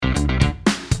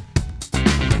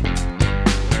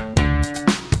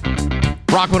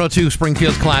Rock 102,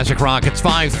 Springfield's Classic Rock. It's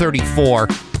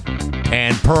 5:34,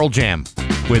 and Pearl Jam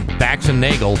with Bax and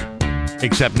Nagle,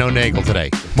 except no Nagle today.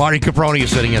 Marty Caproni is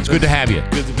sitting in. It's good to have you.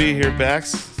 Good to be here,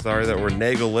 Bax. Sorry that we're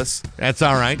Nagle-less. That's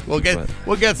all right. We'll get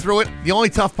through it. The only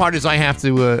tough part is I have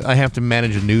to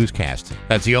manage a newscast.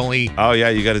 That's the only. Oh yeah,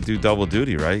 you got to do double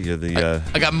duty, right? You're the.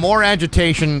 I got more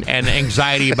agitation and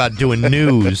anxiety about doing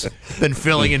news than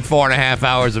filling in 4.5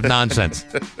 hours of nonsense.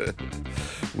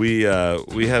 We had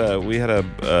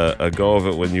a go of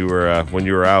it when you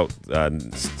were out.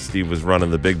 Steve was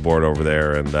running the big board over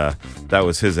there, and that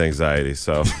was his anxiety.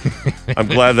 So I'm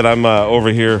glad that I'm over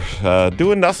here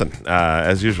doing nothing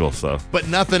as usual. So, but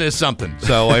nothing is something.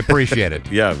 So I appreciate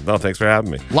it. Yeah, no, thanks for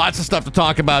having me. Lots of stuff to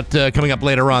talk about coming up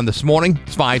later on this morning.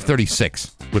 It's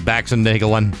 5:36 with Bax and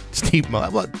Nagle and Steve.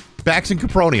 Bax and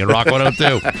Caproni on Rock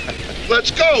 102.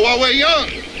 Let's go while we're young.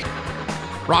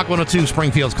 Rock 102,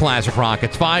 Springfield's Classic Rock.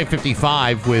 It's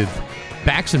 5:55 with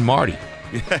Bax and Marty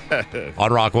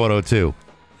on Rock 102.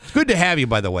 It's good to have you,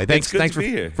 by the way. Thanks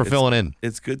for filling in.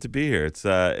 It's good to be here.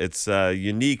 It's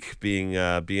unique being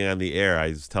on the air. I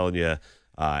was telling you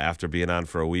after being on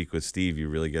for a week with Steve, you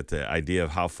really get the idea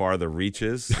of how far the reach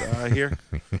is here.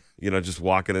 Just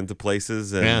walking into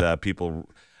places and people.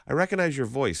 I recognize your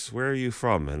voice. Where are you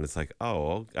from? And it's like,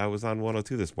 oh, I was on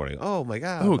 102 this morning. Oh my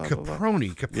God. Oh,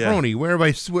 Caproni. Yeah. Where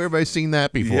have I seen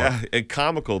that before? Yeah, and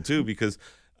comical too, because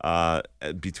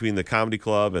between the comedy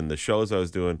club and the shows I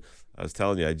was doing, I was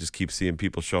telling you, I just keep seeing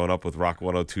people showing up with Rock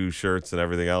 102 shirts and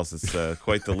everything else. It's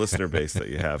quite the listener base that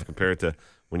you have compared to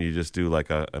when you just do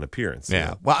like an appearance. Yeah. You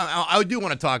know? Well, I do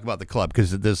want to talk about the club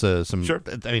because there's some. Sure.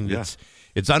 I mean,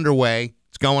 it's underway.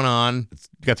 It's going on. It's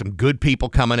got some good people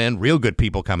coming in, real good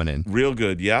people coming in. Real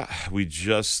good, yeah. We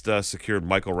just secured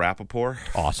Michael Rappaport.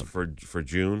 Awesome. For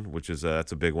June, which is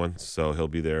that's a big one. So he'll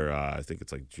be there, I think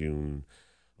it's like June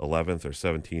 11th or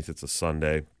 17th. It's a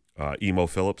Sunday. Emo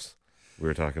Phillips. We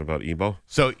were talking about Emo.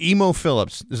 So Emo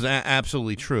Phillips, this is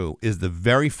absolutely true, is the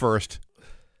very first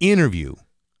interview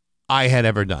I had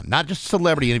ever done. Not just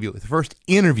celebrity interview, the first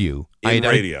interview in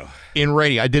radio.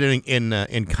 I did it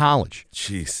in college.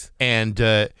 Jeez. And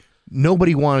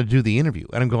nobody wanted to do the interview.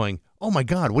 And I'm going, oh my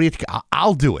God, what do you think?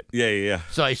 I'll do it. Yeah.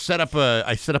 So I set up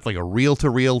like a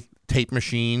reel-to-reel tape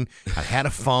machine. I had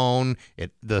a phone.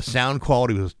 The sound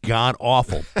quality was god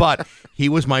awful, but he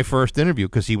was my first interview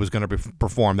because he was going to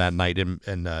perform that night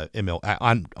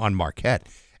on Marquette,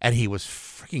 and he was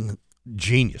freaking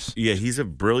genius. Yeah, he's a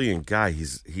brilliant guy.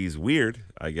 He's weird,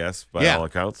 I guess, by all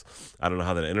accounts. I don't know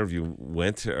how that interview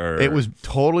went. It was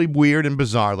totally weird and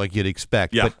bizarre, like you'd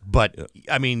expect. Yeah. But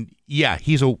I mean, yeah,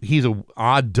 he's a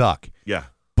odd duck. Yeah.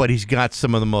 But he's got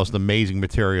some of the most amazing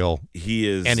material. He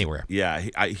is anywhere. Yeah,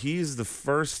 he's the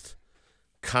first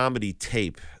comedy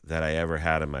tape that I ever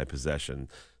had in my possession.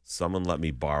 Someone let me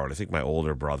borrow it. I think my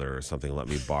older brother or something let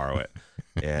me borrow it.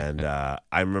 And I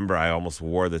remember I almost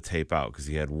wore the tape out because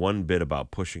he had one bit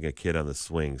about pushing a kid on the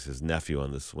swings, his nephew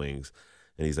on the swings.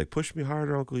 And he's like, push me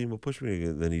harder, Uncle Emo, push me.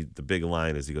 And then the big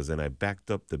line is he goes, and I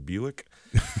backed up the Buick.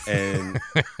 And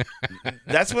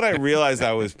that's when I realized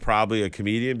I was probably a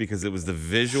comedian because it was the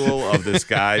visual of this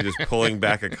guy just pulling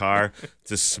back a car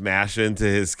to smash into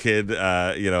his kid,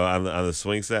 on the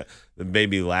swing set. It made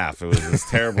me laugh. It was this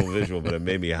terrible visual, but it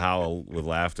made me howl with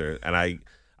laughter. And I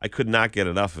could not get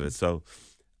enough of it. So,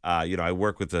 I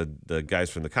work with the guys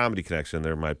from the Comedy Connection.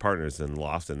 They're my partners in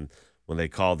Loft. And when they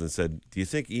called and said, do you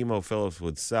think Emo Phillips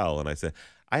would sell? And I said,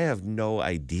 I have no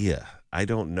idea. I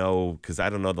don't know because I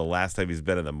don't know the last time he's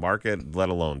been in the market, let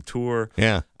alone tour.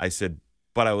 Yeah. I said,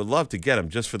 but I would love to get him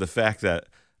just for the fact that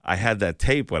I had that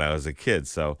tape when I was a kid.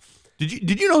 So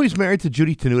did you know he's married to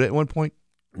Judy Tenuta at one point?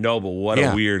 No, but what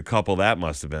a weird couple that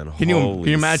must have been. Can you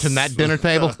imagine that dinner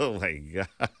table? Oh my God.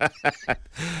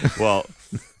 Well,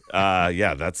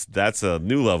 that's a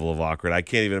new level of awkward. I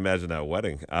can't even imagine that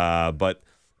wedding.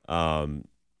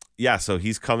 So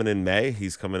he's coming in May.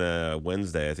 He's coming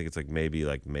Wednesday. I think it's May.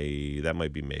 That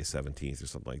might be May 17th or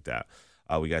something like that.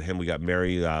 We got him. We got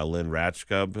Mary Lynn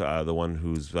Ratchcub, the one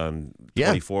who's on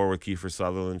 24 with Kiefer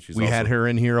Sutherland. We had her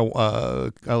in here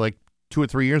like 2 or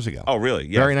 3 years ago. Oh, really?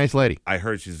 Yeah. Very nice lady. I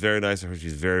heard she's very nice. I heard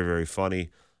she's very, very funny.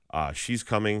 She's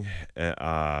coming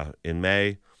in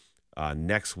May.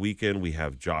 Next weekend, we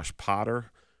have Josh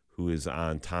Potter, who is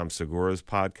on Tom Segura's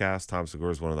podcast. Tom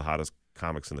Segura is one of the hottest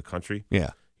comics in the country. Yeah.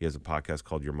 He has a podcast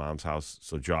called Your Mom's House.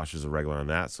 So Josh is a regular on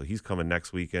that. So he's coming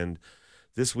next weekend.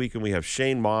 This weekend, we have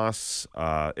Shane Moss.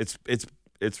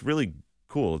 It's really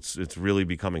cool. It's really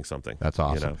becoming something. That's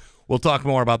awesome. We'll talk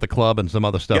more about the club and some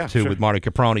other stuff, too, with Marty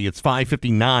Caproni. It's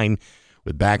 5:59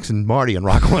 with Bax and Marty on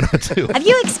Rock 102. Have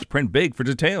you Print big for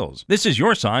details. This is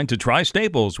your sign to try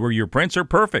Staples, where your prints are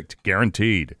perfect,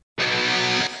 guaranteed.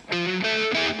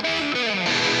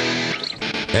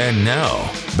 And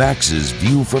now, Bax's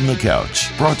View from the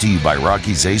Couch, brought to you by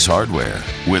Rocky's Ace Hardware,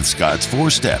 with Scott's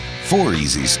 4-Step, 4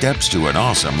 easy steps to an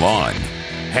awesome lawn.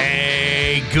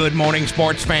 Hey, good morning,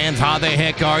 sports fans. How the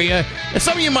heck are you? As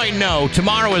some of you might know,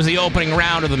 tomorrow is the opening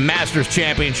round of the Masters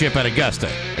Championship at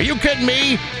Augusta. Are you kidding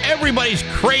me? Everybody's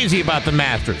crazy about the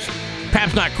Masters.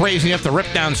 Perhaps not crazy enough to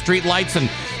rip down streetlights and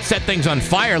set things on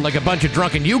fire like a bunch of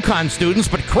drunken UConn students,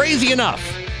 but crazy enough.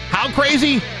 How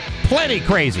crazy? Plenty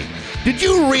crazy. Did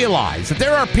you realize that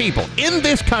there are people in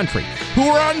this country who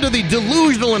are under the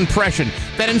delusional impression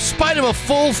that in spite of a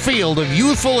full field of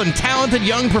youthful and talented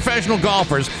young professional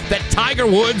golfers, that Tiger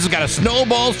Woods has got a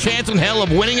snowball's chance in hell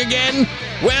of winning again?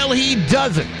 Well, he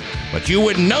doesn't. But you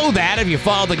wouldn't know that if you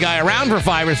followed the guy around for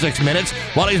 5 or 6 minutes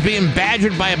while he's being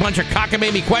badgered by a bunch of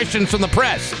cockamamie questions from the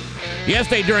press.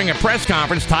 Yesterday during a press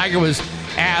conference, Tiger was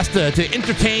asked to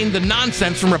entertain the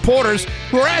nonsense from reporters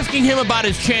who are asking him about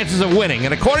his chances of winning.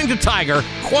 And according to Tiger,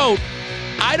 quote,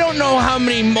 "I don't know how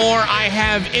many more I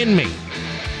have in me."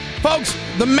 Folks,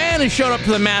 the man has showed up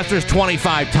to the Masters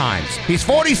 25 times. He's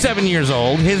 47 years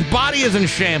old. His body is in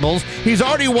shambles. He's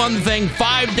already won the thing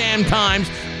 5 damn times.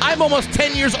 I'm almost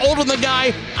 10 years older than the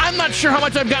guy. I'm not sure how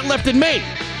much I've got left in me.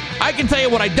 I can tell you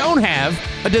what I don't have: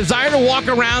 a desire to walk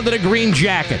around in a green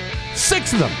jacket.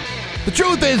 6 of them. The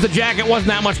truth is, the jacket wasn't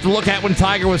that much to look at when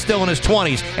Tiger was still in his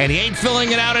 20s, and he ain't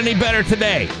filling it out any better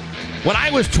today. When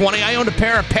I was 20, I owned a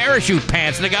pair of parachute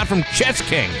pants that I got from Chess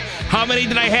King. How many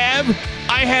did I have?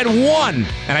 I had 1,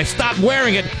 and I stopped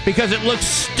wearing it because it looked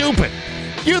stupid.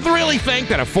 You really think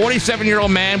that a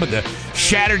 47-year-old man with the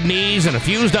shattered knees and a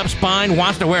fused-up spine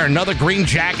wants to wear another green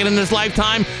jacket in his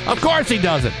lifetime? Of course he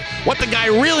doesn't. What the guy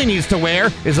really needs to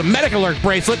wear is a medical alert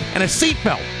bracelet and a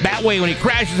seatbelt. That way, when he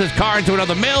crashes his car into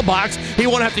another mailbox, he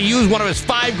won't have to use one of his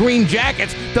 5 green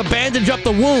jackets to bandage up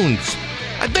the wounds.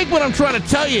 I think what I'm trying to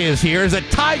tell you is that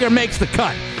Tiger makes the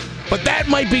cut. But that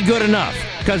might be good enough,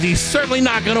 because he's certainly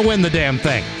not going to win the damn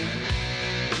thing.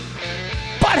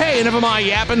 But hey, enough of my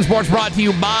yapping. Sports brought to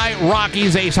you by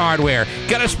Rocky's Ace Hardware.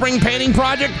 Got a spring painting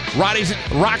project?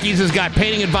 Rocky's has got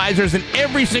painting advisors in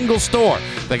every single store.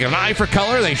 They got an eye for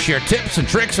color. They share tips and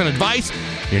tricks and advice.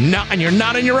 You're not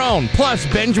on your own. Plus,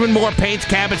 Benjamin Moore paints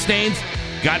cabin stains.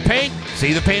 Got paint?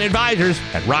 See the paint advisors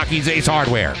at Rocky's Ace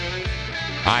Hardware.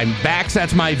 I'm Bax.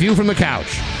 That's my view from the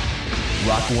couch.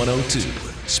 Rock 102,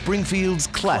 Springfield's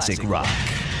classic rock.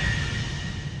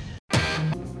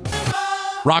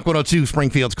 Rock 102,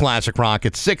 Springfield's classic rock.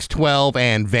 It's 6:12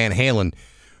 and Van Halen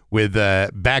with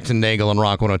Bax and Nagle on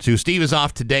Rock 102. Steve is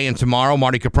off today and tomorrow.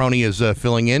 Marty Caproni is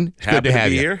filling in. It's good to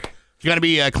have you here. It's going to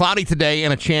be cloudy today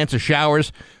and a chance of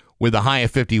showers with a high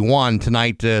of 51.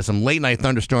 Tonight, some late-night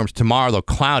thunderstorms. Tomorrow, though,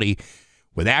 cloudy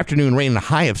with afternoon rain and a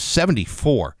high of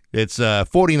 74. It's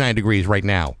 49 degrees right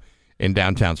now in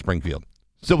downtown Springfield.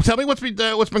 So tell me what's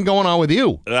been going on with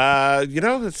you?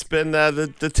 It's been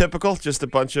the typical, just a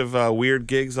bunch of weird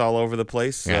gigs all over the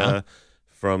place. Yeah.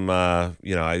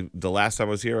 The last time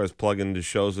I was here, I was plugging into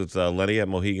shows with Lenny at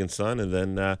Mohegan Sun, and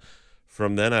then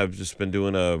from then I've just been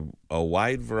doing a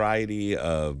wide variety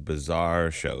of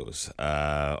bizarre shows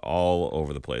all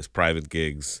over the place, private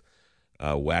gigs,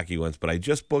 wacky ones. But I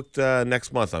just booked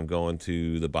next month. I'm going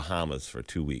to the Bahamas for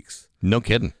 2 weeks. No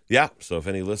kidding. Yeah, so if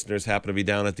any listeners happen to be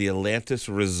down at the Atlantis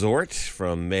Resort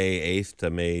from May 8th to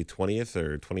May 20th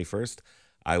or 21st,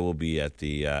 I will be at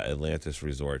the Atlantis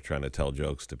Resort trying to tell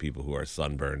jokes to people who are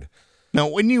sunburned. Now,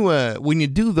 when you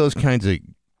do those kinds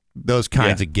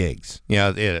of gigs,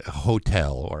 at a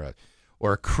hotel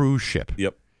or a cruise ship.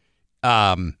 Yep.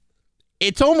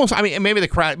 It's almost, maybe the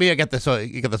crowd, maybe you get this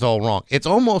all wrong. It's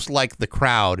almost like the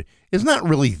crowd is not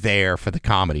really there for the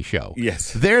comedy show.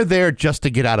 Yes. They're there just to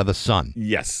get out of the sun.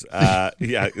 Yes.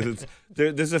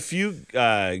 There's a few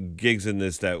gigs in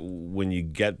this that when you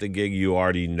get the gig, you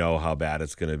already know how bad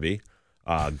it's going to be.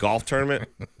 Golf tournament,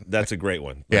 that's a great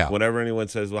one. Yeah. Whenever anyone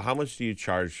says, well, how much do you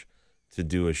charge to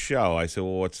do a show? I say,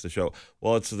 well, what's the show?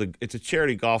 Well, it's a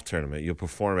charity golf tournament. You'll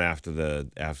perform after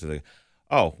the.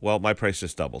 Oh, well, my price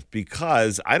just doubled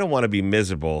because I don't want to be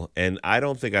miserable, and I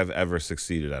don't think I've ever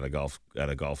succeeded at a golf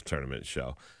tournament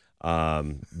show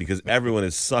because everyone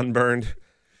is sunburned,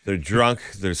 they're drunk,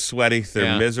 they're sweaty,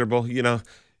 they're miserable.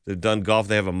 They've done golf,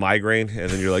 they have a migraine, and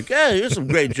then you're like, "Hey, here's some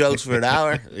great jokes for an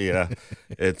hour."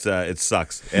 It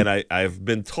sucks, and I've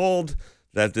been told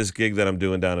that this gig that I'm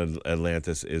doing down in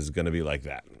Atlantis is going to be like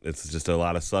that. It's just a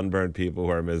lot of sunburned people who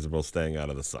are miserable staying out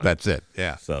of the sun. That's it.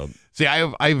 Yeah. So see,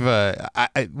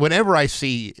 whenever I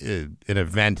see an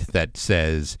event that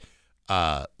says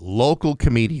local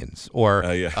comedians or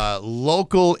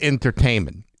local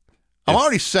entertainment, I'm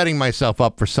already setting myself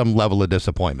up for some level of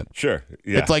disappointment. Sure.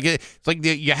 Yeah. It's like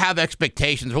you have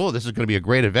expectations. Oh, this is going to be a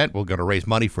great event. We're going to raise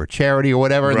money for a charity or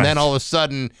whatever. And then all of a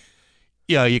sudden,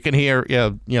 you can hear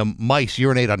mice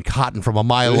urinate on cotton from a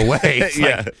mile away.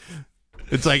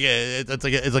 It's like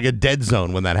a dead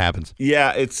zone when that happens.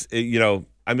 Yeah,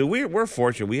 I mean, we're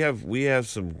fortunate. We have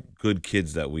some good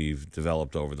kids that we've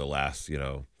developed over the last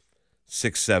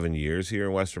 6-7 years here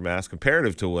in Western Mass.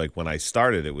 Comparative to like when I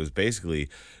started, it was basically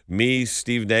me,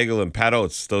 Steve Nagle, and Pat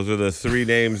Oates. Those are the three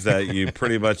names that you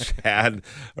pretty much had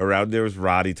around. There was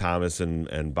Roddy Thomas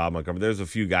and Bob Montgomery. There's a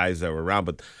few guys that were around,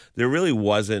 but there really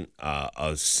wasn't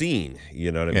a scene.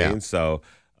 You know what I mean? So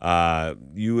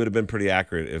you would have been pretty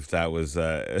accurate if that was.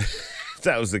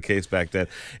 That was the case back then.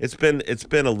 It's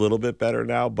been a little bit better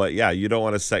now, but yeah, you don't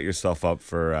want to set yourself up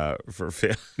for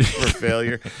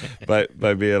failure, but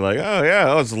by being like,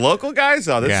 it's local guys.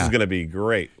 Oh, this is going to be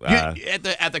great.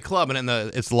 At the club and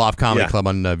it's the Loft Comedy Club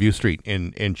on View Street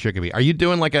in Chicopee. Are you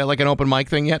doing like an open mic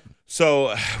thing yet?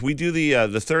 So we do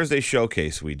the Thursday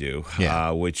showcase. We do,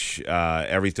 which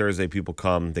every Thursday people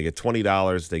come. They get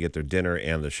 $20. They get their dinner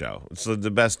and the show. It's the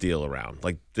best deal around.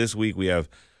 Like this week we have.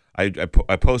 I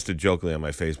posted jokingly on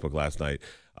my Facebook last night.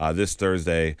 This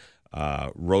Thursday,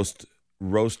 roast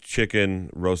chicken,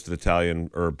 roasted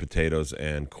Italian herb potatoes,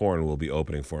 and corn will be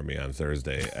opening for me on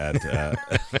Thursday at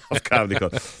Comedy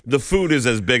Club. The food is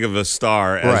as big of a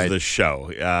star as the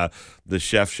show. The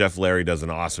Chef Larry does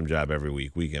an awesome job every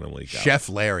week in and week out. Chef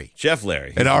Larry.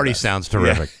 It already sounds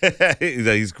terrific. Yeah.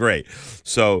 He's great.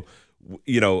 So.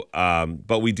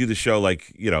 But we do the show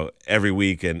every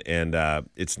week, and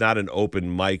it's not an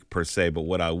open mic per se. But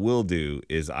what I will do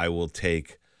is I will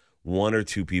take one or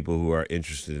two people who are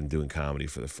interested in doing comedy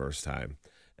for the first time,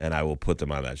 and I will put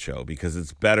them on that show because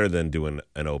it's better than doing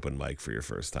an open mic for your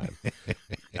first time.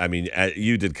 I mean,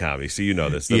 you did comedy, so you know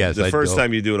this. The first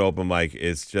time you do an open mic,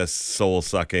 it's just soul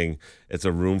sucking. It's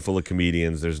a room full of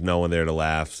comedians. There's no one there to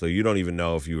laugh, so you don't even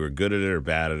know if you were good at it or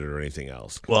bad at it or anything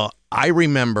else. Well, I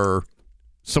remember.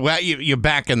 So you're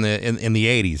back in the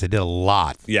 80s. I did a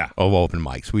lot of open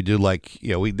mics. We did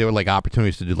there were like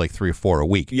opportunities to do like 3 or 4 a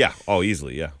week. Yeah. Oh,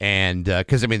 easily. Yeah. And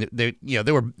because I mean there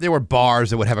were bars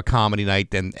that would have a comedy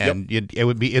night and it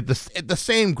would be the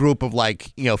same group of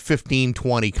 15,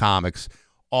 20 comics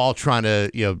all trying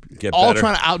to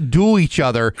trying to outdo each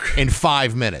other in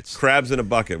 5 minutes. Crabs in a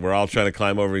bucket. We're all trying to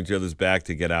climb over each other's back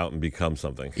to get out and become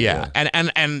something. Yeah.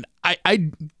 And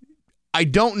I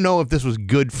don't know if this was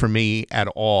good for me at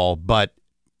all, but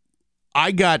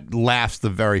I got laughs the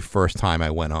very first time I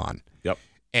went on. Yep.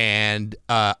 And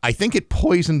I think it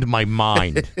poisoned my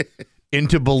mind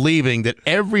into believing that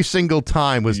every single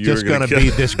time was just going to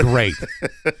be this great.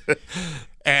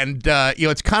 And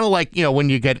it's kind of like when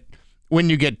you get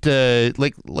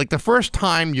like the first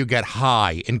time you get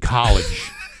high in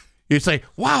college. You say,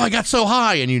 wow, I got so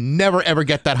high, and you never, ever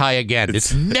get that high again.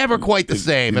 It's never quite the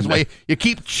same. That's why you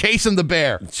keep chasing the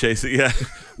bear. Yeah.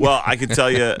 Well, I can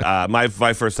tell you,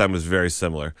 my first time was very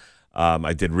similar.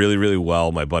 I did really, really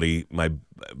well. My buddy,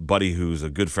 who's a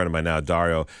good friend of mine now,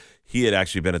 Dario, he had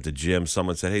actually been at the gym.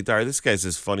 Someone said, hey, Dario, this guy's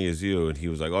as funny as you. And he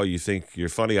was like, oh, you think you're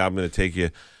funny? I'm going to take you,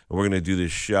 and we're going to do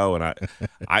this show. And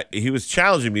he was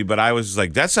challenging me, but I was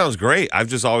like, that sounds great. I've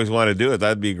just always wanted to do it.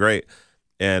 That'd be great.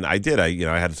 And I did.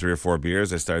 I had 3 or 4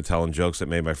 beers. I started telling jokes that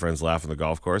made my friends laugh on the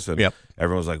golf course. And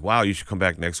everyone was like, wow, you should come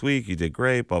back next week. You did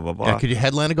great, blah, blah, blah. Yeah, could you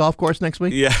headline a golf course next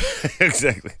week? Yeah,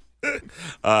 exactly.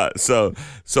 So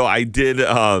I did.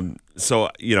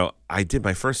 I did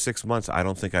my first 6 months. I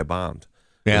don't think I bombed.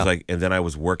 Yeah. It was and then I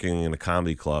was working in a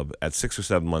comedy club at 6 or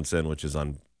 7 months in, which is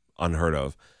unheard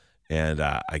of. And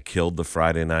I killed the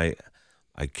Friday night.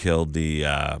 I killed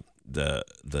the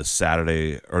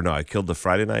Saturday, or no, I killed the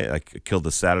Friday night. I killed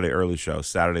the Saturday early show,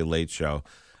 Saturday late show.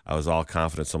 I was all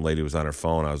confident. Some lady was on her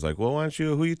phone. I was like, well,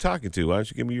 who are you talking to? Why don't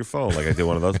you give me your phone? Like I did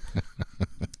one of those.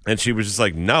 And she was just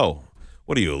like, no.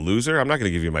 What are you, a loser? I'm not going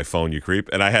to give you my phone, you creep.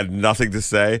 And I had nothing to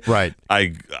say. Right.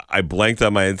 I blanked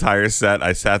on my entire set.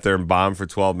 I sat there and bombed for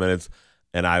 12 minutes,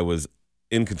 and I was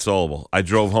inconsolable. I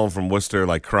drove home from Worcester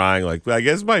crying, I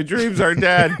guess my dreams are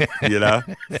dead.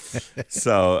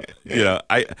 So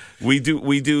we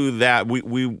do that.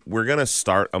 We're gonna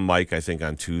start a mic, I think,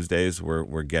 on Tuesdays.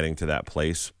 We're getting to that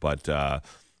place, but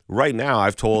right now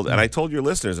I told your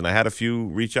listeners, and I had a few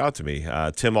reach out to me.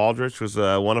 Tim Aldrich was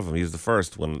one of them. He was the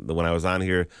first when I was on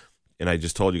here. And I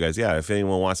just told you guys, if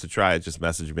anyone wants to try it, just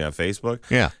message me on Facebook.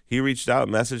 Yeah, he reached out,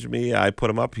 messaged me. I put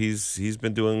him up. He's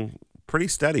been doing pretty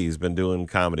steady. He's been doing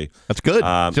comedy. That's good.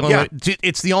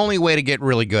 It's the only way to get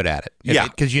really good at it. Yeah,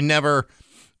 because you never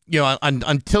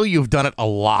until you've done it a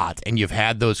lot and you've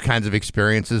had those kinds of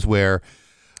experiences where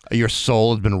your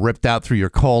soul has been ripped out through your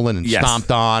colon and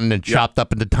stomped on and chopped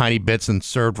up into tiny bits and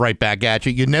served right back at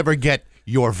you, you never get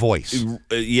your voice.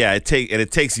 Yeah, it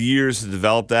takes years to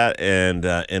develop that,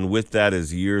 and with that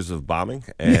is years of bombing,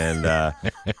 and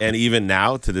and even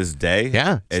now to this day,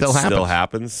 it still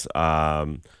happens.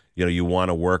 You want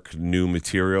to work new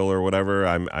material or whatever.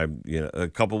 A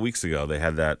couple of weeks ago they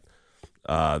had that.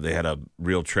 They had a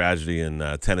real tragedy in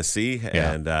Tennessee,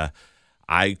 and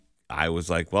I was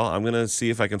like, well, I'm going to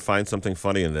see if I can find something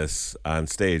funny in this on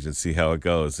stage and see how it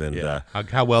goes. And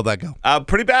how well that go?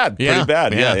 Pretty bad. Pretty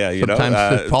bad. Yeah.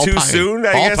 Too soon,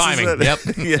 I guess. Timing. Yep.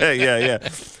 Yeah.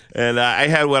 And I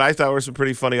had what I thought were some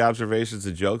pretty funny observations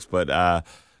and jokes, but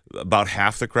about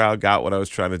half the crowd got what I was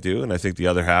trying to do, and I think the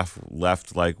other half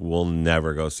left like, we'll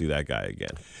never go see that guy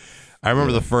again. I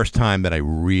remember the first time that I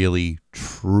really,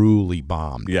 truly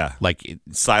bombed. Yeah. Like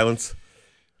silence.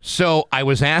 So I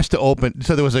was asked to open.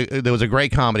 So there was a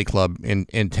great comedy club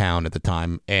in town at the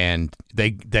time, and they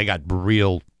got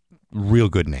real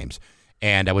good names.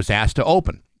 And I was asked to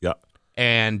open. Yeah.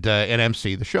 And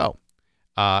MC the show.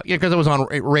 Because I was on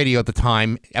radio at the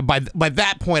time. By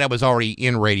that point, I was already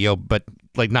in radio, but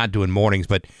like not doing mornings.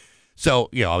 But so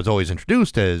I was always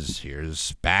introduced as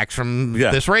here's Bax from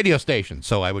this radio station.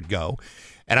 So I would go,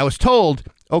 and I was told,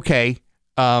 okay,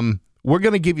 we're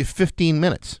going to give you 15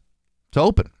 minutes. To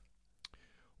open.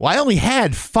 Well, I only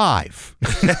had 5.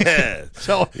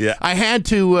 So I had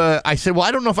to, I said, well,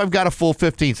 I don't know if I've got a full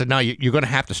 15. He said, no, you're going to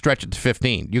have to stretch it to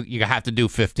 15. You have to do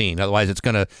 15. Otherwise, it's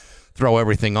going to throw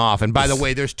everything off. And by the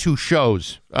way, there's 2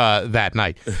 shows that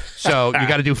night. So you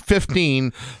got to do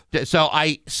 15. So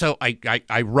I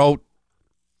wrote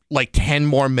like 10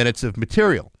 more minutes of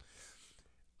material.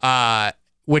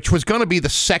 Which was going to be the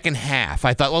second half.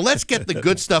 I thought, well, let's get the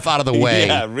good stuff out of the way.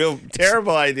 Yeah, real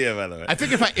terrible idea, by the way. I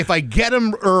think if I get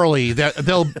them early,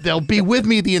 they'll be with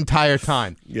me the entire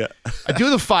time. Yeah. I do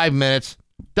the 5 minutes,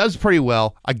 does pretty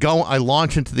well. I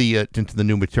launch into the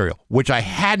new material, which I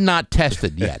had not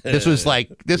tested yet. This was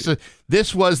like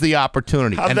this was the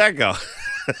opportunity. How'd that go?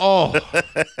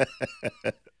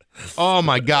 Oh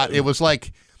my God! It was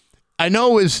like, I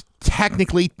know it was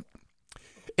technically.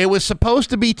 It was supposed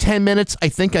to be 10 minutes. I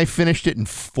think I finished it in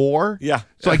 4. Yeah.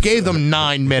 So I gave them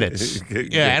 9 minutes.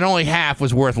 Yeah, and only half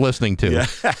was worth listening to. Yeah.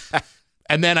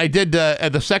 And then I did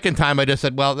the second time. I just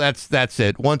said, "Well, that's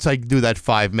it. Once I do that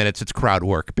 5 minutes, it's crowd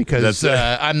work because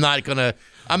I'm not gonna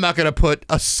put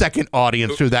a second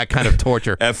audience through that kind of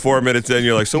torture." At 4 minutes in,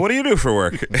 you're like, "So what do you do for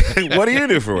work? What do you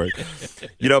do for work?"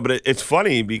 But it's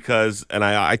funny because, and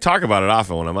I talk about it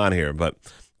often when I'm on here, but.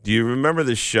 Do you remember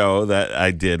the show that I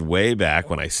did way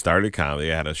back when I started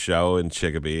comedy? I had a show in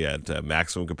Chicopee at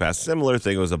maximum capacity. Similar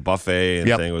thing. It was a buffet and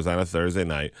thing. It was on a Thursday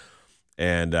night.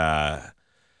 And, God,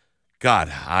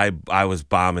 I was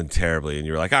bombing terribly. And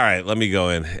you were like, all right, let me go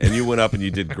in. And you went up and you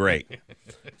did great.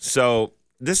 So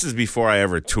this is before I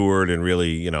ever toured and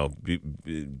really,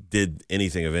 did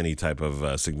anything of any type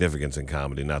of significance in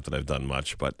comedy. Not that I've done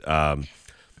much. But I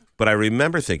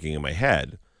remember thinking in my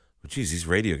head, geez, these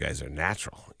radio guys are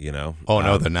natural, Oh,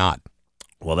 no, they're not.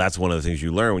 Well, that's one of the things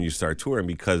you learn when you start touring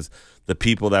because the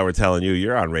people that were telling you,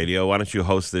 you're on radio, why don't you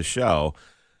host this show?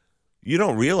 You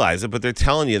don't realize it, but they're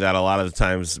telling you that a lot of the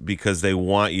times because they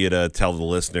want you to tell the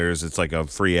listeners it's like a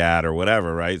free ad or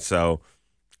whatever, right? So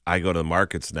I go to the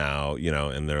markets now,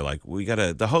 and they're like,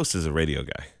 the host is a radio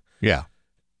guy. Yeah.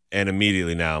 And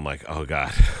immediately now I'm like, oh,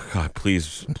 God,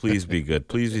 please be good.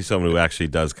 Please be someone who actually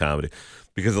does comedy.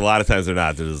 Because a lot of times they're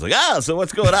not. They're just like, so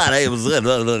what's going on? Hey, it was good.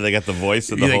 They got the voice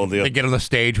and the whole deal. They get on the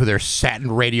stage with their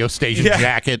satin radio station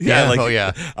jacket.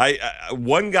 Yeah. I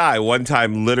one guy one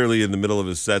time literally in the middle of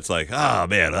his set's like, oh,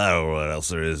 man, I don't know what else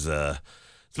there is. It's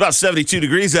about 72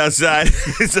 degrees outside.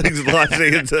 It's like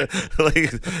launching into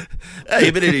hey,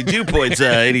 you've been hitting 2 points,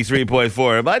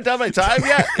 83.4. Have I done my time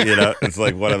yet? It's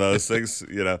like one of those things,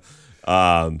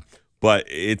 But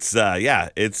it's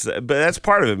but that's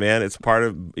part of it, man. It's part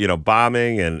of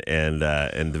bombing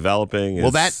and developing.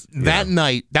 Well, that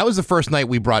night, that was the first night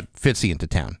we brought Fitzy into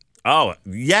town. Oh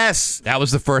yes, that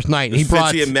was the first night. He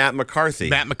brought Fitzy and Matt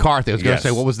McCarthy. I was going to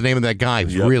say, what was the name of that guy? He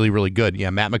was really, really good.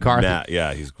 Yeah, Matt McCarthy.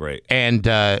 He's great. And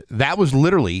that was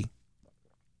literally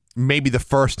maybe the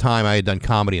first time I had done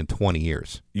comedy in 20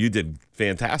 years. You did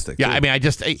fantastic. Yeah, too. I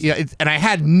mean, and I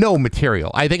had no material.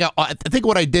 I think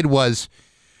what I did was.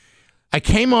 I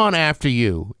came on after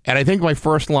you, and I think my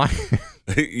first line.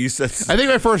 You said. I think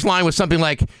my first line was something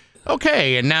like,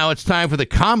 "Okay, and now it's time for the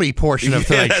comedy portion of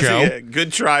tonight's show." Yeah,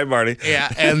 good try, Marty. Yeah,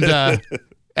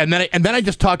 and And then I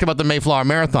just talked about the Mayflower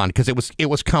Marathon because it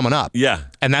was coming up. Yeah.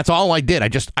 And that's all I did. I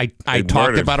talked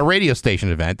murdered. about a radio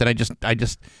station event, and I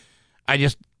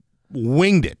just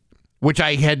winged it, which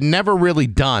I had never really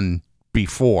done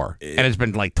before, and it's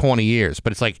been like 20 years.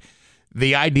 But it's like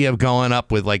the idea of going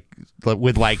up with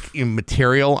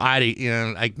material. I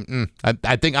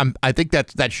think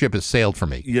that ship has sailed for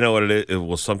me. You know what it is?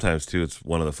 Well, sometimes too, it's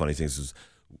one of the funny things is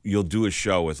you'll do a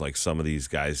show with like some of these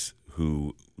guys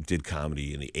who did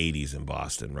comedy in the 80s in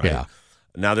Boston, right? Yeah.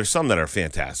 Now, there's some that are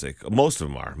fantastic. Most of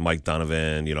them are. Mike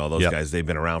Donovan, those Yep. guys, they've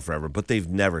been around forever, but they've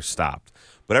never stopped.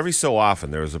 But every so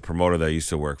often, there was a promoter that I used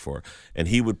to work for, and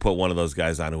he would put one of those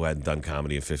guys on who hadn't done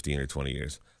comedy in 15 or 20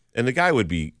 years. And the guy would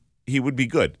be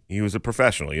good. He was a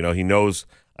professional. He knows,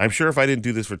 I'm sure if I didn't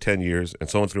do this for 10 years and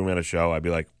someone threw me on a show, I'd be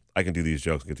like, I can do these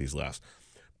jokes and get these laughs.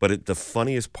 But the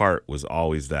funniest part was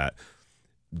always that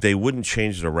they wouldn't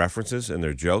change the references in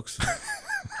their jokes.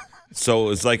 So it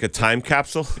was like a time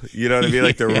capsule, you know what I mean?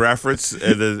 Like the reference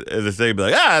and the thing, be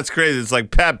like, that's crazy. It's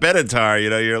like Pat Benatar,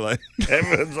 you're like,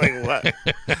 everyone's like,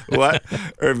 what?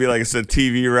 Or it'd be like it's a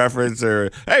TV reference, or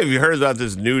hey, have you heard about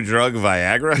this new drug,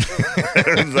 Viagra?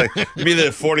 It's like, you mean the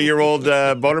 40-year-old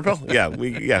boner pill? Yeah,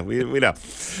 we know.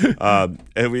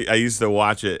 And I used to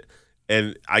watch it,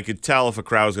 and I could tell if a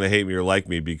crowd was going to hate me or like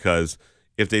me because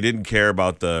if they didn't care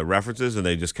about the references and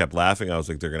they just kept laughing, I was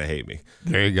like, they're going to hate me.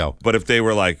 There you go. But if they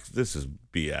were like, this is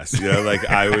BS,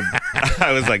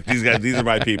 I was like, these guys, these are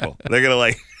my people. They're going to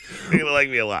like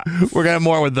me a lot. We're going to have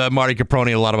more with Marty Caproni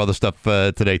and a lot of other stuff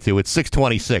today, too. It's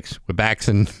 6:26 with Bax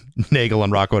and Nagle on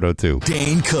Rock 102.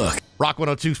 Dane Cook. Rock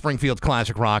 102, Springfield's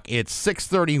Classic Rock. It's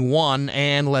 6:31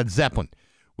 and Led Zeppelin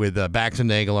with Bax and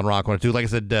Nagle on Rock 102. Like I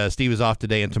said, Steve is off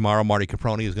today, and tomorrow Marty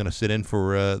Caproni is going to sit in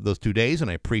for those 2 days, and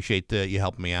I appreciate you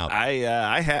helping me out.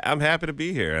 I'm happy to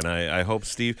be here, and I hope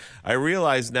Steve. I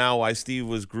realize now why Steve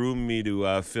was grooming me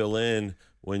to fill in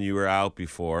when you were out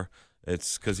before.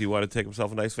 It's because he wanted to take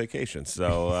himself a nice vacation.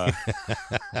 So,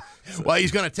 well,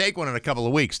 he's going to take one in a couple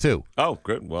of weeks too. Oh,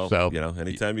 good. Well, so,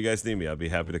 anytime you guys need me, I'll be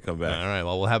happy to come back. All right.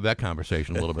 Well, we'll have that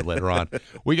conversation a little bit later on.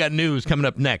 We got news coming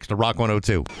up next to Rock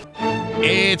 102.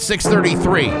 It's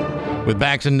 6:33 with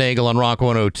Bax and Nagle on Rock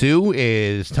 102.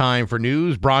 It's time for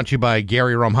news brought to you by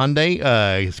Gary Rome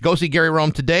Hyundai. Go see Gary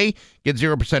Rome today. Get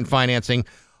 0% financing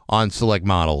on select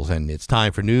models. And it's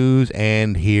time for news.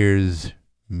 And here's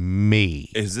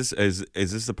me. Is this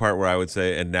the part where I would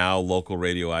say, and now local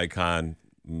radio icon?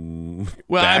 Well,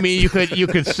 Bax? I mean, you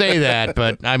could say that,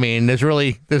 but I mean, there's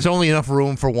only enough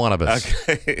room for one of us.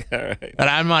 Okay, all right. And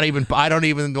I don't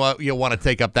even want to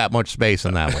take up that much space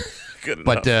on that one. Good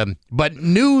enough. But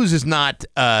news is not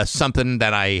something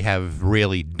that I have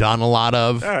really done a lot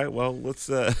of. All right. Well, let's.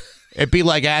 It'd be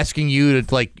like asking you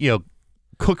to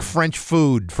cook French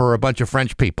food for a bunch of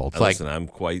French people. It's listen, I'm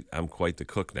quite the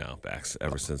cook now, Bax,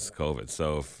 ever since COVID.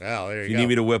 So if there you need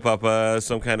me to whip up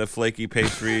some kind of flaky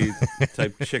pastry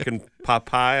type chicken pot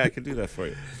pie, I can do that for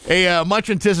you. A much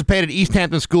anticipated East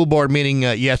Hampton School Board meeting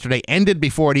yesterday ended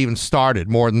before it even started.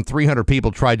 More than 300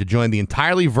 people tried to join the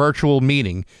entirely virtual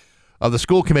meeting of the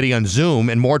school committee on Zoom,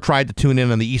 and more tried to tune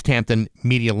in on the East Hampton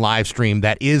media live stream.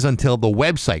 That is until the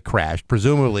website crashed,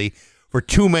 presumably for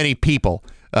too many people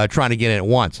trying to get in at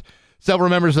once. Several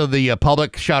members of the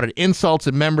public shouted insults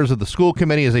at members of the school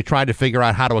committee as they tried to figure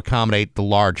out how to accommodate the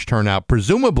large turnout,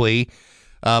 presumably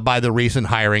by the recent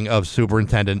hiring of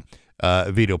Superintendent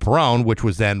Vito Perrone, which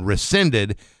was then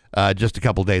rescinded just a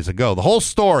couple days ago. The whole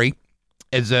story,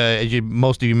 as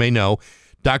most of you may know,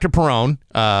 Dr. Perrone,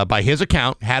 by his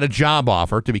account, had a job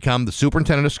offer to become the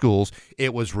superintendent of schools.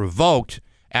 It was revoked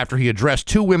after he addressed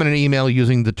two women in an email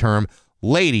using the term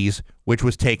ladies, which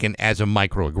was taken as a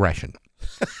microaggression.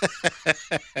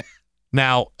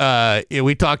 Now,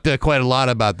 we talked quite a lot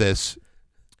about this.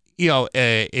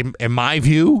 In my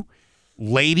view,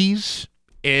 ladies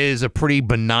is a pretty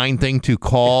benign thing to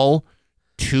call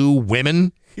two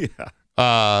women.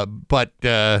 Yeah. But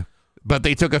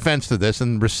they took offense to this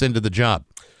and rescinded the job.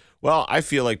 Well, I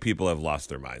feel like people have lost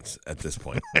their minds at this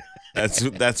point.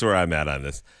 That's where I'm at on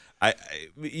this.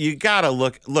 You gotta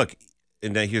look.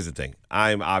 And then here's the thing.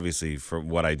 I'm obviously, for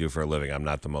what I do for a living, I'm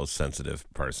not the most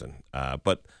sensitive person.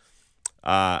 But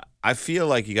I feel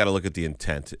like you got to look at the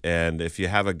intent. And if you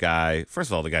have a guy, first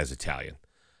of all, the guy's Italian.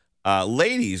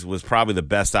 Ladies was probably the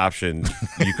best option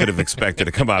you could have expected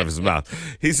to come out of his mouth.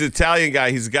 He's an Italian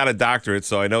guy. He's got a doctorate,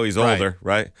 so I know he's older,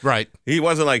 right? Right. He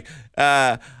wasn't like,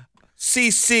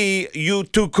 CC, you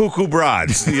two cuckoo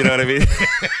broads. You know what I mean?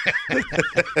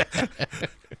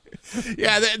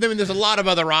 Yeah, there's a lot of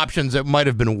other options that might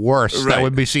have been worse. Right. That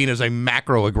would be seen as a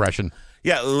macroaggression.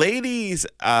 Yeah, ladies.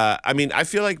 I mean, I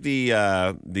feel like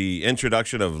the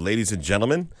introduction of ladies and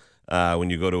gentlemen when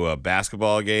you go to a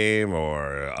basketball game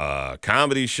or a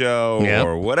comedy show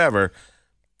or whatever,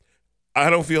 I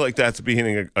don't feel like that's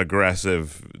being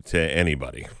aggressive to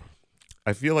anybody.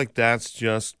 I feel like that's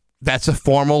a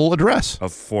formal address. A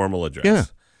formal address. Yeah.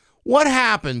 What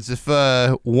happens if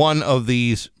one of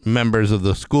these members of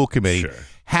the school committee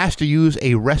has to use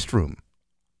a restroom?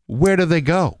 Where do they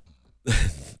go?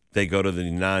 They go to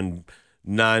the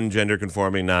non-gender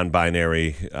conforming,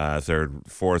 non-binary third,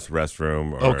 fourth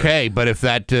restroom. Okay, but if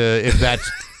that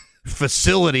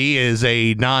facility is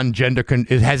a non-gender,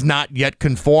 it has not yet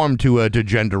conformed to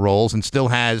gender roles and still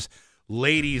has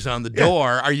ladies on the door,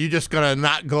 are you just going to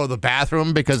not go to the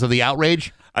bathroom because of the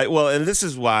outrage? And this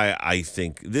is why I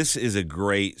think this is a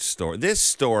great story. This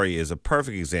story is a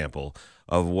perfect example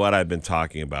of what I've been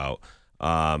talking about.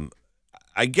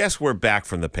 I guess we're back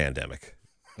from the pandemic.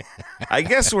 I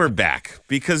guess we're back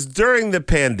because during the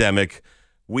pandemic,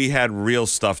 we had real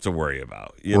stuff to worry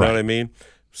about. You know what I mean?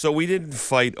 So we didn't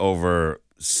fight over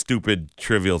stupid,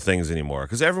 trivial things anymore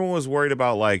because everyone was worried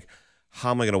about, like,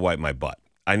 how am I going to wipe my butt?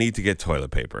 I need to get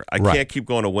toilet paper. I can't keep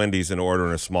going to Wendy's and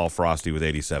ordering a small Frosty with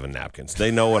 87 napkins.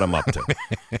 They know what I'm up to.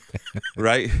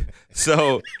 Right?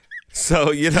 So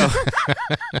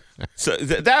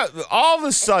that all of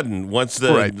a sudden, once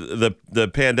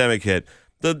the pandemic hit,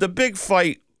 the big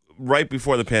fight right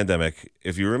before the pandemic,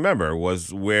 if you remember,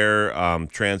 was where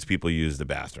trans people used the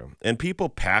bathroom. And people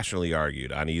passionately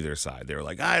argued on either side. They were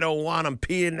like, I don't want them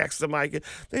peeing next to my kid.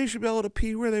 They should be able to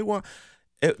pee where they want.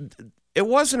 It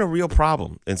wasn't a real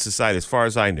problem in society as far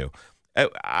as I knew.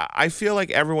 I feel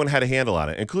like everyone had a handle on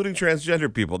it, including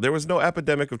transgender people. There was no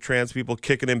epidemic of trans people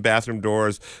kicking in bathroom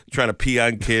doors, trying to pee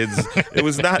on kids. It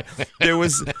was not. There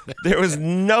was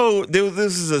no.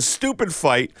 This is a stupid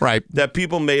fight that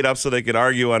people made up so they could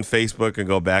argue on Facebook and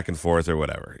go back and forth or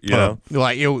whatever. You know,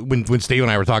 like when Steve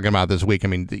and I were talking about this week. I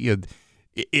mean,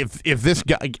 if this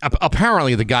guy,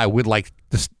 apparently the guy would like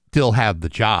to still have the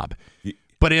job,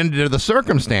 but under the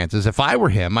circumstances, if I were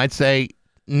him, I'd say.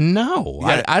 No,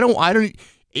 I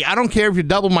don't care if you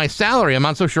double my salary. I'm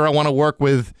not so sure I want to work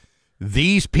with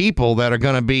these people that are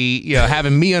going to be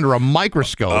having me under a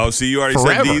microscope. Oh, see, you already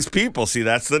forever. said these people. See,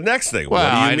 that's the next thing.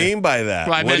 Well, what do you mean by that?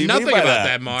 Well, I meant nothing about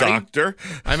that, Marty. Doctor.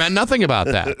 I meant nothing about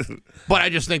that. But I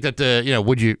just think that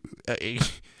would you,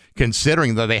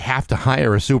 considering that they have to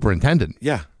hire a superintendent?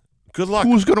 Yeah. Good luck.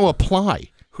 Who's going to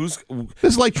apply? This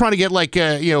is like trying to get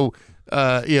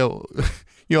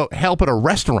help at a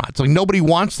restaurant. It's like nobody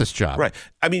wants this job. Right.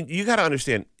 I mean, you got to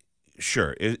understand,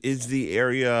 sure, is the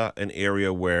area an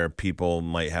area where people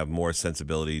might have more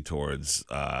sensibility towards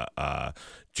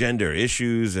gender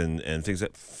issues and things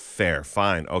that fair,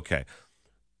 fine, okay.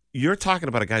 You're talking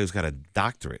about a guy who's got a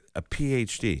doctorate, a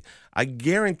PhD. I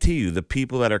guarantee you the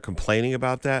people that are complaining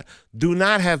about that do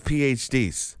not have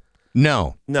PhDs.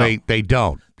 No. They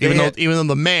don't. Even though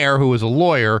the mayor, who was a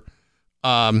lawyer,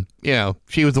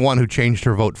 she was the one who changed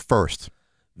her vote first.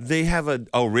 They have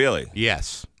oh, really?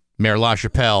 Yes. Mayor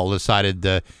LaChapelle decided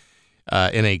in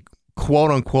a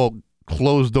quote-unquote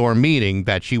closed-door meeting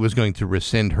that she was going to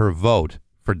rescind her vote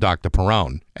for Dr.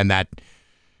 Caproni, and that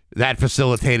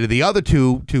facilitated the other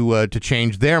two to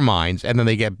change their minds, and then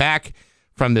they get back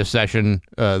from this session,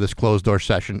 this closed-door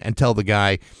session, and tell the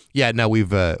guy,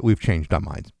 we've changed our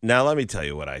minds. Now, let me tell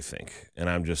you what I think, and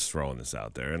I'm just throwing this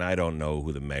out there, and I don't know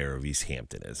who the mayor of East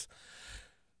Hampton is.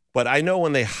 But I know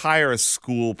when they hire a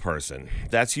school person,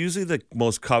 that's usually the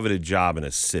most coveted job in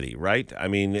a city, right? I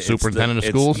mean, superintendent of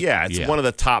schools? It's one of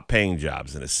the top paying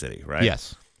jobs in a city, right?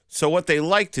 Yes. So what they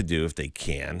like to do, if they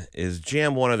can, is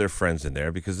jam one of their friends in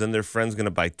there because then their friend's going to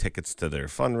buy tickets to their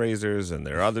fundraisers and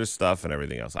their other stuff and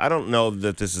everything else. I don't know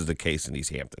that this is the case in East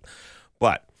Hampton.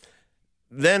 But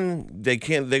then they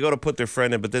go to put their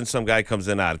friend in, but then some guy comes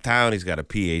in out of town. He's got a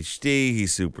PhD.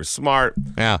 He's super smart.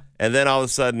 Yeah. And then all of a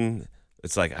sudden,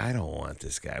 it's like, I don't want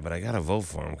this guy, but I got to vote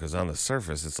for him because on the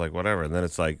surface, it's like, whatever. And then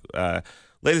it's like,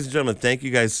 ladies and gentlemen, thank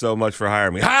you guys so much for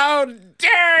hiring me. How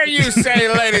dare you say,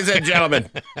 ladies and gentlemen?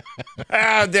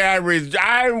 How dare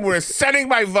I'm rescinding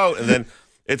my vote. And then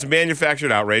it's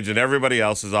manufactured outrage, and everybody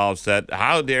else is all upset.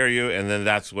 How dare you? And then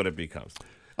that's what it becomes.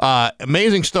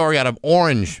 Amazing story out of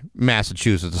Orange,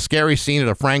 Massachusetts. A scary scene at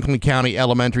a Franklin County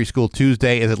elementary school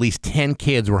Tuesday as at least 10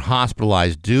 kids were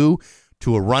hospitalized due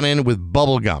to a run-in with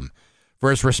bubble gum.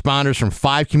 First responders from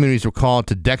 5 communities were called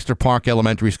to Dexter Park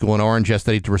Elementary School in Orange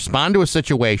yesterday to respond to a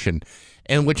situation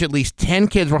in which at least 10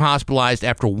 kids were hospitalized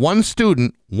after one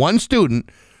student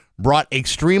brought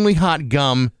extremely hot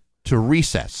gum to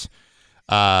recess.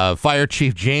 Fire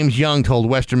Chief James Young told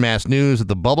Western Mass News that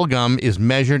the bubble gum is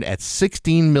measured at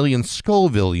 16 million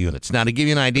Scoville units. Now, to give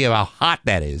you an idea of how hot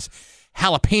that is,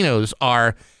 jalapenos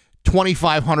are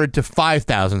 2,500 to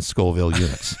 5,000 Scoville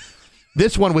units.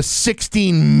 This one was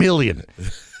 16 million.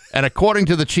 And according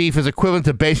to the chief, is equivalent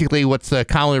to basically what's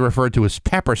commonly referred to as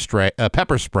pepper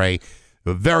spray.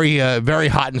 Very, very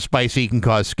hot and spicy, can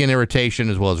cause skin irritation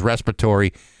as well as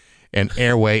respiratory and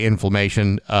airway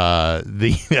inflammation.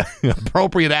 The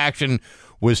appropriate action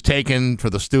was taken for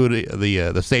the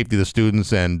safety of the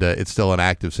students, and it's still an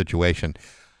active situation.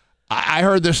 I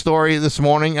heard this story this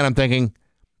morning, and I'm thinking,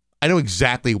 I know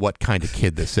exactly what kind of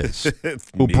kid this is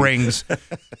who brings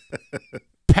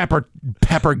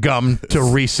pepper gum to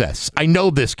recess. I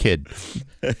know this kid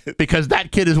because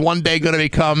that kid is one day going to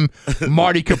become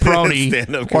Marty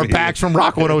Caproni or Bax from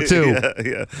Rock 102.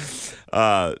 Yeah.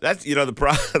 That's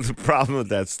the problem with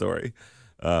that story.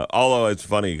 Although it's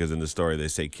funny because in the story they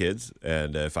say kids,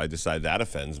 and if I decide that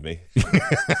offends me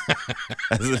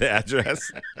as an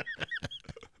address.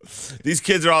 These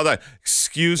kids are all like,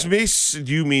 excuse me,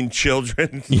 do you mean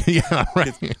children? Yeah,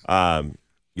 right.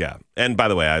 Yeah. And by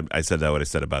the way, I said that what I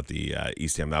said about the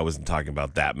East Ham. I wasn't talking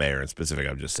about that mayor in specific.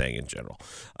 I'm just saying in general.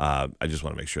 I just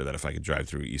want to make sure that if I could drive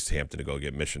through East Hampton to go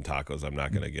get Mission Tacos, I'm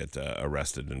not going to get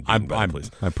arrested and beaten by the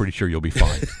police. I'm pretty sure you'll be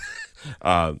fine.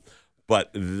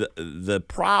 But the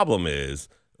problem is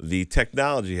the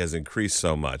technology has increased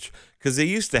so much because they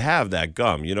used to have that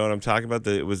gum. You know what I'm talking about?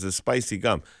 It was a spicy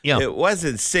gum. Yeah. It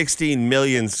wasn't 16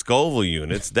 million Scoville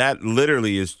units. That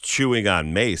literally is chewing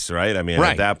on mace, right? I mean,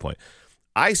 right. At that point.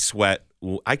 I sweat.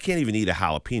 I can't even eat a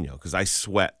jalapeno because I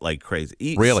sweat like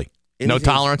crazy. Really? No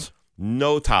tolerance?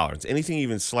 No tolerance. Anything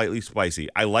even slightly spicy.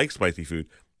 I like spicy food,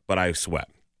 but I sweat.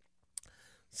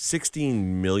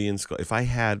 16 million If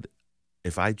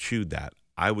I chewed that,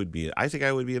 I think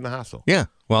I would be in the hospital. Yeah.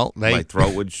 Well, my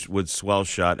throat would swell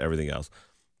shut, everything else.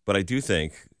 But I do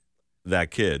think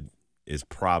that kid is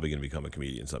probably going to become a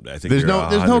comedian someday. I think there's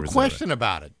no question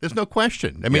about it. There's no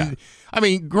question. I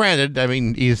mean, granted,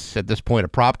 he's at this point a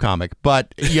prop comic,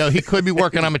 but he could be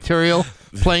working on material,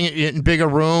 playing it in bigger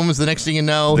rooms. The next thing you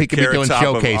know, he could be doing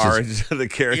showcases. The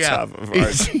carrot top of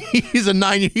orange. He's a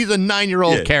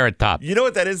 9-year-old carrot top. You know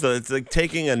what that is though? It's like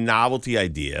taking a novelty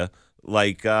idea,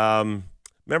 like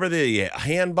remember the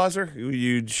hand buzzer?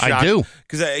 I do.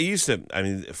 Because I used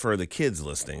to, for the kids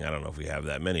listening, I don't know if we have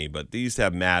that many, but they used to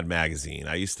have Mad Magazine.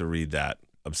 I used to read that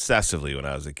obsessively when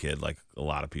I was a kid, like a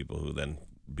lot of people who then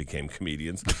became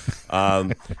comedians.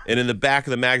 And in the back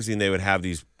of the magazine, they would have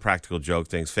these practical joke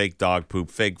things, fake dog poop,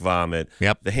 fake vomit,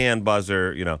 the hand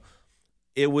buzzer,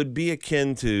 It would be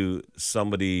akin to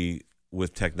somebody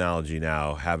with technology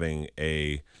now having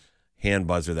a hand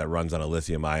buzzer that runs on a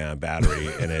lithium-ion battery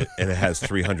and it has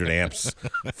 300 amps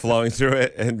flowing through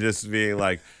it, and just being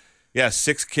like,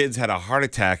 6 kids had a heart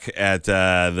attack at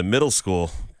the middle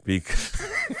school because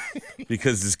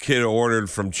this kid ordered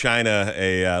from China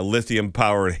a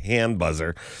lithium-powered hand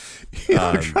buzzer.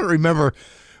 I'm trying to remember.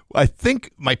 I think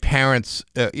my parents.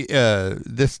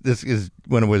 This is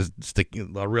when I was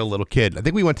a real little kid. I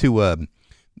think we went to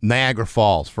Niagara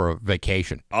Falls for a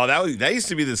vacation. Oh, that used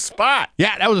to be the spot.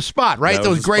 Yeah, that was a spot, right? That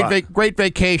was great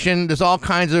vacation. There's all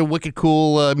kinds of wicked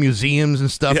cool museums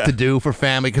and stuff to do for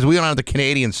family because we went on the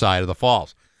Canadian side of the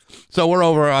falls. So we're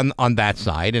over on that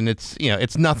side, and it's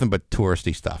it's nothing but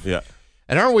touristy stuff. Yeah.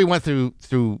 And I remember we went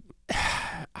through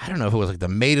I don't know if it was like the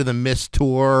Maid of the Mist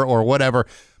tour or whatever,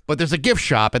 but there's a gift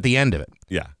shop at the end of it.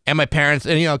 Yeah. And my parents,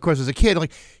 and of course as a kid, I'm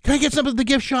like, can I get something at the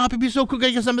gift shop? It'd be so cool. Can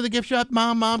I get something at the gift shop?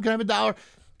 Mom, can I have $1?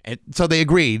 And so they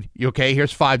agreed. Okay,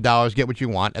 here's $5. Get what you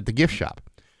want at the gift shop.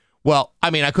 Well, I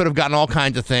could have gotten all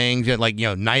kinds of things, like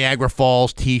Niagara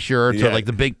Falls T-shirts or like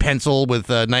the big pencil with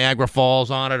Niagara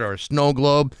Falls on it or a snow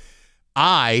globe.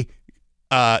 I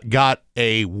got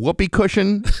a whoopee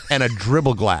cushion and a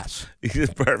dribble glass.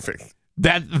 Perfect.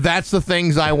 That's the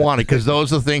things I wanted because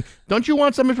those are the things. Don't you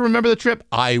want something to remember the trip?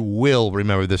 I will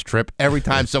remember this trip every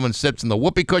time someone sits in the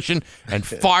whoopee cushion and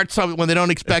farts when they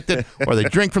don't expect it, or they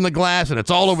drink from the glass and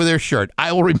it's all over their shirt.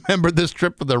 I will remember this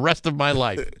trip for the rest of my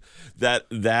life. That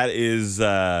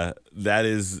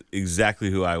is exactly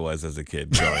who I was as a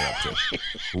kid growing up to,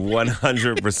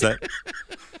 100%.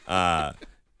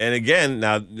 And again,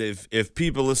 now if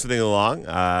people listening along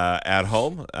at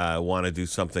home want to do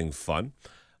something fun.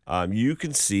 You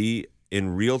can see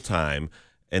in real time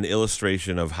an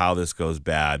illustration of how this goes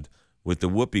bad with the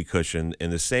whoopee cushion in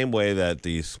the same way that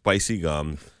the spicy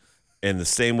gum, in the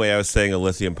same way I was saying a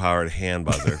lithium-powered hand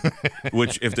buzzer,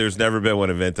 which if there's never been one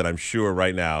invented, I'm sure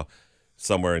right now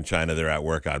somewhere in China they're at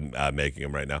work on making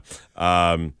them right now.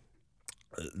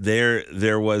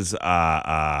 there was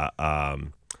the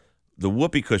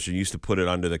whoopee cushion. Used to put it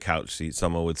under the couch seat.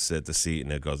 Someone would sit the seat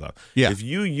and it goes up. Yeah. If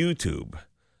you YouTube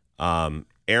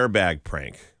airbag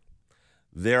prank,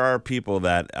 there are people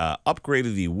that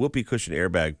upgraded the whoopee cushion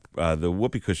airbag, the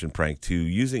whoopee cushion prank, to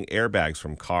using airbags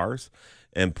from cars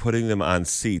and putting them on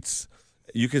seats.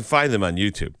 You can find them on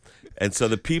YouTube. And so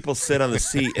the people sit on the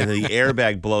seat and the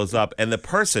airbag blows up, and the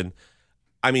person,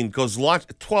 goes launch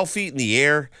 12 feet in the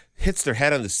air, hits their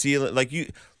head on the ceiling. Like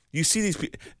you see these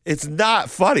people. It's not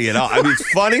funny at all. It's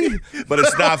funny, but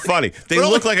it's not funny. They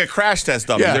look like a crash test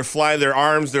dummy. Yeah. They're flying their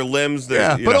arms, their limbs.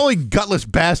 But only gutless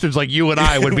bastards like you and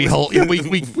I would be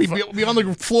we'd be on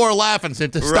the floor laughing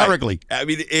hysterically. Right.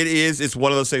 It's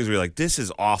one of those things where you're like, this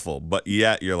is awful, but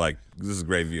yet you're like, this is a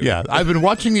great view. Yeah, I've been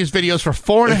watching these videos for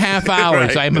 4.5 hours.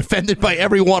 Right. I am offended by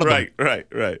every one of them.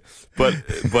 Right. But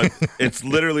it's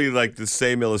literally like the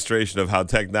same illustration of how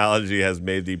technology has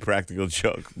made the practical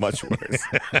joke much worse.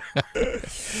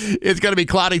 It's going to be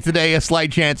cloudy today, a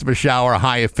slight chance of a shower, a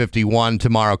high of 51.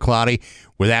 Tomorrow, cloudy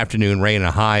with afternoon rain, a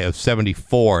high of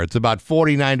 74. It's about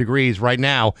 49 degrees right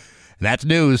now. And that's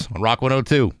news on Rock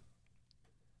 102.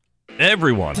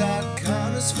 Everyone.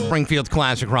 Springfield's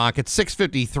Classic Rock at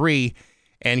 6:53,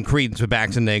 and Creedence with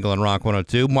Bax and Nagle on Rock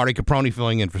 102. Marty Caproni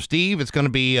filling in for Steve. It's going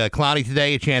to be cloudy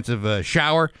today, a chance of a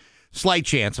shower, slight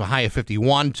chance of a high of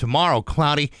 51. Tomorrow,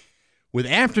 cloudy with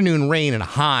afternoon rain and a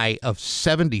high of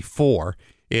 74.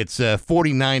 It's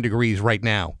 49 degrees right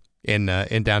now in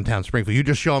downtown Springfield. You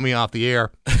just showed me off the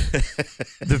air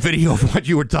the video of what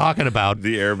you were talking about.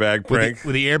 The airbag prank?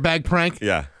 With the airbag prank?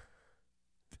 Yeah.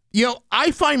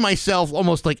 I find myself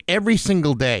almost like every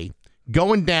single day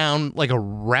going down like a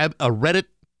Reddit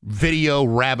video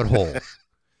rabbit hole.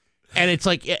 And it's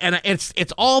like, and it's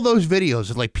all those videos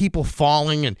of like people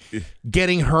falling and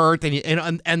getting hurt,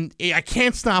 and I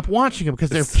can't stop watching them because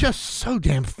they're just so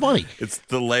damn funny. It's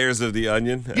the layers of the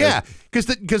onion. Yeah,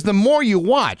 because the more you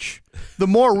watch, the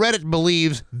more Reddit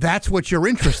believes that's what you're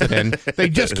interested in. They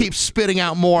just keep spitting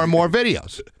out more and more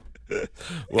videos.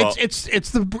 Well,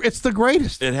 it's the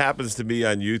greatest. It happens to me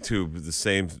on YouTube.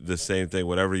 The same thing.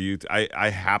 Whatever I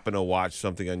happen to watch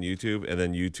something on YouTube, and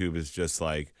then YouTube is just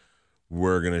like,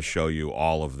 we're going to show you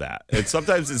all of that. And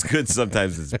sometimes it's good,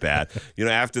 sometimes it's bad.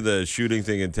 After the shooting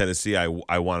thing in Tennessee, I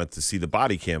wanted to see the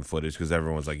body cam footage because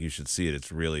everyone's like, you should see it.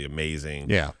 It's really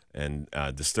amazing and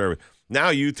disturbing. Now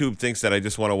YouTube thinks that I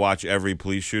just want to watch every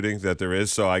police shooting that there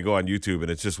is, so I go on YouTube, and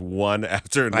it's just one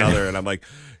after another, and I'm like,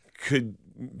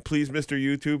 please, Mr.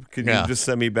 YouTube, could you just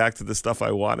send me back to the stuff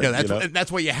I wanted? Yeah,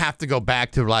 that's why you have to go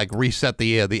back to like reset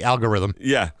the algorithm.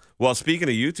 Yeah. Well, speaking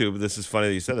of YouTube, this is funny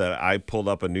that you said that. I pulled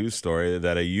up a news story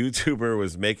that a YouTuber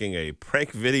was making a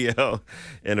prank video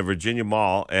in a Virginia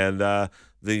mall, and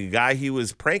the guy he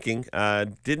was pranking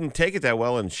didn't take it that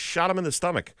well and shot him in the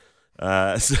stomach.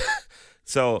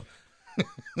 So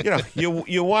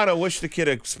you want to wish the kid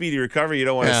a speedy recovery. You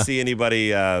don't want to see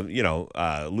anybody,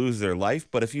 lose their life.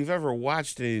 But if you've ever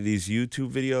watched any of these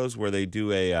YouTube videos where they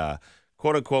do a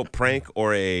quote-unquote prank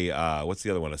or a, what's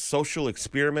the other one, a social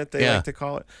experiment, they like to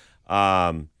call it,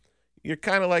 you're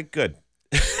kind of like, good.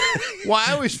 Well,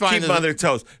 I always find keep them on their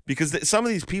toes, because some of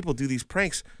these people do these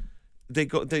pranks. They'll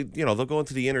go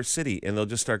into the inner city and they'll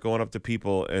just start going up to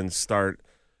people and start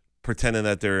pretending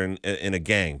that they're in a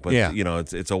gang, but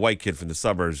it's a white kid from the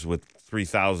suburbs with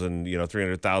 300,000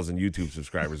 YouTube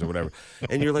subscribers or whatever,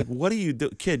 and you're like, what do you do,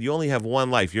 kid? You only have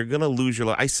one life. You're gonna lose your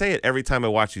life. I say it every time I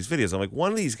watch these videos. I'm like,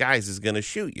 one of these guys is gonna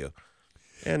shoot you.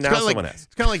 And now someone has.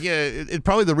 It's kind of like it's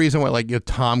probably the reason why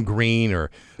Tom Green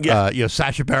or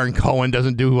Sacha Baron Cohen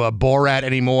doesn't do Borat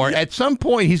anymore. Yeah. At some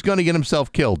point, he's going to get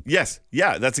himself killed. Yes,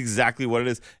 that's exactly what it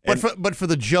is. But for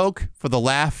the joke, for the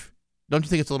laugh, don't you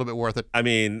think it's a little bit worth it?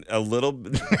 A little,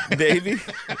 maybe.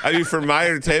 For my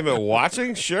entertainment,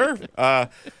 watching, sure.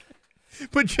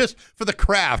 But just for the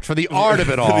craft, for the art of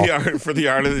it all. For the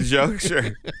art of the joke,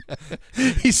 sure.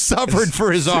 He suffered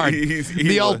for his art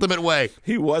the ultimate way.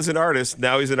 He was an artist.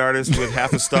 Now he's an artist with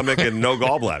half a stomach and no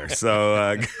gallbladder.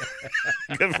 So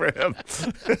good for him.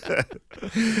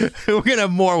 We're going to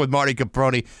have more with Marty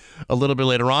Caproni a little bit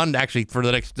later on, actually for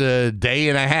the next day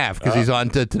and a half, because he's on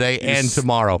today and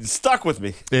tomorrow. Stuck with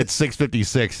me. It's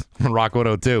 6:56 on Rock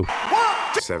 102.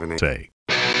 7 8.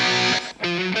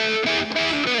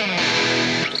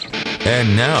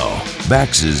 And now,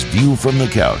 Bax's View from the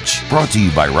Couch, brought to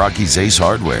you by Rocky's Ace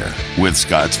Hardware, with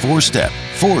Scott's 4-Step,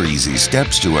 4 easy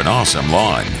steps to an awesome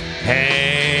lawn.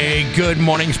 Hey, good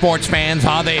morning, sports fans.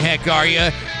 How the heck are you?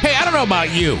 Hey, I don't know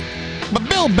about you, but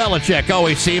Bill Belichick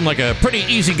always seemed like a pretty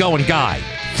easygoing guy.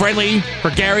 Friendly,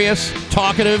 gregarious,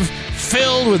 talkative,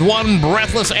 filled with one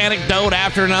breathless anecdote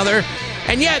after another.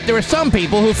 And yet, there are some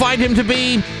people who find him to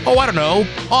be,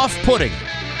 off-putting.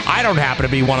 I don't happen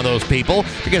to be one of those people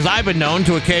because I've been known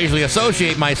to occasionally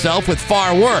associate myself with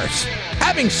far worse.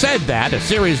 Having said that, a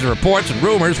series of reports and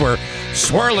rumors were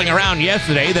swirling around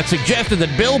yesterday that suggested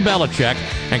that Bill Belichick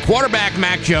and quarterback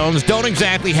Mac Jones don't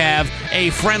exactly have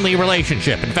a friendly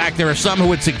relationship. In fact, there are some who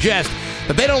would suggest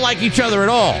that they don't like each other at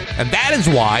all. And that is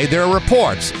why there are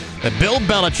reports that Bill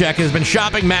Belichick has been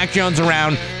shopping Mac Jones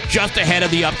around just ahead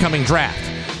of the upcoming draft.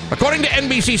 According to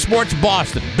NBC Sports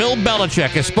Boston, Bill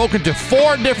Belichick has spoken to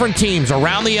 4 different teams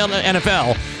around the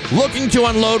NFL looking to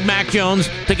unload Mac Jones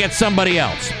to get somebody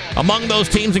else. Among those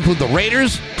teams include the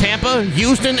Raiders, Tampa,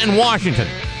 Houston, and Washington.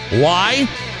 Why?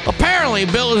 Apparently,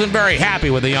 Bill isn't very happy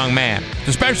with the young man. It's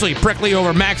especially prickly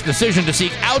over Mac's decision to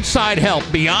seek outside help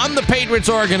beyond the Patriots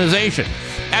organization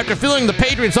after feeling the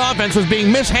Patriots offense was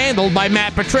being mishandled by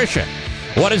Matt Patricia.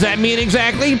 What does that mean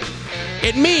exactly?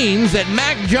 It means that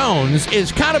Mac Jones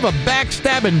is kind of a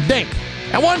backstabbing dink.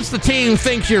 And once the team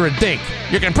thinks you're a dink,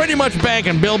 you can pretty much bank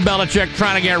on Bill Belichick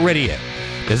trying to get rid of you.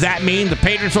 Does that mean the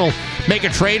Patriots will make a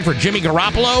trade for Jimmy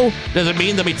Garoppolo? Does it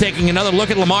mean they'll be taking another look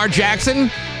at Lamar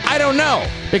Jackson? I don't know,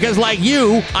 because like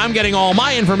you, I'm getting all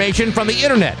my information from the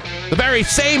internet. The very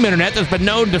same internet that's been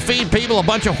known to feed people a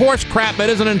bunch of horse crap that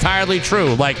isn't entirely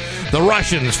true, like the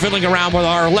Russians fiddling around with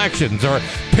our elections or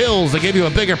pills that give you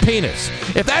a bigger penis.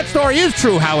 If that story is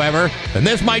true, however, then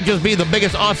this might just be the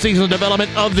biggest off-season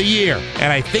development of the year,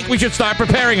 and I think we should start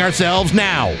preparing ourselves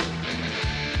now.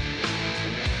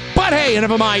 But hey,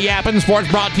 enough of my yapping.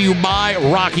 Sports brought to you by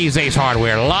Rocky's Ace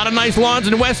Hardware. A lot of nice lawns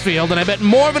in Westfield, and I bet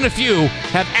more than a few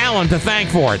have Alan to thank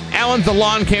for it. Alan's the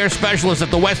lawn care specialist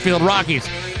at the Westfield Rockies.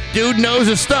 Dude knows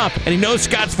his stuff, and he knows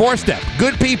Scott's four-step.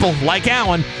 Good people like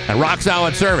Alan and rock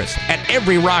solid service at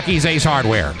every Rocky's Ace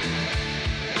Hardware.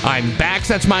 I'm Bax.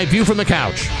 That's my view from the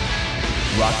couch.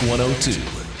 Rock 102,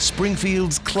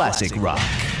 Springfield's classic rock.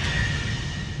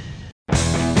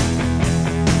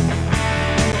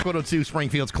 102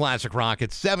 Springfield's Classic Rock.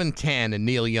 It's 7:10 and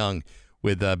Neil Young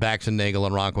with Bax and Nagle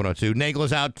on Rock 102. Nagle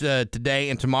is out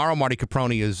today and tomorrow. Marty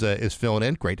Caproni is filling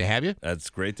in. Great to have you. That's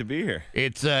great to be here.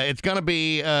 It's going to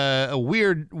be a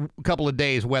weird couple of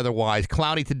days weather-wise.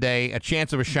 Cloudy today, a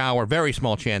chance of a shower, very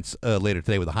small chance later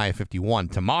today with a high of 51.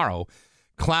 Tomorrow,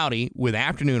 cloudy with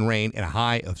afternoon rain and a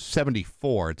high of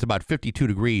 74. It's about 52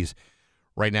 degrees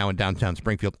right now in downtown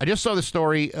Springfield. I just saw the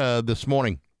story this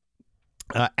morning.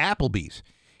 Applebee's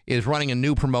is running a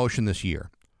new promotion this year,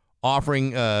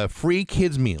 offering free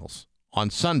kids meals on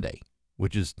Sunday,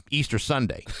 which is Easter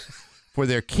Sunday, for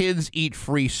their Kids Eat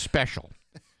Free special.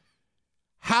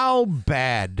 How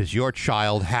bad does your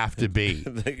child have to be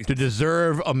to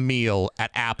deserve a meal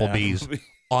at Applebee's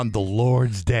on the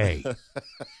Lord's Day?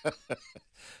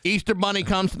 Easter Bunny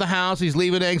comes to the house. He's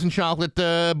leaving eggs and chocolate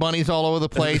bunnies all over the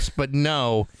place. But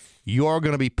no, you're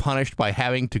going to be punished by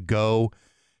having to go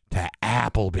to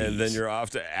Applebee's. And then you're off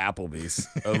to Applebee's,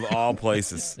 of all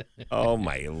places. Oh,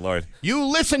 my Lord. You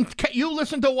listen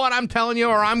to what I'm telling you,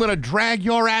 or I'm going to drag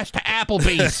your ass to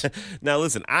Applebee's. Now,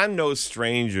 listen, I'm no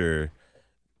stranger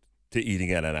to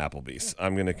eating at an Applebee's.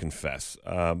 I'm going to confess.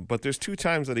 But there's 2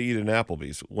 times that I eat at an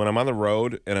Applebee's. When I'm on the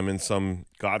road and I'm in some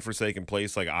godforsaken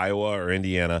place like Iowa or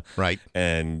Indiana. Right.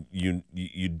 And you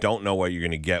don't know what you're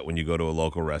going to get when you go to a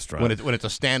local restaurant. When it's a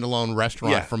standalone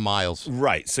restaurant for miles.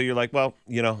 Right. So you're like, well,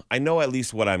 I know at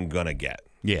least what I'm going to get.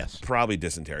 Yes. Probably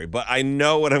dysentery, but I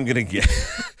know what I'm going to get.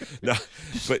 No,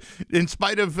 but in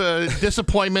spite of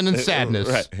disappointment and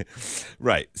sadness.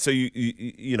 Right. So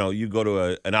you go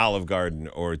to an Olive Garden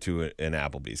or to an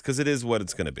Applebee's because it is what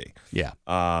it's going to be. Yeah.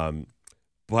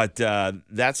 But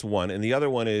that's one, and the other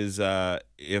one is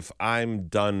if I'm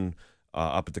done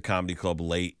up at the comedy club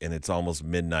late and it's almost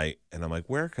midnight, and I'm like,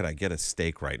 where could I get a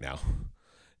steak right now?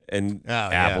 And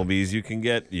Applebee's, you can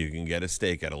get a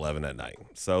steak at 11 at night.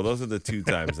 So those are the 2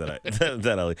 times that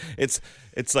I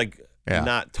it's like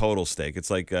not total steak. It's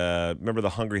like remember the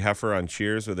Hungry Heifer on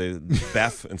Cheers where they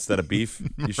beef instead of beef.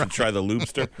 You should try the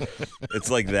Loobster. It's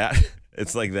like that.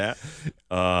 It's like that.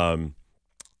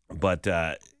 But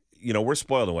we're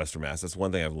spoiled in Western Mass. That's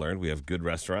one thing I've learned. We have good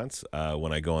restaurants.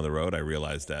 When I go on the road, I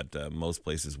realize that most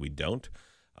places we don't.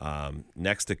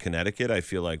 Next to Connecticut, I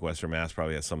feel like Western Mass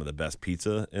probably has some of the best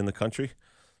pizza in the country.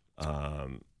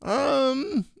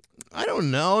 I don't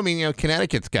know. I mean,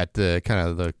 Connecticut's got the kind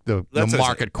of the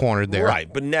market cornered there,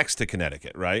 right? But next to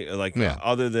Connecticut, right? Like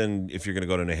other than if you're going to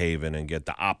go to New Haven and get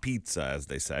the pizza, as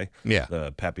they say,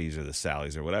 the Pepe's or the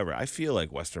Sally's or whatever. I feel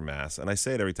like Western Mass, and I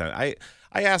say it every time.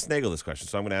 I asked Nagle this question,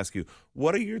 so I'm going to ask you: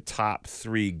 what are your top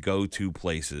 3 go-to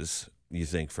places you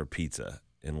think for pizza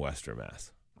in Western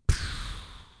Mass?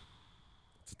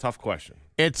 It's a tough question.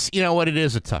 It's, you know what, it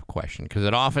is a tough question because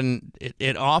it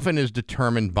often is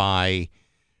determined by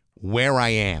where I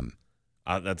am.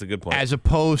 That's a good point. As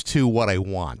opposed to what I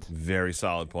want. Very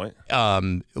solid point.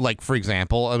 Like, for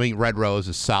example, I mean, Red Rose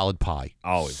is solid pie.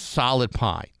 Always. Solid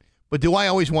pie. But do I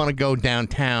always want to go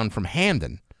downtown from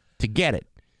Hamden to get it?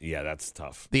 Yeah, that's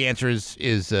tough. The answer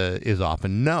is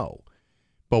often no.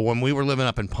 But when we were living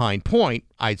up in Pine Point,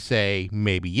 I'd say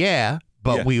maybe yeah,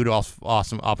 but we would also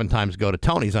oftentimes go to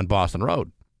Tony's on Boston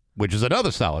Road, which is another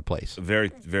solid place.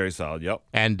 Very, very solid. Yep.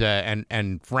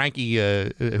 And Frankie,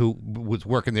 who was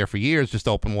working there for years, just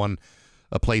opened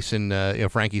a place in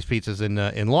Frankie's Pizzas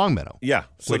in Longmeadow. Yeah,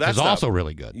 so which that's is also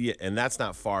really good. Yeah, and that's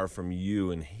not far from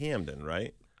you in Hamden,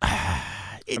 right?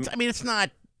 It's not.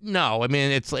 No, I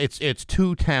mean it's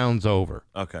 2 towns over.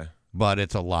 Okay, but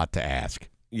it's a lot to ask.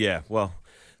 Yeah, well,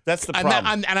 that's the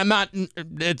problem. I'm not.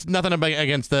 It's nothing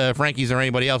against Frankie's or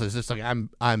anybody else. It's just like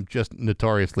I'm just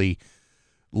notoriously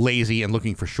lazy and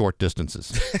looking for short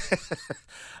distances.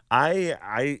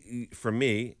 For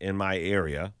me in my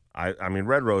area, I mean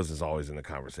Red Rose is always in the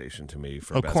conversation to me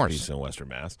for best pizza in Western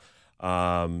Mass.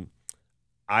 I'm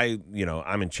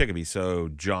in Chicopee, so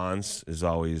John's is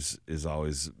always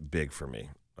big for me.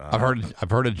 I've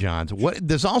heard of John's.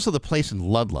 There's also the place in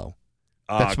Ludlow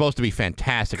that's supposed to be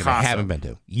fantastic, and I haven't been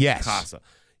to. Yes, Casa.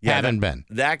 Yeah, haven't been.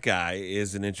 That guy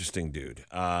is an interesting dude.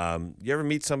 You ever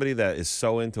meet somebody that is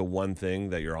so into one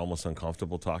thing that you're almost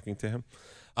uncomfortable talking to him?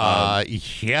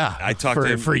 Yeah. I talked to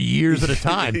him for years at a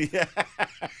time. Yeah.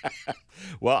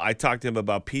 Well, I talked to him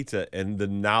about pizza and the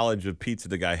knowledge of pizza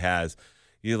the guy has.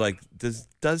 You're like,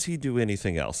 does he do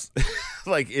anything else?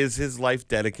 Like, is his life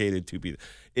dedicated to pizza?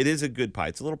 It is a good pie.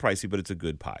 It's a little pricey, but it's a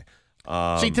good pie.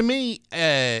 See, to me,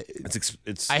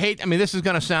 it's. I hate. I mean, this is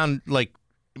going to sound like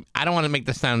I don't want to make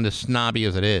this sound as snobby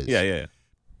as it is. Yeah.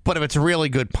 But if it's a really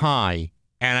good pie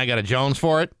and I got a Jones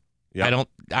for it,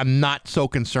 I'm not so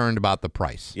concerned about the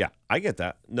price. Yeah, I get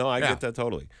that. No, I get that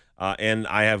totally. And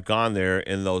I have gone there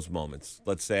in those moments.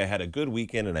 Let's say I had a good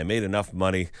weekend and I made enough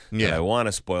money that I want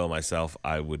to spoil myself.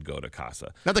 I would go to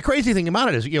Casa. Now the crazy thing about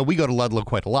it is, we go to Ludlow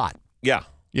quite a lot. Yeah.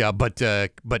 Yeah, but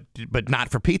not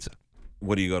for pizza.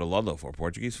 What do you go to Ludlow for?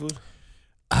 Portuguese food?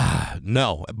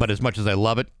 No, but as much as I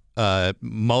love it,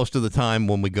 most of the time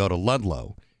when we go to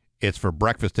Ludlow, it's for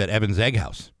breakfast at Evan's Egg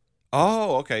House.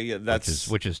 Oh, okay. Yeah,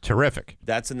 which is terrific.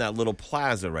 That's in that little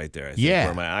plaza right there. I think,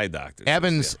 where my eye doctor.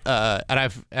 Evans,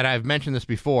 and I've mentioned this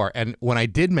before, and when I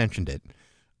did mention it,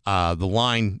 the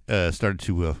line started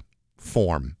to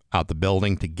form out the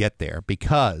building to get there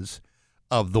because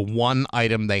of the one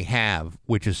item they have,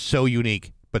 which is so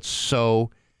unique but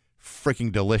so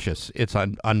freaking delicious. It's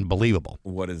unbelievable.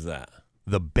 What is that?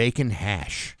 The bacon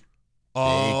hash.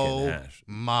 Bacon hash.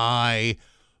 My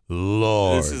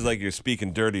Lord. This is like you're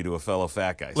speaking dirty to a fellow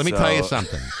fat guy. Let me tell you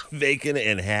something. Bacon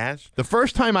and hash? The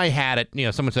first time I had it,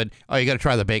 someone said, "Oh, you got to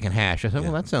try the bacon hash." I said,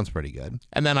 "Well, that sounds pretty good."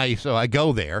 And then I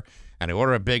go there and I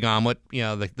order a big omelet,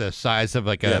 the size of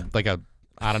like a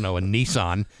I don't know, a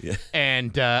Nissan. Yeah.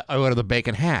 And I order the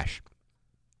bacon hash.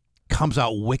 Comes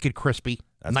out wicked crispy.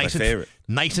 That's nice my favorite.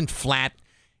 Nice and flat.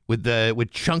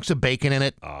 With chunks of bacon in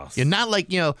it. Awesome. You're not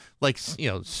like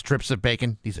strips of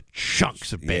bacon. These are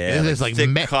chunks of bacon. Yeah, this is like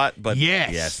thick cut, but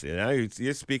yes.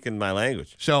 You're speaking my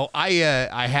language. So I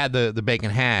had the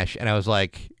bacon hash, and I was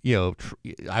like,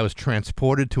 I was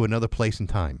transported to another place in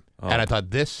time, and I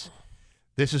thought this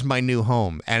is my new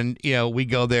home, and we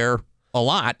go there a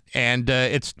lot, and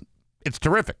it's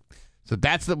terrific. So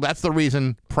that's the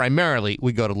reason primarily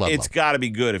we go to Ludlow. It's got to be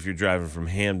good if you're driving from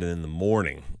Hamden in the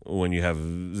morning when you have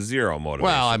zero motivation.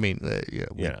 Well, I mean,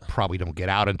 we probably don't get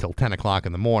out until 10 o'clock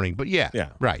in the morning, but yeah,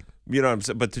 right. You know what I'm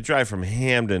saying? But to drive from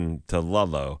Hamden to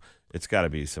Ludlow, it's got to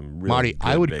be some really Marty,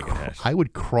 good bacon hash. I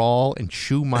would crawl and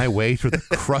chew my way through the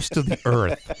crust of the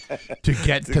earth to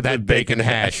get to that bacon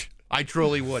hash. I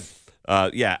truly would.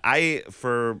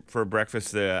 For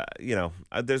breakfast,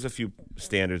 there's a few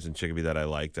standards in Chicopee that I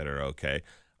like that are okay.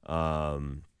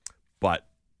 But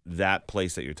that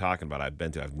place that you're talking about, I've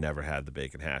been to. I've never had the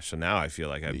bacon hash, so now I feel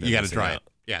like I've been. You got to try it.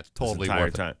 Yeah, it's totally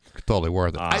worth it. It's totally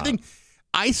worth it.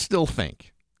 I still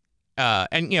think,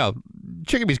 and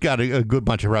Chicopee's got a good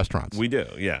bunch of restaurants. We do,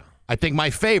 yeah. I think my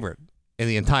favorite in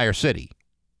the entire city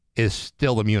is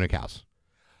still the Munich House.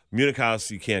 Munich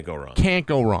House, you can't go wrong. Can't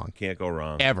go wrong. Can't go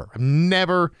wrong. Ever. I've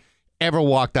never, ever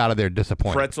walked out of there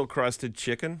disappointed. Pretzel crusted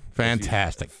chicken.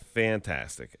 Fantastic.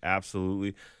 Fantastic.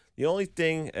 Absolutely. The only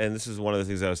thing, and this is one of the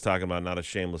things I was talking about, not a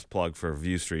shameless plug for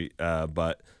View Street,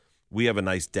 but we have a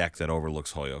nice deck that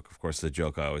overlooks Holyoke. Of course, the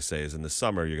joke I always say is in the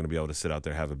summer, you're going to be able to sit out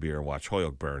there, have a beer, and watch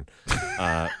Holyoke burn,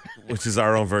 which is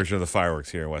our own version of the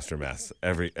fireworks here in Western Mass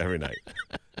every night.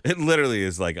 It literally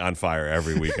is like on fire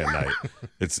every weekend night.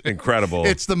 It's incredible.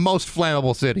 It's the most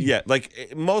flammable city. Yeah,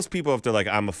 like most people, if they're like,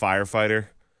 I'm a firefighter,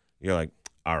 you're like,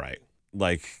 all right.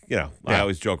 Like, I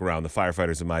always joke around, the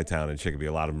firefighters in my town in Chicopee,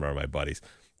 a lot of them are my buddies.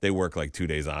 They work like 2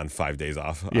 days on, 5 days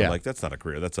off. I'm like, that's not a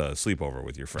career. That's a sleepover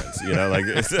with your friends. Like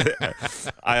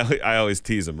I always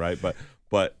tease them, right? But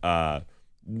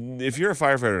if you're a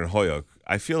firefighter in Holyoke,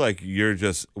 I feel like you're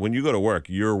just, when you go to work,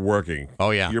 you're working.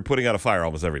 Oh, yeah. You're putting out a fire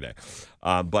almost every day.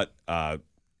 But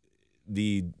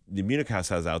the Munich House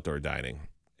has outdoor dining,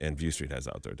 and View Street has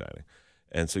outdoor dining.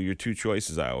 And so your two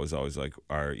choices I always like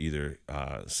are either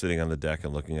sitting on the deck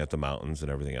and looking at the mountains and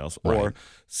everything else, or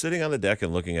sitting on the deck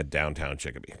and looking at downtown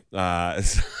Chicopee.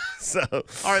 So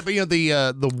all right, but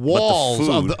the walls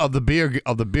of the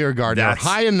beer garden are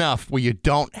high enough where you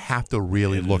don't have to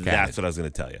really look at it. That's what I was going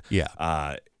to tell you.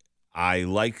 Yeah. I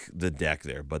like the deck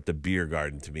there, but the beer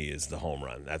garden to me is the home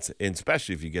run. And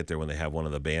especially if you get there when they have one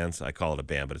of the bands. I call it a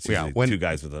band, but it's usually two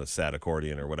guys with a sad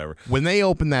accordion or whatever. When they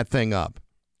open that thing up,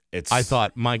 I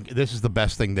thought, this is the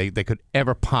best thing they could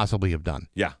ever possibly have done.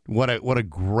 Yeah. What a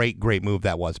great move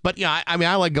that was. But yeah, I mean,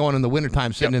 I like going in the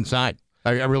wintertime sitting inside.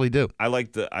 I really do. I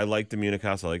like the Munich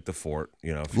House. I like the Fort.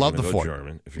 If Love you're the Fort.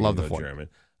 German, if you're Love gonna the go Fort. German.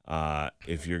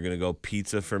 If you're gonna go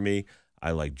pizza for me,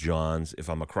 I like John's. If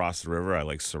I'm across the river, I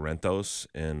like Sorrento's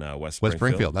in West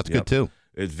Springfield. That's good too.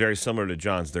 It's very similar to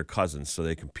John's. They're cousins, so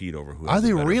they compete over who. Are has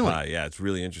they the better really? pie. Yeah, it's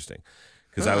really interesting.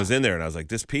 Because I was in there and I was like,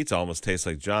 this pizza almost tastes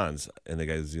like John's. And the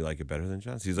guy goes, do you like it better than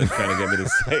John's? He's like trying to get me to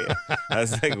say it. I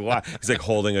was like, why? He's like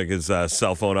holding his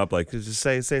cell phone up, like, just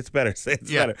say it's better. Say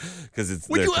it's better. Because it's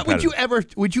Would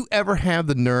you ever have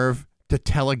the nerve to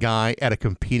tell a guy at a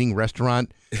competing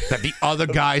restaurant that the other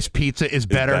guy's pizza is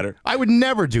better? I would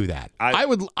never do that. I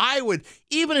would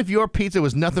even if your pizza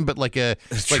was nothing but like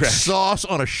sauce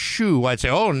on a shoe, I'd say,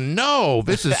 oh no,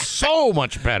 this is so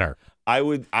much better. I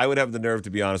would have the nerve to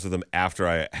be honest with him after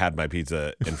I had my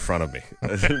pizza in front of me,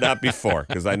 not before,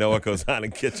 because I know what goes on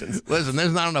in kitchens. Listen,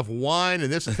 there's not enough wine in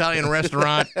this Italian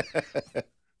restaurant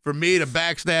for me to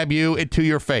backstab you to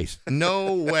your face.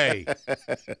 No way.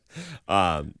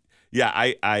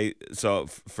 Yeah, so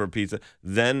for pizza,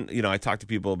 then I talk to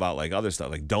people about like other stuff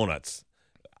like donuts.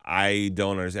 I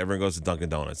don't understand. Everyone goes to Dunkin'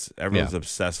 Donuts. Everyone's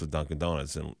obsessed with Dunkin'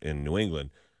 Donuts in New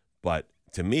England, but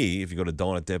to me, if you go to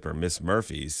Donut Dip or Miss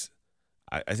Murphy's,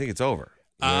 I think it's over.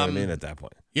 You know what I mean? At that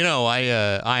point,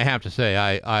 I have to say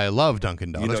I love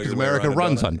Dunkin' Donuts because America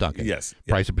runs on Dunkin'. Yes,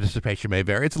 price of participation may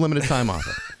vary. It's a limited time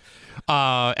offer,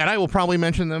 and I will probably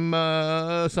mention them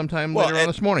sometime later on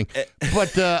this morning.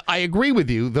 But I agree with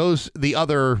you. The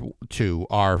other two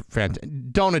are fantastic.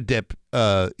 Donut Dip.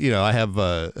 I have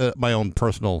my own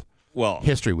personal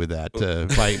history with that.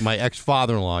 My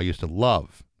ex-father-in-law used to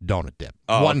love Donut Dip.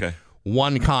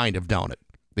 One kind of donut.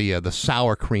 The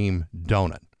sour cream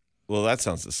donut. Well, that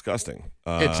sounds disgusting.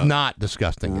 It's not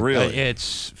disgusting. Really?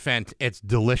 It's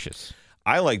delicious.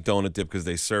 I like Donut Dip because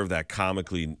they serve that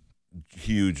comically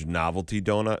huge novelty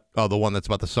donut. Oh, the one that's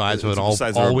about the size of an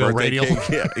all-wheel all-wheel radial?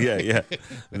 Yeah.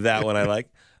 That one I like.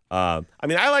 I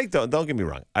mean, I like don't get me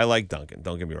wrong. I like Dunkin'.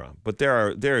 Don't get me wrong. But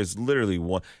there is literally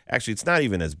one. Actually, it's not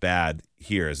even as bad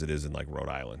here as it is in like Rhode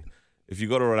Island. If you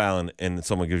go to Rhode Island and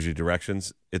someone gives you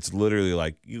directions, it's literally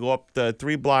like you go up the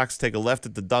 3 blocks, take a left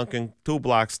at the Dunkin', 2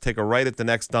 blocks, take a right at the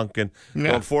next Dunkin',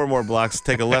 go up 4 more blocks,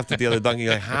 take a left at the other Dunkin'.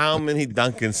 You're like, how many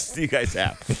Dunkins do you guys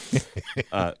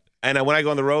have? And when I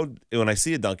go on the road, when I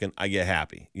see a Dunkin', I get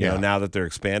happy. You know, now that they're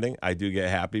expanding, I do get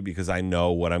happy because I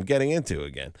know what I'm getting into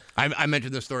again. I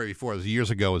mentioned this story before. It was years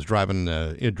ago. I was driving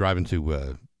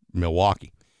to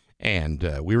Milwaukee, and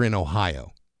we were in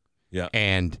Ohio. Yeah,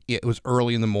 and it was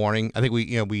early in the morning. I think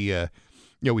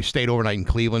we stayed overnight in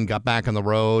Cleveland, got back on the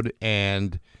road,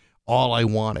 and all I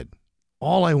wanted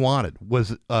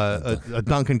was a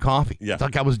Dunkin' coffee. Yeah, it's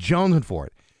like I was jonesing for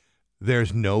it.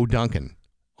 There's no Dunkin'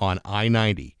 on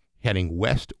I-90 heading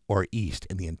west or east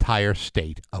in the entire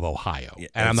state of Ohio,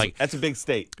 and I'm like, that's a big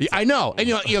state. I know, and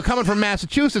coming from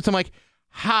Massachusetts, I'm like,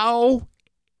 how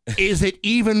is it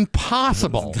even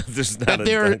possible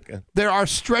that there are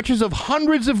stretches of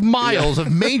hundreds of miles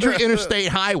of major interstate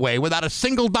highway without a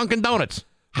single Dunkin' Donuts?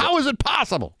 How is it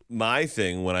possible? My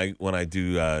thing when I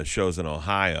do shows in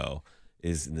Ohio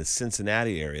is in the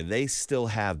Cincinnati area. They still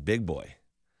have Big Boy.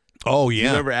 Oh yeah, you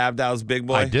remember Abdow's Big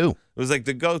Boy? I do. It was like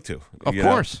the go-to, of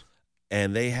course.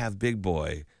 And they have Big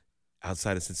Boy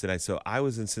outside of Cincinnati. So I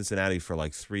was in Cincinnati for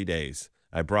like 3 days.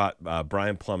 I brought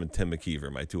Brian Plum and Tim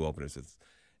McKeever, my 2 openers.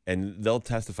 And they'll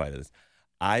testify to this.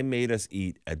 I made us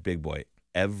eat at Big Boy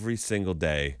every single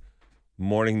day,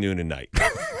 morning, noon, and night.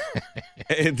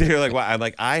 And they're like, "Wow!" I'm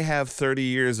like, "I have 30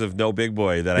 years of no Big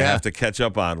Boy that I have to catch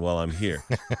up on while I'm here.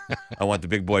 I want the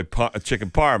Big Boy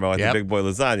chicken parm. I want the Big Boy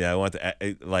lasagna. I want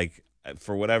the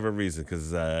for whatever reason,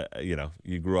 because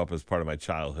you grew up as part of my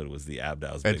childhood was the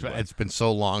Abdow's Big Boy. It's been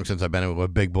so long since I've been with a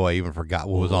Big Boy, I even forgot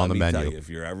what was on the menu. Tell you, if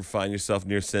you ever find yourself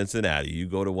near Cincinnati, you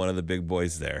go to one of the Big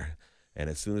Boys there, and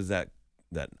as soon as that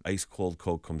ice cold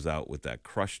Coke comes out with that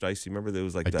crushed ice, you remember there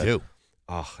was like I do.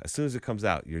 Oh, as soon as it comes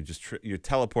out, you're just you're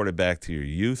teleported back to your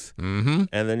youth, Mm-hmm.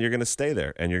 and then you're gonna stay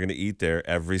there, and you're gonna eat there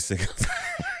every single time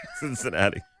in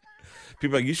Cincinnati.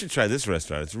 People are like, you should try this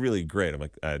restaurant. It's really great. I'm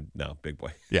like, no, Big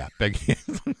Boy. Yeah, Big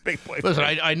Big Boy. Listen,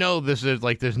 I know this is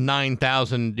like there's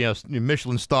 9,000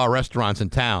 Michelin star restaurants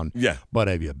in town. Yeah. But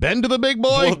have you been to the Big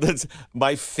Boy? Well, that's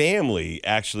my family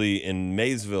actually in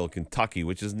Maysville, Kentucky,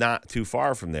 which is not too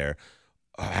far from there,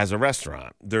 has a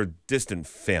restaurant. They're distant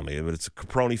family, but it's a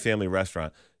Caproni family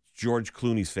restaurant. George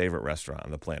Clooney's favorite restaurant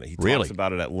on the planet. He talks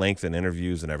about it at length in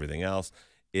interviews and everything else.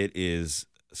 It is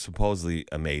supposedly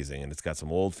amazing, and it's got some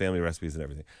old family recipes and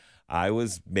everything. I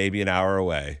was maybe an hour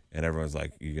away, and everyone's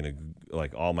like, "You're gonna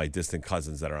like all my distant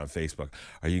cousins that are on Facebook.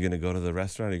 Are you gonna go to the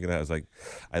restaurant? Are you gonna?" I was like,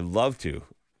 "I'd love to,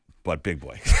 but Big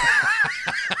Boy."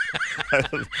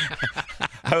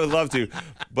 I would love to,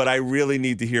 but I really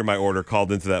need to hear my order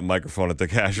called into that microphone at the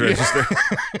cash register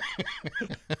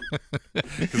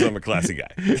because I'm a classy guy.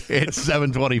 It's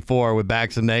 7:24 with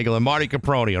Bax and Nagle and Marty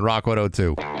Caproni on Rock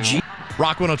 102.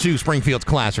 Rock 102, Springfield's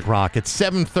classic rock. It's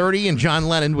 7:30 and John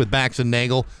Lennon with Bax and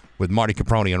Nagle with Marty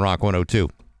Caproni on Rock 102.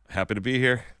 Happy to be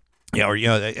here. Yeah, or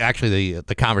actually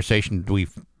the conversation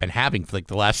we've been having for like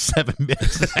the last 7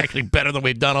 minutes is actually better than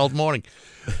we've done all morning.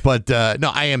 But no,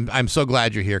 I'm so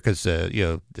glad you're here because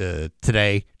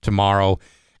today, tomorrow,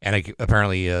 and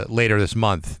apparently later this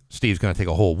month, Steve's going to take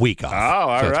a whole week off. Oh, all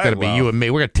right. So it's going to be you and me.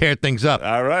 We're going to tear things up.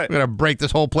 All right. We're going to break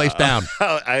this whole place down.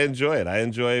 I enjoy it. I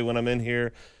enjoy when I'm in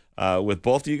here with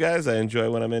both of you guys. I enjoy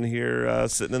when I'm in here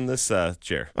sitting in this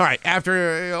chair. All right.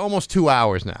 After almost 2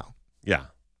 hours now. Yeah.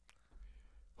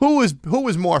 Who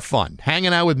was more fun,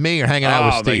 hanging out with me or hanging out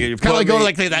with Steve? Kind of like go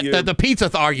like the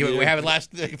pizza argument we had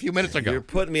a few minutes ago. You're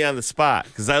putting me on the spot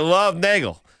because I love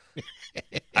Nagle.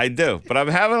 I do, but I'm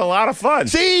having a lot of fun.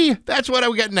 See, that's what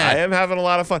I'm getting at. I am having a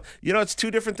lot of fun. It's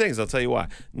two different things. I'll tell you why.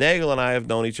 Nagle and I have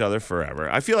known each other forever.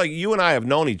 I feel like you and I have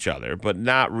known each other, but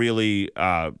not really.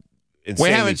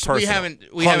 We haven't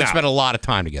spent a lot of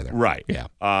time together. Right. Yeah.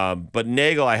 But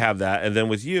Nagle, I have that, and then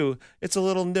with you, it's a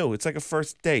little new. It's like a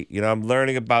first date. I'm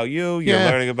learning about you. You're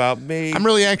learning about me. I'm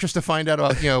really anxious to find out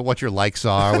about what your likes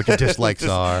are, what your dislikes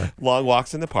are. Long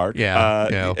walks in the park.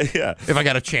 Yeah. Yeah. If I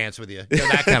got a chance with you,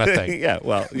 that kind of thing. Yeah.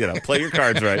 Well, play your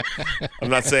cards right.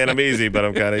 I'm not saying I'm easy, but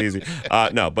I'm kind of easy.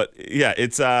 No, but yeah,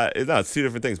 it's two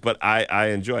different things. But I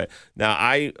enjoy it. Now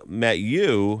I met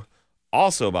you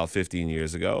also about 15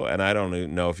 years ago, and I don't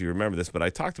even know if you remember this, but I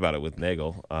talked about it with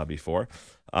Nagle before.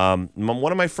 One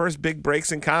of my first big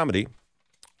breaks in comedy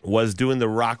was doing the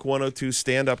Rock 102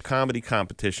 stand-up comedy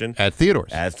competition. At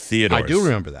Theodore's. I do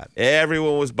remember that.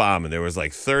 Everyone was bombing. There was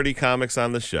like 30 comics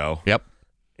on the show. Yep.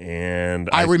 And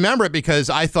I remember it because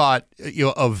I thought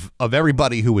of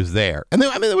everybody who was there, and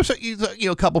there was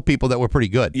a couple people that were pretty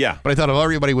good. Yeah, but I thought if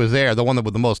everybody was there, the one that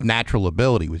with the most natural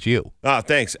ability was you. Oh,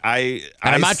 thanks. I'm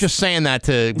not just saying that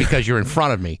because you're in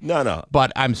front of me. No.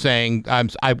 But I'm saying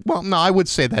I would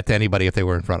say that to anybody if they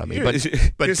were in front of me. But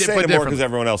you're saying it more because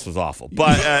everyone else was awful.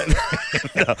 But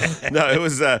no, it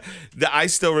was. I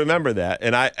still remember that,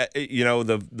 and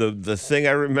the thing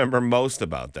I remember most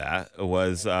about that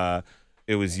was.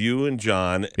 It was you and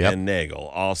John and Nagle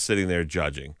all sitting there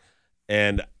judging.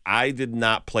 And I did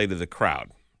not play to the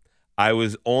crowd. I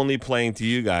was only playing to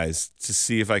you guys to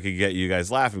see if I could get you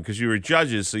guys laughing because you were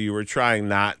judges, so you were trying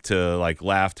not to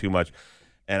laugh too much.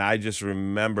 And I just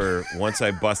remember once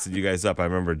I busted you guys up, I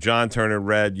remember John turning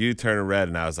red, you turning red,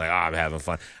 and I was like, oh, I'm having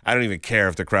fun. I don't even care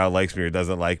if the crowd likes me or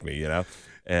doesn't like me,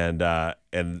 And I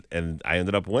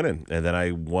ended up winning. And then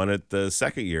I won it the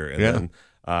second year. And then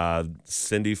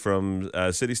Cindy from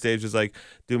City Stage was like,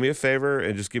 do me a favor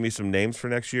and just give me some names for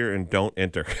next year and don't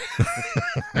enter.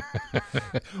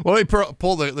 Well, let me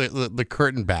pull the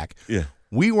curtain back. Yeah.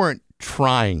 We weren't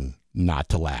trying not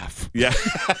to laugh. Yeah.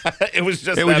 It was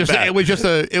just bad. It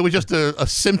was just a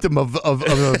symptom of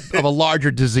a larger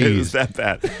disease. It was that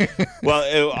bad.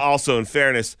 Well, also in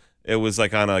fairness, it was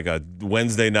like on a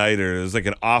Wednesday night, or it was like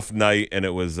an off night, and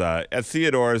it was at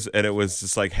Theodore's, and it was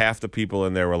just like half the people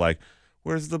in there were like,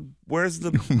 Where's the blues? Where's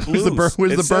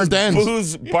the burnt ends?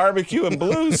 Booze, barbecue, and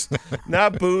blues,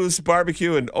 not booze,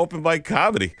 barbecue, and open mic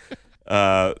comedy.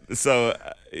 So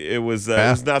it was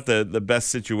not the best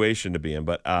situation to be in,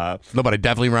 but no, but I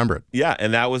definitely remember it. Yeah,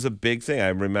 and that was a big thing. I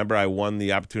remember I won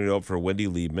the opportunity to open for Wendy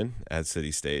Liebman at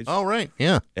City Stage. Oh, right,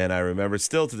 yeah. And I remember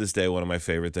still to this day one of my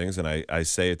favorite things, and I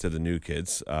say it to the new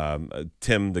kids.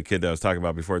 Tim, the kid that I was talking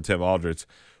about before, Tim Aldrich,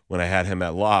 when I had him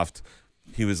at Loft,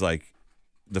 he was like,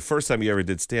 the first time he ever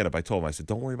did stand-up, I told him, I said,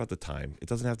 don't worry about the time. It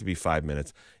doesn't have to be 5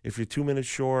 minutes. If you're 2 minutes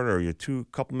short or you're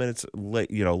couple minutes late,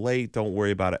 don't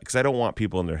worry about it, because I don't want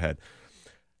people in their head.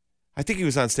 I think he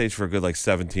was on stage for a good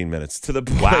 17 minutes to the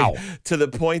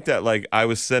point that I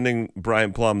was sending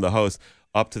Brian Plum, the host,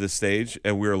 up to the stage,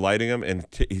 and we were lighting him, and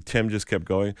Tim just kept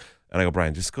going. And I go,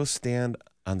 Brian, just go stand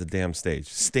on the damn stage.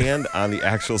 Stand on the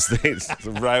actual stage.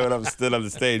 So Brian went up and stood on the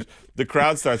stage. The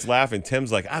crowd starts laughing.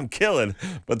 Tim's like, I'm killing.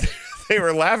 But they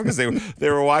were laughing because they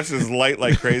were watching this light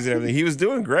like crazy and everything. He was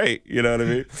doing great. You know what I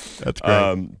mean? That's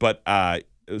great.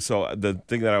 So the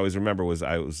thing that I always remember was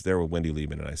I was there with Wendy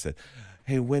Liebman, and I said,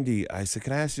 hey, Wendy, I said,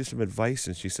 can I ask you some advice?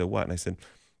 And she said, what? And I said,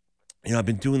 I've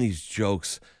been doing these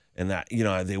jokes, and that,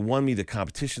 they won me the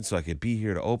competition so I could be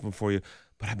here to open for you.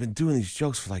 But I've been doing these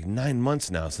jokes for 9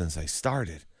 months now since I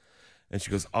started. And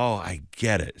she goes, oh, I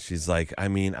get it. She's like,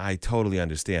 I totally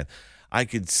understand. I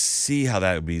could see how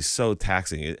that would be so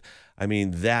taxing.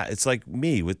 It's like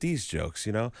me with these jokes,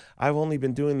 I've only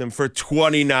been doing them for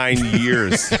 29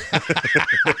 years. And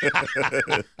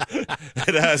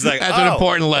I was like, that's an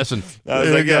important lesson. I was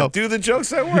like, yeah, do the jokes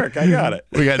that work. I got it.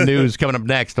 We got news coming up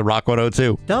next, the Rock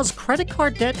 102. Does credit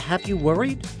card debt have you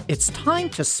worried? It's time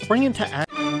to spring into action.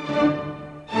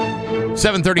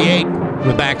 7:38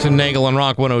 with Bax and Nagle on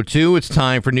Rock 102. It's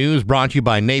time for news brought to you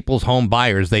by Naples Home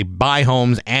Buyers. They buy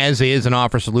homes as is and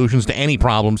offer solutions to any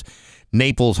problems.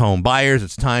 Naples Home Buyers.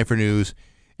 It's time for news,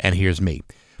 and here's me.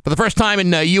 For the first time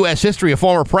in U.S. history, a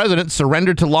former president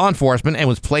surrendered to law enforcement and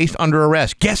was placed under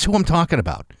arrest. Guess who I'm talking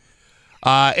about?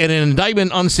 In an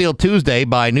indictment unsealed Tuesday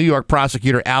by New York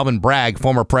prosecutor Alvin Bragg,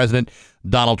 former President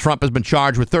Donald Trump has been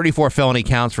charged with 34 felony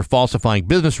counts for falsifying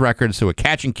business records through a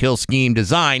catch-and-kill scheme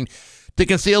designed to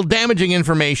conceal damaging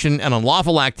information and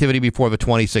unlawful activity before the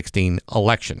 2016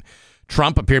 election.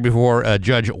 Trump appeared before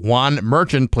Judge Juan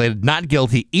Merchant, pleaded not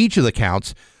guilty each of the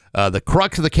counts. The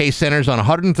crux of the case centers on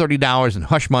 $130 in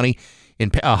hush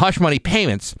money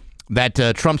payments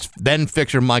that Trump's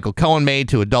then-fixer Michael Cohen made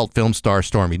to adult film star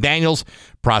Stormy Daniels.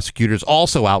 Prosecutors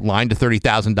also outlined a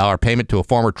 $30,000 payment to a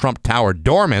former Trump Tower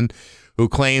doorman who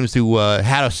claims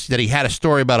that he had a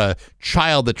story about a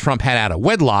child that Trump had out of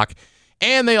wedlock.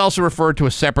 And they also referred to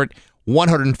a separate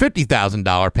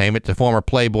 $150,000 payment to former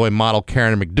Playboy model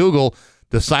Karen McDougal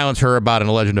to silence her about an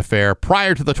alleged affair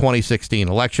prior to the 2016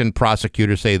 election.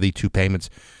 Prosecutors say the two payments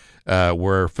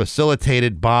were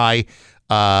facilitated by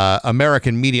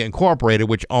American Media Incorporated,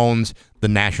 which owns the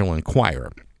National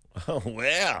Enquirer. Oh,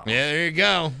 wow. Yeah, there you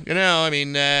go.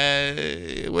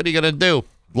 What are you going to do?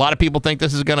 A lot of people think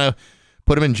this is going to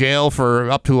put him in jail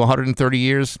for up to 130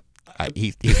 years.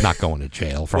 He's not going to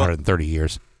jail for 130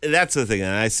 years. That's the thing,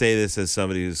 and I say this as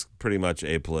somebody who's pretty much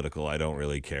apolitical. I don't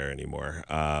really care anymore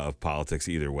of politics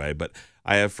either way, but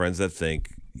I have friends that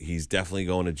think he's definitely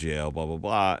going to jail, blah, blah,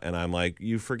 blah, and I'm like,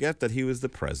 you forget that he was the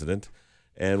president,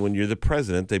 and when you're the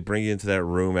president, they bring you into that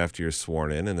room after you're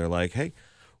sworn in, and they're like, hey,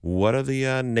 what are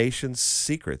the nation's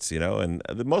secrets, And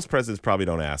most presidents probably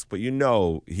don't ask, but he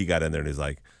got in there and he's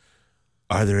like,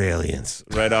 are there aliens?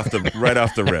 Right off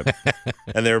the rip.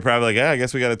 And they were probably like, I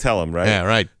guess we got to tell him, right? Yeah,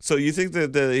 right. So you think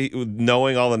that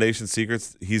knowing all the nation's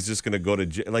secrets, he's just going to go to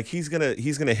jail? Like he's gonna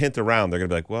hint around. They're going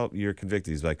to be like, well, you're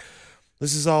convicted. He's like,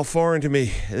 this is all foreign to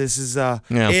me. This is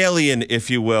alien, if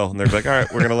you will. And they're like, all right,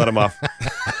 we're going to let him off.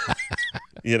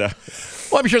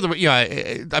 Well, I'm sure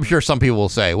I'm sure some people will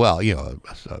say, well, a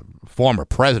former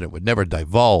president would never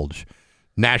divulge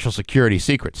national security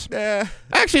secrets.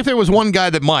 Actually, if there was one guy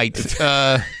that might,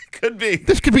 could be.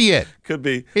 This could be it. Could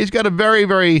be. He's got a very,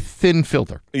 very thin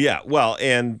filter. Yeah, well,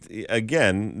 and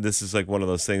again, this is like one of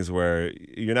those things where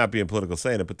you're not being political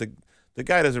saying it, but the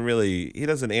guy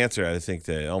doesn't answer, I think,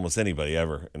 to almost anybody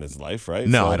ever in his life, right?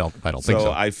 No, I don't think so.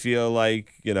 So I feel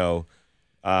like,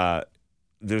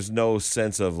 there's no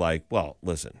sense of like, well,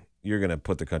 listen, you're going to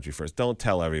put the country first. Don't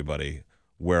tell everybody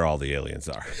where all the aliens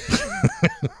are.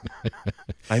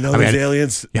 I know there's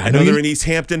aliens. Yeah, I know they're in East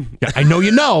Hampton. Yeah, I know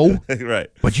you know. Right.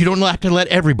 But you don't have to let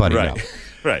everybody know.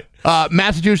 Right.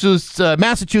 Massachusetts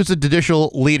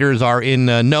judicial leaders are in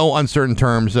no uncertain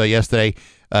terms yesterday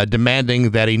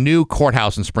demanding that a new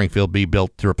courthouse in Springfield be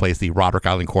built to replace the Roderick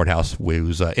Island Courthouse,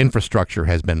 whose infrastructure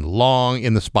has been long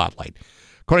in the spotlight.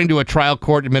 According to a trial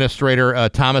court administrator,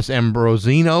 Thomas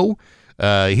Ambrosino,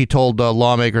 he told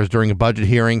lawmakers during a budget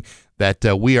hearing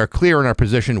that we are clear in our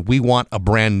position. We want a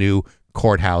brand new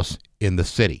courthouse in the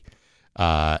city.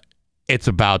 It's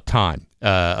about time.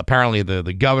 Apparently,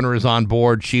 the governor is on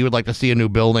board. She would like to see a new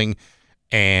building.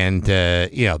 And,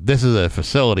 this is a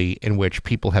facility in which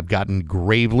people have gotten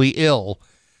gravely ill.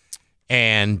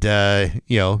 And,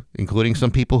 including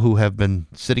some people who have been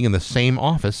sitting in the same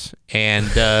office.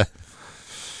 And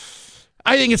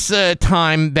I think it's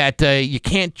time that you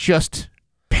can't just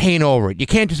paint over it. You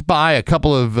can't just buy a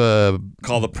couple of...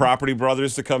 Call the property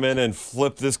brothers to come in and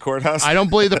flip this courthouse? I don't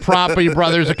believe the property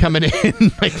brothers are coming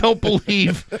in. I don't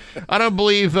believe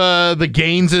the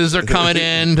Gaineses are coming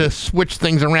in to switch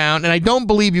things around. And I don't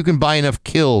believe you can buy enough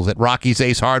kills at Rocky's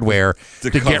Ace Hardware to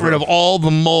get rid of all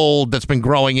the mold that's been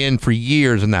growing in for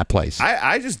years in that place.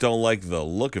 I just don't like the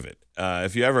look of it.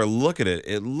 If you ever look at it,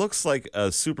 it looks like a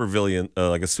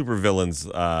supervillain's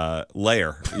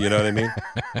lair. You know what I mean?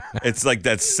 It's like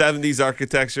that 70s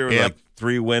architecture with like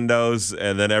 3 windows,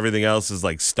 and then everything else is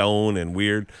like stone and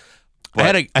weird.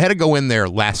 But I had to go in there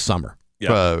last summer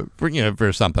for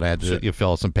something. I had to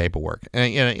fill out some paperwork, and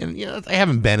I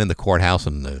haven't been in the courthouse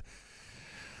in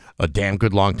a damn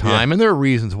good long time, and there are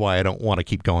reasons why I don't want to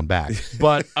keep going back.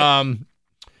 But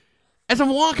as I'm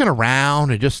walking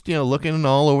around and just looking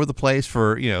all over the place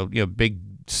for big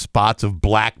spots of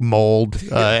black mold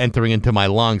entering into my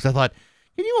lungs, I thought,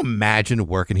 can you imagine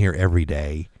working here every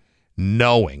day,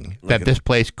 knowing that this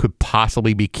place could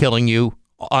possibly be killing you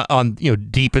on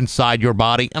deep inside your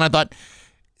body? And I thought,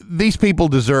 these people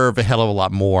deserve a hell of a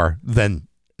lot more than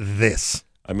this.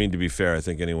 I mean, to be fair, I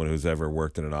think anyone who's ever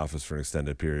worked in an office for an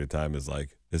extended period of time is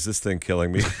like, is this thing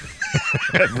killing me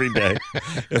every day?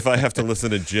 If I have to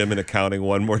listen to Jim in accounting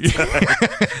one more time,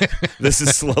 this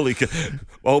is slowly.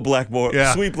 Black mold,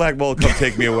 sweet black mold, come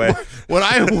take me away. What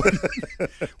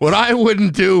I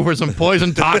wouldn't do for some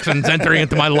poison toxins entering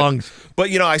into my lungs. But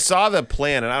I saw the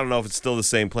plan, and I don't know if it's still the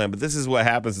same plan, but this is what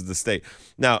happens at the state.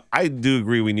 Now, I do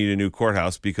agree we need a new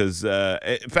courthouse because,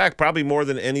 in fact, probably more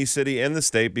than any city in the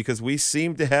state, because we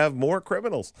seem to have more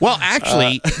criminals. Well,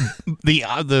 actually,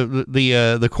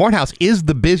 the courthouse is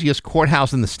the busiest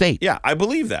courthouse in the state. Yeah, I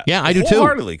believe that. Yeah, I do too.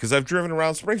 Wholeheartedly, because I've driven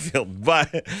around Springfield.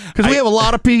 But because we have a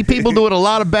lot of people doing a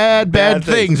lot of bad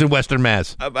things in Western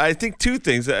Mass. I think 2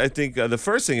 things. I think the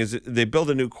first thing is they build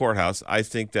a new courthouse. I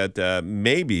think that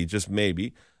maybe, just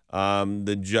maybe,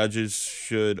 the judges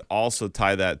should also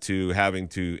tie that to having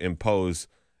to impose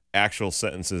actual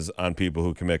sentences on people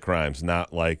who commit crimes,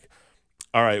 not like,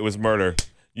 all right, it was murder,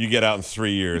 you get out in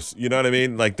 3 years. You know what I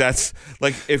mean? Like, that's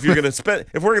like, if we're gonna spend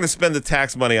the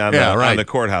tax money on the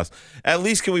courthouse, at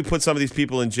least can we put some of these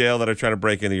people in jail that are trying to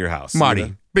break into your house?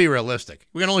 Marty, be realistic.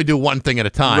 We can only do one thing at a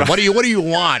time. Right. What do you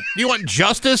want? Do you want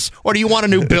justice, or do you want a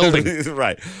new building?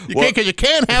 Right. Because you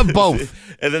can't have both.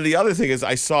 And then the other thing is,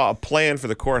 I saw a plan for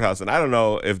the courthouse, and I don't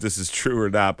know if this is true or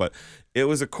not, but it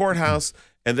was a courthouse,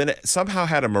 and then it somehow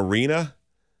had a marina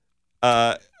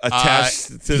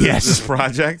attached to this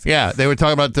project. Yeah, they were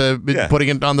talking about putting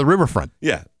it on the riverfront.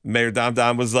 Yeah, Mayor Dom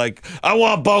Dom was like, "I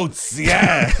want boats."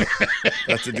 Yeah,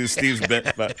 that's to do Steve's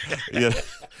bit, but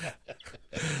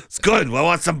it's good. I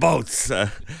want some boats.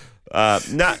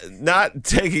 Not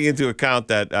taking into account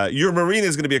that your marina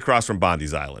is going to be across from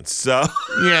Bondi's Island. So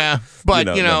yeah, but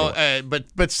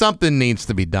but something needs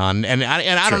to be done, and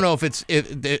I don't know if it's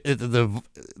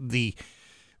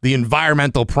the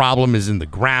environmental problem is in the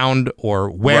ground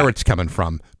or where it's coming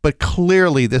from, but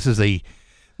clearly this is a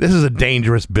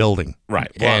dangerous building,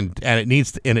 right? Well, and it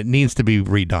needs to be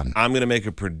redone. I'm going to make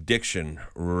a prediction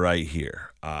right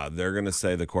here. They're going to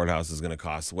say the courthouse is going to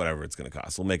cost whatever it's going to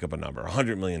cost. We'll make up a number,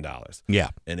 $100 million. Yeah,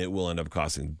 and it will end up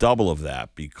costing double of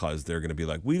that because they're going to be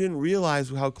like, we didn't realize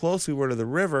how close we were to the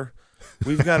river.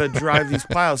 We've got to drive these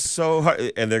piles so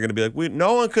hard, and they're going to be like,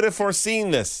 no one could have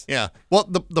foreseen this. Yeah. Well,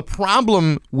 the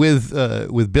problem with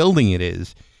building it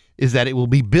is that it will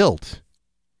be built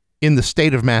in the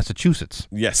state of Massachusetts.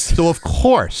 Yes. So of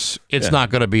course it's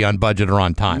not going to be on budget or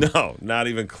on time. No, not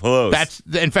even close.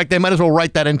 In fact, they might as well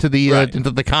write that into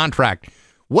the contract.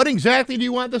 What exactly do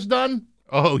you want this done?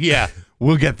 Oh yeah,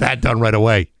 we'll get that done right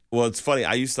away. Well, it's funny.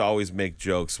 I used to always make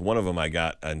jokes. One of them I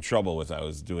got in trouble with. I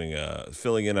was doing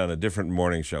filling in on a different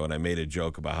morning show, and I made a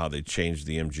joke about how they changed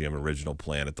the MGM original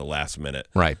plan at the last minute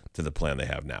to the plan they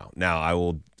have now. Now, I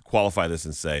will qualify this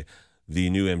and say the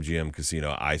new MGM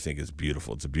casino, I think, is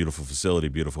beautiful. It's a beautiful facility,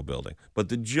 beautiful building. But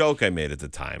the joke I made at the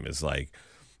time is like,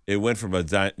 it went from a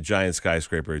giant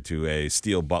skyscraper to a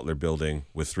steel Butler building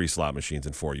with 3 slot machines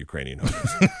and 4 Ukrainian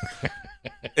hookers.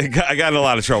 I got in a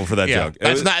lot of trouble for that joke.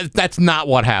 That's not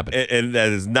what happened. And that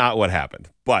is not what happened.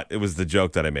 But it was the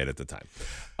joke that I made at the time.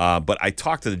 But I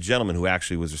talked to the gentleman who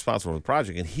actually was responsible for the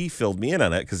project, and he filled me in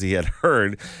on it because he had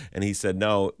heard, and he said,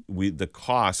 no, the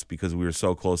cost, because we were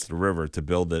so close to the river to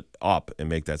build it up and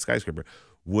make that skyscraper,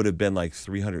 would have been like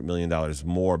 $300 million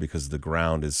more because the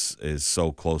ground is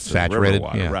so close to saturated, the river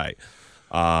water. yeah. Right.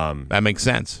 That makes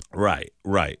sense. Right.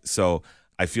 So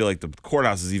I feel like the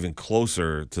courthouse is even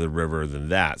closer to the river than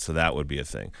that, so that would be a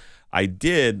thing. I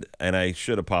did, and I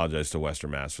should apologize to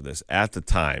Western Mass for this. At the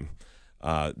time,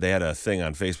 they had a thing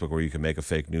on Facebook where you could make a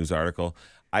fake news article.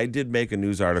 I did make a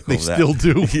news article. They still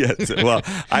do. Yes. Well,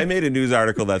 I made a news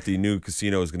article that the new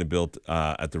casino was going to build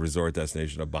at the resort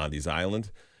destination of Bondi's Island,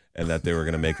 and that they were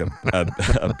going to make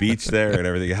a beach there and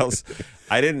everything else.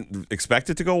 I didn't expect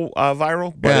it to go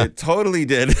viral, but it totally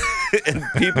did. And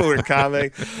people were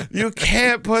commenting, you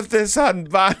can't put this on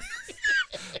Bondi's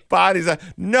Island.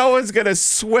 No one's going to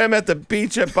swim at the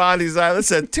beach at Bondi's Island.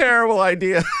 It's a terrible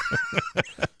idea.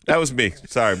 That was me.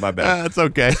 Sorry, my bad. That's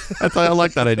okay. I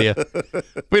like that idea.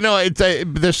 But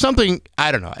there's something,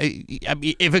 I don't know. I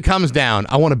mean, if it comes down,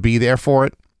 I want to be there for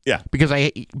it. Yeah, because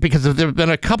there have been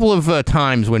a couple of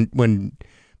times when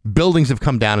buildings have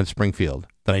come down in Springfield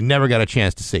that I never got a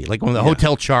chance to see. Like when the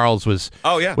Hotel Charles was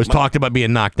talked about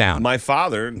being knocked down. My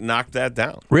father knocked that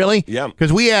down. Really? Yeah.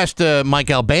 Because we asked Mike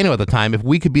Albano at the time if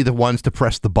we could be the ones to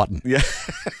press the button. Yeah.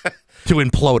 To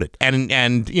implode it, and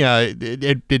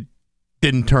it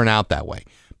didn't turn out that way.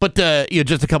 But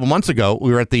just a couple months ago,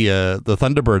 we were at the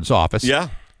Thunderbirds office. Yeah.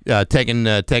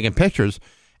 Taking pictures,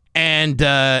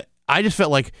 and. I just felt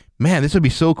like, man, this would be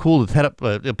so cool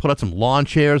to put out some lawn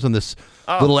chairs on this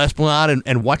little esplanade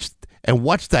and watch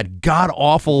that god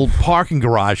awful parking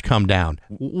garage come down.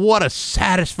 What a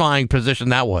satisfying position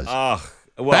that was.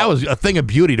 Well, that was a thing of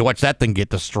beauty to watch that thing get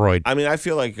destroyed. I mean, I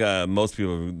feel like most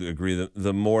people would agree that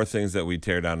the more things that we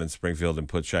tear down in Springfield and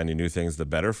put shiny new things, the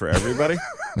better for everybody.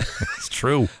 It's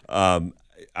true. I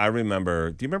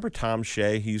remember. Do you remember Tom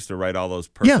Shea? He used to write all those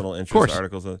personal interest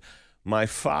articles. My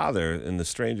father, and the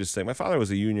strangest thing, my father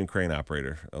was a union crane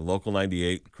operator, a local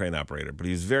 98 crane operator, but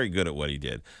he was very good at what he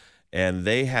did. And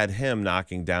they had him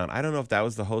knocking down, I don't know if that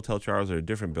was the Hotel Charles or a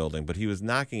different building, but he was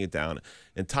knocking it down.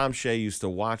 And Tom Shea used to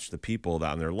watch the people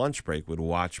on their lunch break would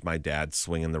watch my dad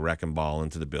swinging the wrecking ball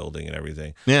into the building and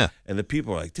everything. Yeah. And the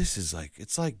people were like, this is like,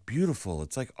 it's like beautiful.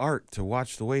 It's like art to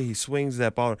watch the way he swings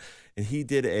that ball. And he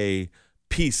did a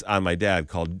piece on my dad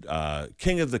called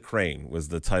King of the Crane was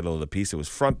the title of the piece. It was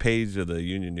front page of the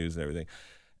Union News and everything.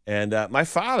 And my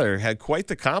father had quite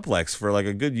the complex for like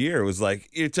a good year. It was like,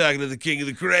 you're talking to the King of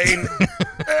the Crane.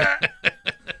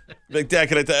 Like, Dad,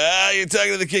 can I you're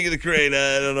talking to the King of the Crane.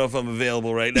 I don't know if I'm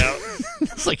available right now.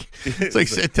 It's like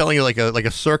telling you like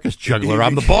a circus juggler.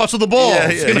 I'm the boss of the bulls.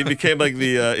 Yeah. He became like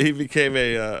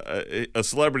a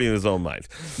celebrity in his own mind.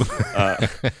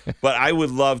 But I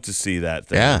would love to see that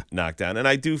thing knocked down, and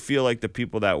I do feel like the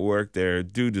people that work there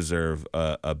do deserve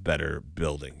a better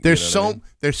building. There's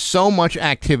so much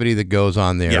activity that goes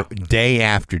on there day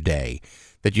after day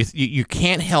that you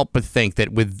can't help but think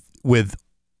that with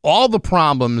all the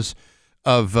problems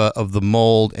of the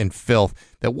mold and filth,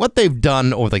 that what they've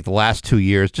done over like the last 2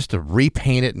 years just to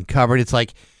repaint it and cover it, it's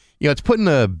like, it's putting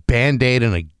a Band-Aid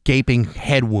in a gaping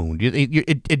head wound.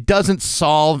 It doesn't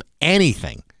solve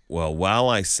anything. Well, while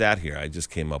I sat here, I just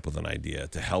came up with an idea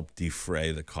to help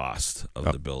defray the cost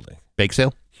of the building. Bake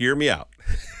sale? Hear me out.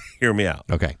 Hear me out.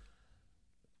 Okay.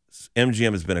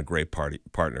 MGM has been a great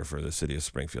partner for the city of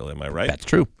Springfield. Am I right? That's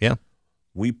true. Yeah.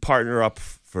 We partner up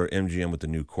for MGM with the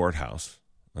new courthouse,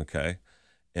 okay?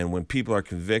 And when people are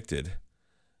convicted,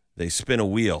 they spin a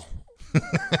wheel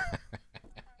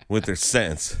with their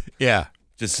sentence. Yeah.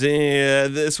 Just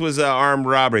this was an armed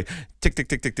robbery. Tick, tick,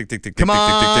 tick, tick, tick, tick, tick, come tick,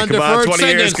 on, tick, tick, come on, 20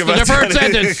 years. Come on, deferred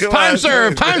sentence. Time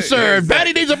served. Time served. Exactly.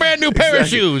 Batty needs a brand new pair of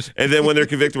shoes. And then when they're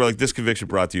convicted, we're like, this conviction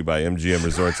brought to you by MGM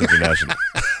Resorts International.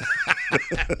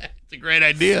 It's a great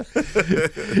idea.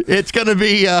 It's going to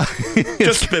be...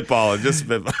 just spitballing.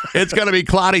 It's going to be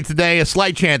cloudy today. A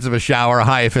slight chance of a shower. A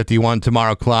high of 51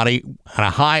 tomorrow, cloudy. And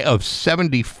a high of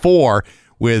 74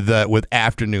 with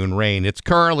afternoon rain. It's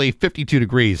currently 52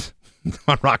 degrees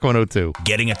on Rock 102.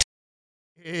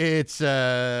 It's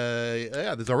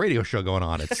there's a radio show going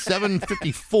on. It's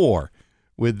 7:54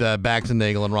 with Bax and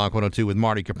Nagle and Rock 102 with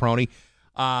Marty Caproni.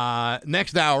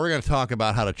 Next hour, we're going to talk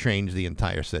about how to change the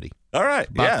entire city. All right.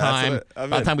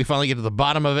 About time we finally get to the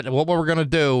bottom of it and what we're going to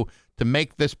do to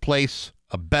make this place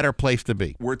a better place to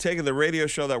be. We're taking the radio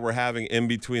show that we're having in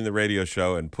between the radio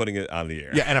show and putting it on the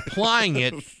air. Yeah, and applying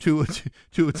it to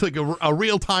like a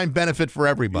real-time benefit for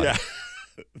everybody. Yeah.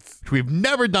 which we've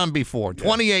never done before.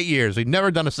 28 years. We've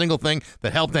never done a single thing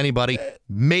that helped anybody.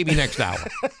 Maybe next hour.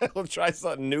 We'll try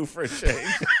something new for a change.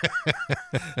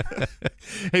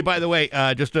 Hey, by the way,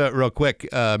 just real quick,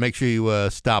 make sure you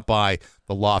stop by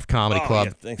the Loft Comedy Club,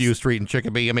 yeah, thanks. View Street in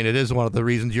Chicopee. I mean, it is one of the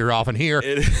reasons you're often here.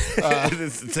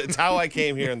 It's how I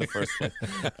came here in the first place.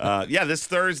 This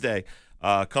Thursday,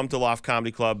 come to Loft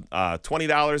Comedy Club.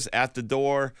 $20 at the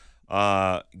door.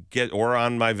 Or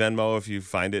on my Venmo if you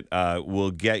find it.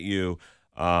 Will get you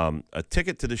a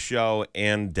ticket to the show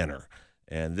and dinner.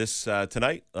 And this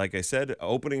tonight, like I said,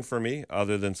 opening for me,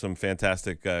 other than some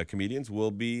fantastic comedians,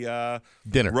 will be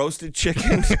dinner. Roasted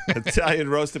chicken, Italian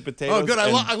roasted potatoes. Oh, good.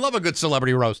 I love a good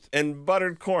celebrity roast. And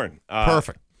buttered corn.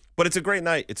 Perfect. But it's a great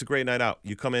night. It's a great night out.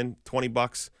 You come in,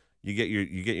 $20. You get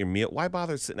your meal. Why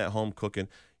bother sitting at home cooking?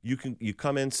 You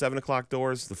come in 7:00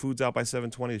 doors. The food's out by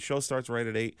 7:20. The show starts right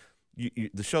at 8.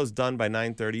 The show's done by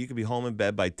 9:30. You could be home in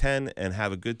bed by 10 and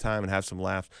have a good time and have some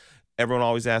laughs. Everyone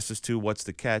always asks us too, what's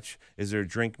the catch? Is there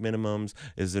drink minimums?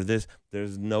 Is there this?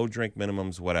 There's no drink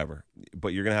minimums, whatever. But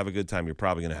you're gonna have a good time. You're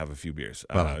probably gonna have a few beers.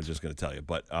 I was just gonna tell you.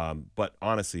 But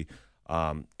honestly,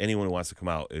 anyone who wants to come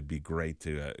out, it'd be great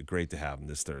to have them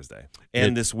this Thursday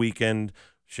and this weekend.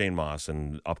 Shane Moss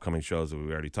and upcoming shows that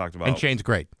we already talked about. And Shane's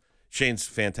great. Shane's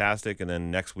fantastic. And then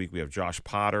next week we have Josh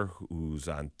Potter, who's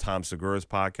on Tom Segura's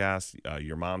podcast,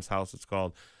 Your Mom's House, it's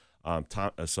called.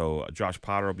 So Josh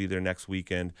Potter will be there next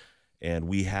weekend. And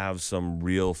we have some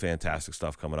real fantastic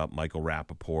stuff coming up. Michael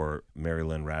Rappaport, Mary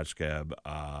Lynn Rajskeb,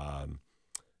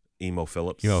 Emo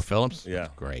Phillips. Emo Phillips? Yeah.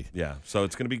 Great. Yeah. So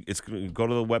it's gonna go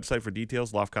to the website for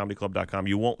details, loftcomedyclub.com.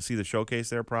 You won't see the showcase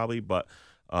there probably, but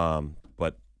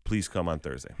please come on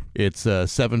Thursday. It's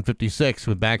 7:56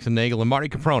 with Bax and Nagle and Marty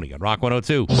Caproni on Rock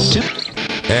 102.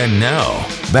 And now,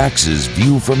 Bax's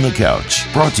View from the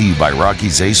Couch, brought to you by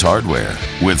Rocky's Ace Hardware,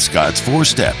 with Scott's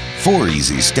 4-Step, 4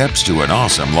 easy steps to an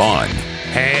awesome lawn.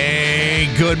 Hey,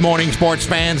 good morning, sports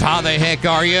fans. How the heck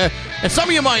are you? As some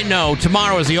of you might know,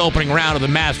 tomorrow is the opening round of the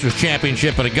Masters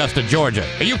Championship at Augusta, Georgia.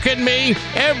 Are you kidding me?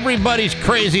 Everybody's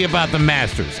crazy about the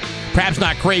Masters. Perhaps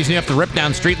not crazy enough to rip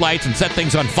down streetlights and set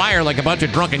things on fire like a bunch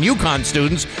of drunken UConn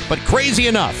students, but crazy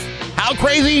enough. How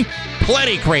crazy?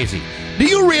 Plenty crazy. Do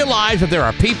you realize that there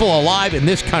are people alive in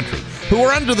this country who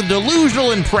are under the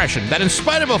delusional impression that in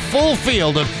spite of a full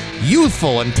field of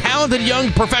youthful and talented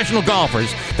young professional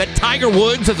golfers, that Tiger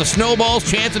Woods has a snowball's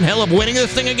chance in hell of winning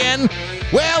this thing again?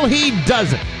 Well, he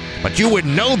doesn't. But you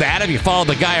wouldn't know that if you followed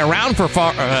the guy around for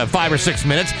 5 or 6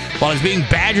 minutes while he's being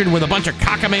badgered with a bunch of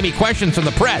cockamamie questions from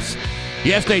the press.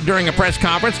 Yesterday, during a press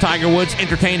conference, Tiger Woods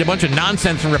entertained a bunch of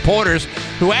nonsense from reporters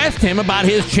who asked him about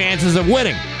his chances of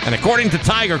winning. And according to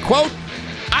Tiger, quote,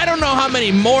 "I don't know how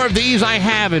many more of these I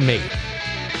have in me."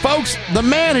 Folks, the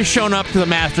man has shown up to the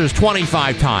Masters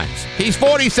 25 times. He's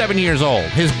 47 years old.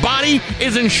 His body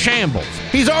is in shambles.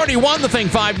 He's already won the thing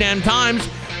 5 damn times.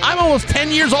 I'm almost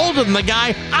 10 years older than the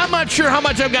guy. I'm not sure how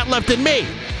much I've got left in me.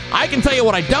 I can tell you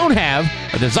what I don't have,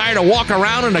 a desire to walk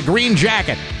around in a green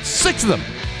jacket. 6 of them.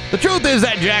 The truth is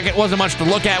that jacket wasn't much to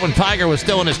look at when Tiger was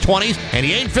still in his 20s, and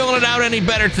he ain't filling it out any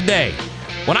better today.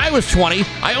 When I was 20,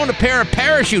 I owned a pair of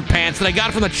parachute pants that I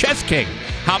got from the Chess King.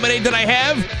 How many did I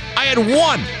have? I had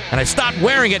 1, and I stopped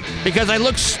wearing it because I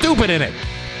looked stupid in it.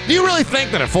 Do you really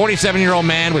think that a 47-year-old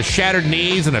man with shattered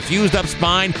knees and a fused-up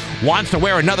spine wants to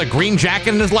wear another green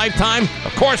jacket in his lifetime?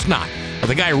 Of course not. What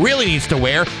the guy really needs to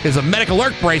wear is a medical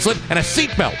alert bracelet and a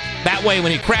seatbelt. That way,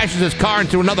 when he crashes his car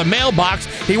into another mailbox,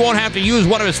 he won't have to use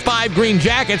one of his 5 green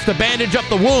jackets to bandage up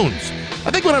the wounds. I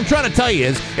think what I'm trying to tell you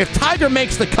is, if Tiger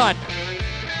makes the cut,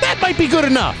 that might be good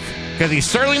enough, because he's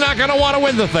certainly not going to want to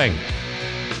win the thing.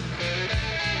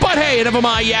 But hey, enough of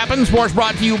my yapping. Sports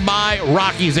brought to you by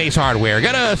Rocky's Ace Hardware.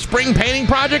 Got a spring painting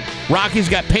project? Rocky's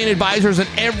got paint advisors in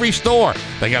every store.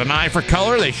 They got an eye for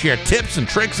color. They share tips and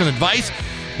tricks and advice.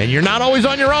 And you're not always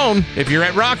on your own if you're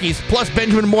at Rocky's. Plus,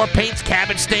 Benjamin Moore paints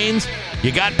cabinet stains.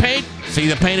 You got paint? See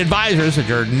the paint advisors at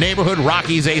your neighborhood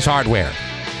Rocky's Ace Hardware.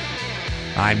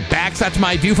 I'm Bax. That's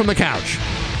my view from the couch.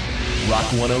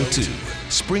 Rock 102.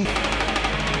 Spring.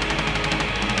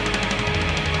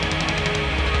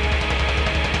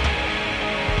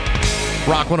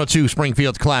 Rock 102,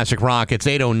 Springfield's Classic Rock. It's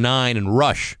 8:09 and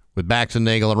Rush with Bax and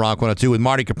Nagle and Rock 102 with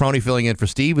Marty Caproni filling in for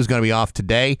Steve, who's going to be off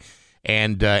today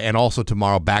and also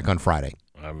tomorrow, back on Friday.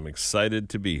 I'm excited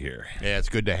to be here. Yeah, it's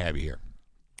good to have you here.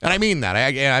 And I mean that.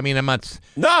 I mean, I'm not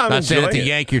saying it to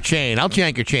yank your chain. I'll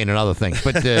yank your chain and other things,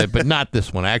 but not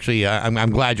this one. Actually, I'm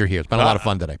glad you're here. It's been a lot of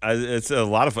fun today. It's a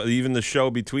lot of fun. Even the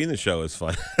show between the show is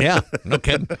fun. Yeah, no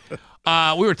kidding.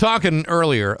 We were talking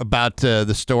earlier about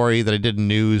the story that I did in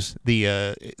news.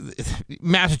 The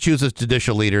Massachusetts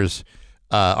judicial leaders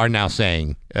are now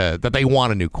saying that they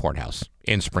want a new courthouse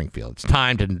in Springfield. It's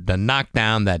time to knock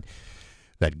down that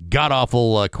god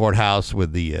awful courthouse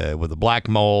with the black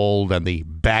mold and the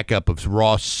backup of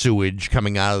raw sewage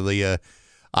coming out of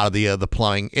the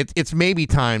plumbing. It's maybe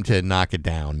time to knock it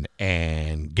down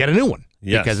and get a new one.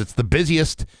 Yes. Because it's the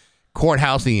busiest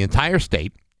courthouse in the entire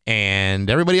state, and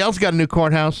everybody else got a new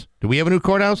courthouse. Do we have a new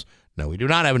courthouse? No, we do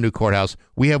not have a new courthouse.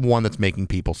 We have one that's making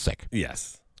people sick.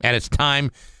 Yes. And it's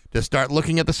time to start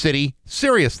looking at the city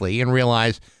seriously and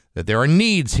realize that there are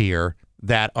needs here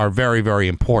that are very, very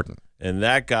important. And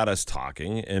that got us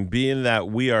talking. And being that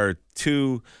we are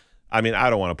two, I mean, I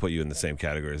don't want to put you in the same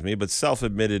category as me, but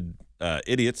self-admitted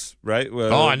idiots, right?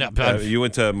 Oh, I know. You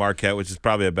went to Marquette, which is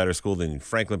probably a better school than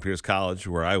Franklin Pierce College,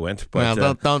 where I went. But,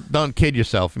 well, don't kid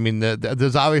yourself. I mean,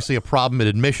 there's obviously a problem at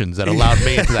admissions that allowed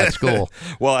me into that school.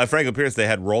 Well, at Franklin Pierce, they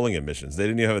had rolling admissions. They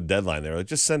didn't even have a deadline. They were like,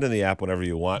 just send in the app whenever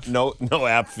you want. No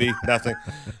app fee, nothing.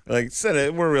 Like, send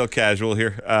it. We're real casual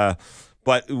here.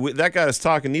 But that got us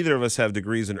talking. Neither of us have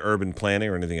degrees in urban planning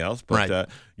or anything else. But Right.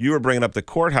 You were bringing up the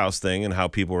courthouse thing and how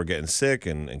people were getting sick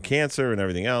and cancer and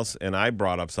everything else. And I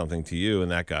brought up something to you, and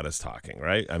that got us talking,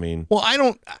 right? I mean, Well, I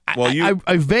don't.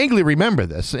 I vaguely remember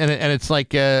this, and it's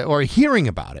like or hearing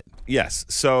about it. yes.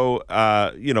 So,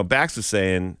 Bax was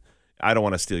saying, I don't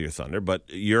want to steal your thunder, but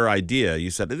your idea,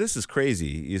 you said, this is crazy.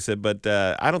 You said, but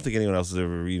I don't think anyone else has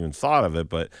ever even thought of it,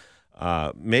 but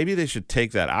maybe they should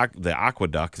take the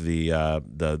aqueduct,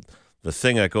 the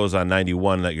thing that goes on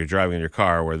 91 that you're driving in your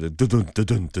car, where the dun dun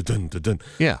dun dun dun dun,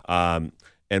 Yeah.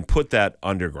 and put that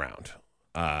underground.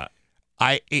 I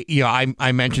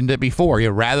mentioned it before.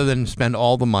 Rather than spend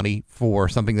all the money for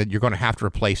something that you're going to have to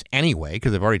replace anyway,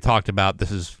 because I've already talked about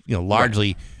this is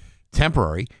largely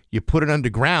temporary. You put it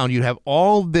underground. You have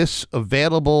all this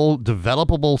available,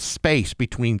 developable space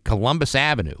between Columbus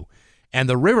Avenue and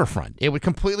the riverfront. It would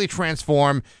completely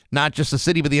transform not just the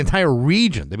city, but the entire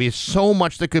region. There'd be so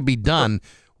much that could be done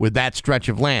with that stretch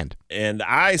of land. And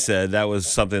I said that was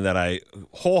something that I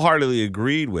wholeheartedly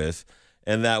agreed with,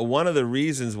 and that one of the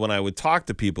reasons when I would talk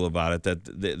to people about it,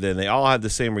 that then they all had the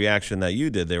same reaction that you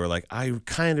did. They were like, I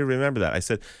kind of remember that. I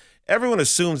said, everyone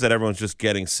assumes that everyone's just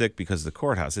getting sick because of the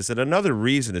courthouse. I said, another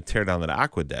reason to tear down that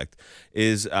aqueduct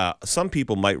is some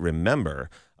people might remember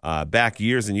back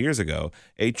years and years ago,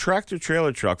 a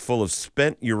tractor-trailer truck full of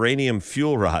spent uranium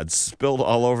fuel rods spilled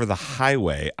all over the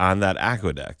highway on that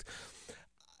aqueduct.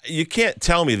 You can't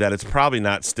tell me that it's probably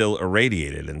not still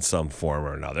irradiated in some form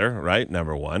or another, right?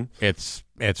 Number one. It's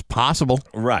possible.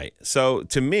 Right. So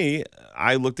to me,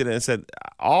 I looked at it and said,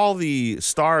 all the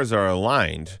stars are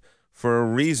aligned for a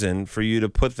reason for you to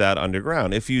put that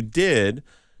underground. If you did,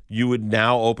 you would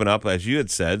now open up, as you had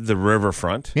said, the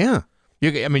riverfront. Yeah.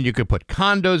 You could put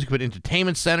condos, you could put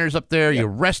entertainment centers up there, your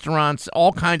restaurants,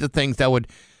 all kinds of things that would.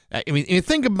 You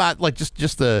think about like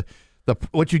just the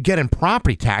what you get in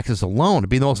property taxes alone. It'd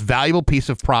be the most valuable piece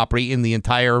of property in the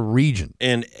entire region.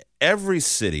 And every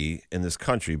city in this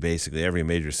country, basically every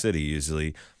major city,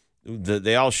 usually,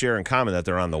 they all share in common that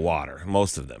they're on the water.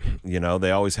 Most of them,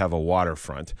 they always have a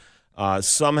waterfront.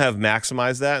 Some have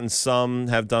maximized that, and some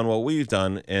have done what we've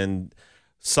done and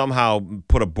somehow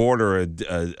put a border,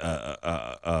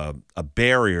 a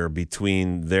barrier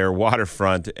between their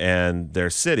waterfront and their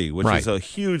city, which is a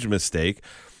huge mistake.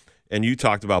 And you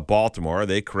talked about Baltimore.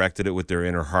 They corrected it with their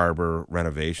inner harbor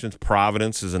renovations.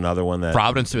 Providence is another one that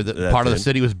part of the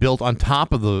city was built on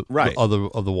top of the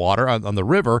of the water on the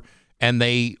river, and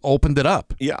they opened it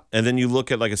up. Yeah, and then you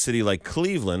look at like a city like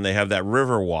Cleveland. They have that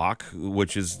River Walk,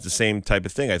 which is the same type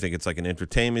of thing. I think it's like an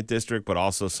entertainment district, but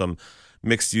also some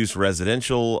mixed-use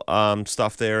residential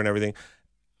stuff there and everything.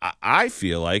 I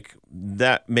feel like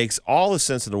that makes all the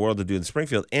sense in the world to do in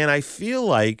Springfield, and I feel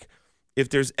like if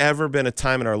there's ever been a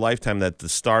time in our lifetime that the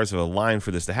stars have aligned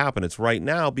for this to happen, it's right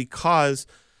now, because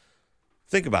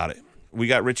think about it. We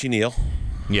got Richie Neal.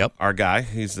 Yep. Our guy.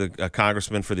 He's a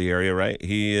congressman for the area, right?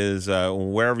 He is,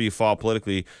 wherever you fall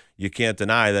politically, you can't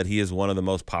deny that he is one of the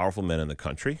most powerful men in the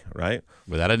country, right?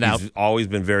 Without a doubt. He's always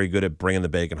been very good at bringing the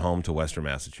bacon home to Western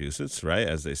Massachusetts, right,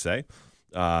 as they say.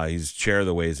 He's chair of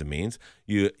the Ways and Means.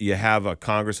 You have a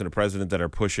Congress and a president that are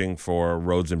pushing for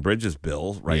roads and bridges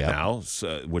bill right now,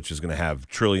 which is going to have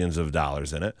trillions of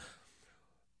dollars in it.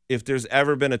 If there's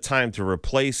ever been a time to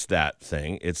replace that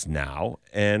thing, it's now.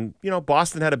 And,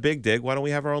 Boston had a big dig. Why don't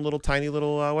we have our own tiny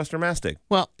little Western Mass dig?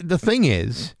 Well, the thing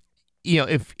is,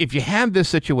 if you had this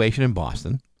situation in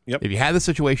Boston, if you had this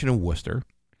situation in Worcester,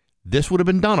 this would have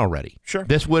been done already. Sure.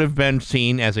 This would have been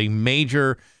seen as a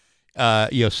major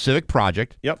civic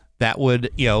project that would,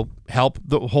 help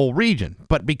the whole region.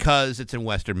 But because it's in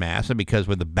Western Mass and because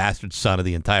we're the bastard son of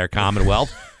the entire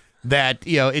Commonwealth, that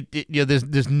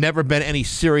there's never been any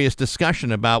serious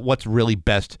discussion about what's really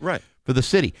best for the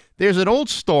city. There's an old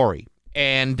story,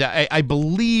 and I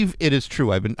believe it is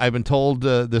true. I've been told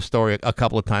this story a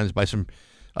couple of times by some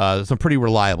pretty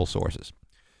reliable sources.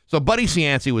 So Buddy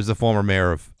Cianci was the former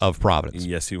mayor of Providence.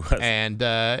 Yes, he was. And,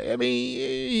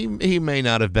 he may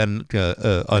not have been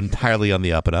entirely on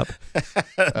the up and up.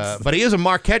 But he is a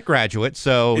Marquette graduate,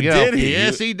 so, Did he?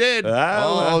 Yes, he did.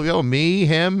 Me,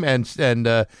 him, and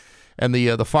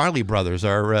the Farley brothers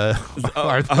are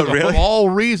really? all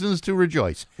reasons to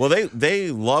rejoice. Well,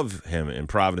 they love him in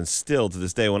Providence still to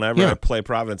this day. Whenever I play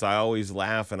Providence, I always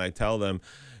laugh and I tell them,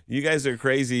 you guys are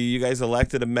crazy. You guys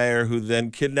elected a mayor who then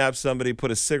kidnapped somebody,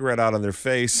 put a cigarette out on their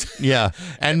face. Yeah,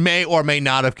 and may or may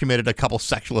not have committed a couple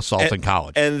sexual assaults in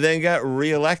college. And then got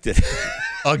reelected.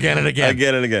 Again and again.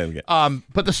 Again and again.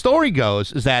 But the story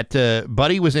goes is that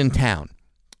Buddy was in town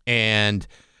and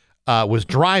was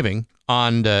driving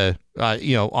on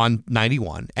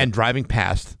 91 and driving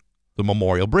past the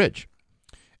Memorial Bridge.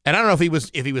 And I don't know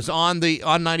if he was on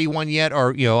 91 yet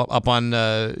or up on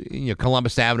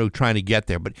Columbus Avenue trying to get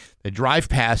there, but they drive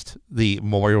past the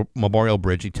Memorial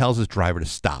Bridge. He tells his driver to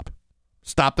stop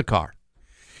the car.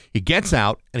 He gets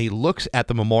out and he looks at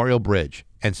the Memorial Bridge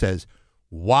and says,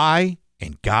 "Why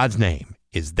in God's name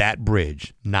is that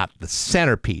bridge not the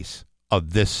centerpiece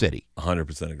of this city?"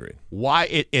 100% agree. Why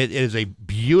it is a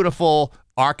beautiful,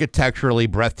 architecturally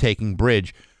breathtaking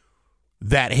bridge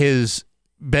that has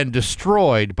been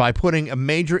destroyed by putting a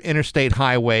major interstate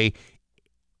highway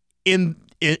in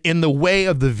the way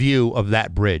of the view of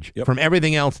that bridge from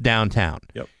everything else downtown.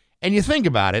 Yep. And you think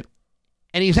about it,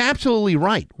 and he's absolutely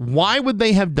right. Why would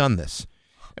they have done this?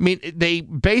 I mean, they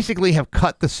basically have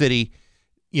cut the city,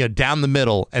 down the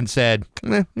middle and said,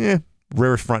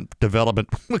 riverfront development.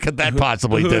 What could that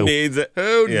possibly do? Who needs it?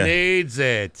 Who needs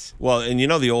it? Well, and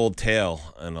the old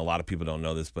tale, and a lot of people don't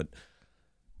know this, but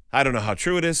I don't know how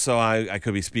true it is, so I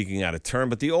could be speaking out of turn,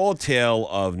 but the old tale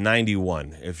of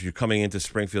 91, if you're coming into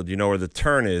Springfield, you know where the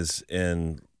turn is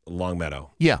in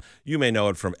Longmeadow. Yeah. You may know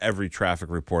it from every traffic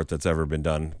report that's ever been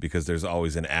done because there's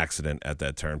always an accident at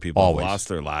that turn. People have lost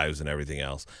their lives and everything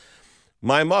else.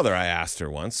 My mother, I asked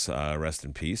her once, rest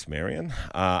in peace, Marion,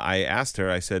 I asked her,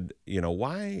 I said,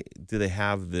 why do they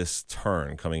have this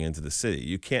turn coming into the city?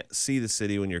 You can't see the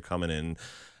city when you're coming in.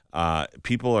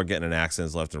 People are getting in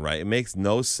accidents left and right. It makes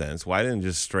no sense. Why didn't it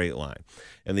just straight line?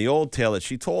 And the old tale that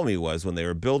she told me was when they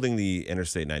were building the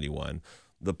Interstate 91,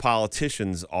 the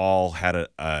politicians all had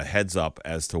a heads up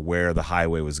as to where the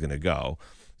highway was going to go.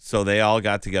 So they all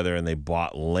got together and they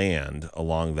bought land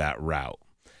along that route.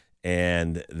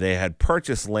 And they had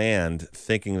purchased land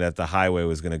thinking that the highway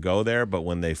was going to go there. But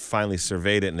when they finally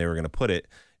surveyed it and they were going to put it,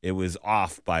 it was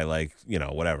off by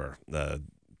the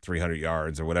 300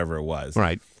 yards or whatever it was.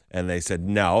 Right. And they said,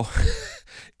 no,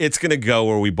 it's going to go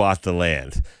where we bought the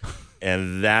land.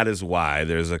 And that is why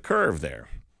there's a curve there.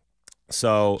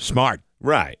 So smart.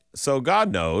 Right. So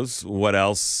God knows what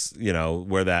else,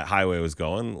 where that highway was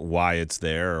going, why it's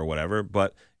there or whatever.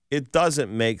 But it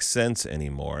doesn't make sense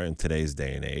anymore in today's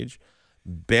day and age.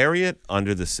 Bury it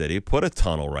under the city, put a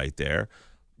tunnel right there.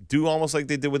 Do almost like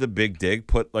they did with a Big Dig,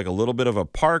 put like a little bit of a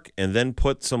park and then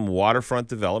put some waterfront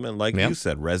development, like you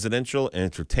said, residential,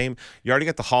 entertainment. You already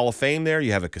got the Hall of Fame there.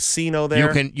 You have a casino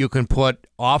there. You can put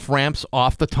off ramps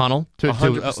off the tunnel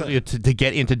to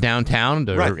get into downtown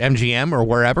or MGM or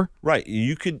wherever. Right.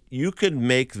 You could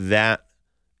make that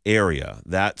area,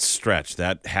 that stretch,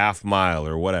 that half mile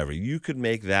or whatever. You could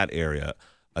make that area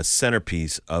a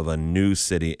centerpiece of a new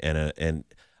city, and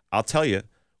I'll tell you,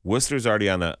 Worcester's already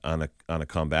on a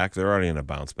comeback. They're already in a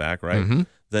bounce back, right? Mm-hmm.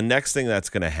 The next thing that's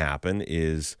going to happen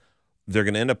is they're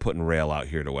going to end up putting rail out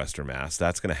here to Western Mass.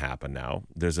 That's going to happen now.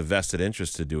 There's a vested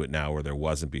interest to do it now where there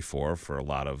wasn't before for a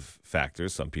lot of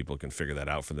factors. Some people can figure that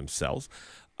out for themselves.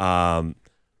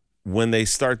 When they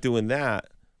start doing that,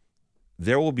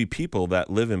 there will be people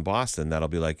that live in Boston that'll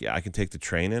be like, yeah, I can take the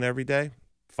train in every day.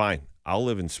 Fine. I'll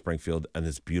live in Springfield in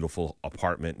this beautiful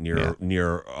apartment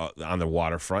near on the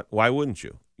waterfront. Why wouldn't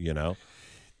you?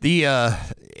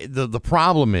 The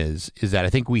problem is that I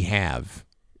think we have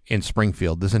in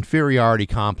Springfield this inferiority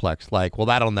complex, like, well,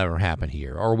 that'll never happen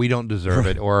here, or we don't deserve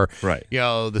it, or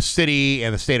the city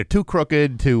and the state are too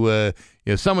crooked to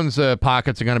someone's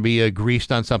pockets are going to be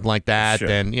greased on something like that,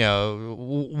 and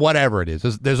whatever it is.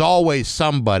 There's always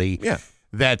somebody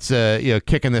that's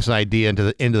kicking this idea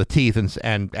into the teeth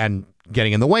and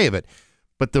getting in the way of it.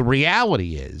 But the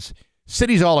reality is,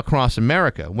 cities all across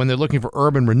America, when they're looking for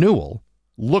urban renewal,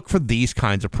 look for these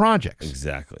kinds of projects.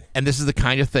 Exactly. And this is the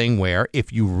kind of thing where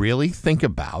if you really think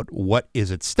about what is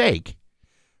at stake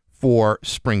for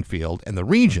Springfield and the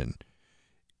region,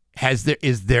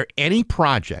 is there any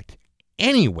project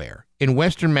anywhere in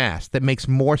Western Mass that makes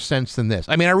more sense than this?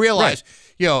 I mean, I realize,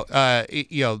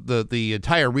 the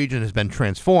entire region has been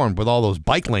transformed with all those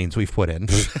bike lanes we've put in,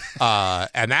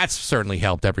 and that's certainly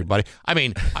helped everybody. I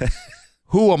mean,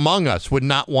 who among us would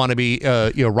not want to be,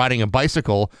 riding a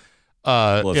bicycle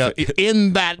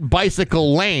in that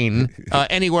bicycle lane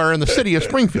anywhere in the city of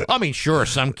Springfield? I mean, sure,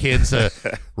 some kids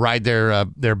ride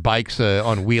their bikes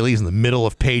on wheelies in the middle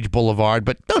of Page Boulevard,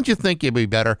 but don't you think it'd be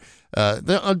better?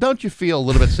 Don't you feel a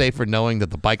little bit safer knowing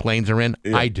that the bike lanes are in?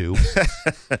 Yeah. I do.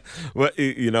 Well,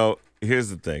 here's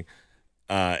the thing,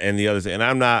 and the other thing, and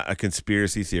I'm not a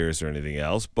conspiracy theorist or anything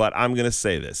else, but I'm going to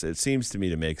say this. It seems to me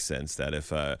to make sense that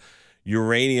if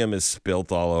uranium is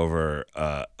spilt all over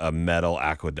a metal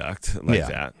aqueduct like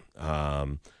that,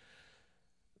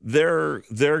 they're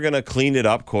going to clean it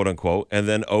up, quote unquote, and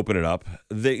then open it up.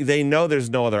 They know there's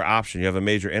no other option. You have a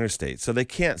major interstate, so they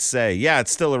can't say, yeah,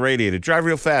 it's still irradiated. Drive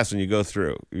real fast when you go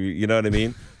through. You know what I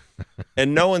mean?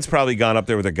 And no one's probably gone up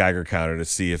there with a Geiger counter to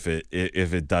see if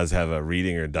it does have a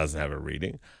reading or doesn't have a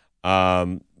reading.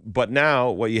 But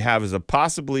now what you have is a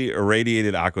possibly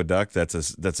irradiated aqueduct that's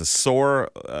a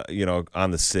sore, on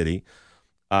the city.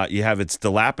 You have it's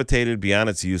dilapidated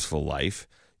beyond its useful life.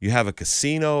 You have a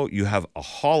casino. You have a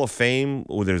Hall of Fame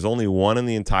where there's only one in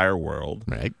the entire world.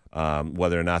 Right.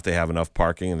 Whether or not they have enough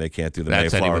parking and they can't do the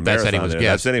Mayflower Marathon there.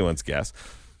 That's anyone's guess.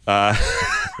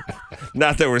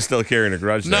 Not that we're still carrying a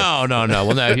grudge there. No.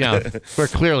 Well, we're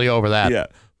clearly over that. Yeah.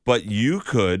 But you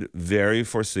could very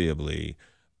foreseeably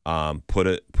put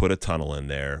a tunnel in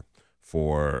there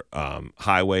for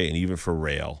highway and even for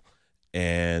rail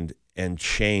and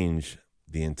change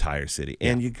the entire city.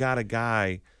 Yeah. And you got a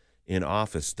guy in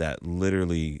office that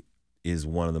literally is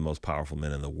one of the most powerful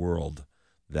men in the world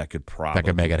that could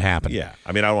make it happen. Yeah.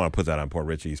 I mean, I don't want to put that on poor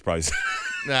Richie. He's probably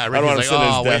I don't want to sit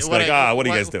at his desk what are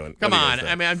you guys doing? Come on.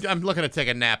 I mean, I'm looking to take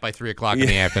a nap by 3 o'clock in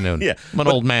the afternoon. Yeah. I'm an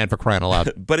old man, for crying out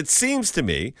loud. But it seems to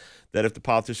me that if the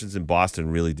politicians in Boston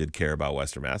really did care about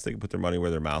Western Mass, they could put their money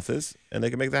where their mouth is, and they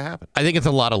can make that happen. I think it's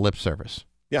a lot of lip service,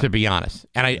 to be honest.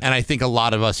 And I think a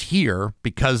lot of us here,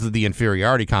 because of the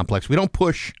inferiority complex, we don't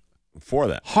push for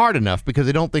that hard enough because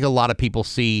I don't think a lot of people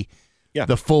see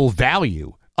the full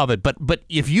value of it. But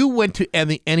if you went to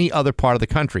any other part of the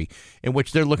country in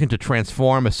which they're looking to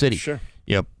transform a city, sure.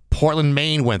 Portland,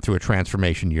 Maine went through a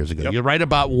transformation years ago. Yep. You're right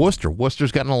about Worcester.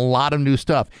 Worcester's gotten a lot of new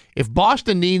stuff. If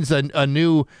Boston needs a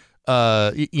new,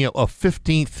 a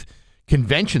 15th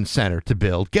convention center to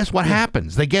build, guess what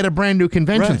happens? They get a brand new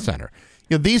convention center.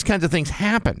 These kinds of things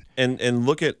happen. And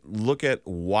look at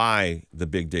why the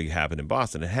big dig happened in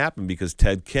Boston. It happened because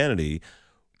Ted Kennedy,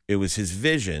 it was his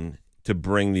vision to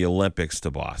bring the Olympics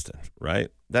to Boston, right?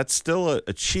 That's still an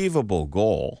achievable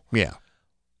goal. Yeah.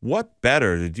 What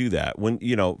better to do that when,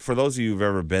 for those of you who've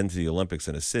ever been to the Olympics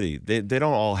in a city, they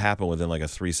don't all happen within like a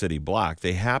 3-city block.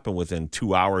 They happen within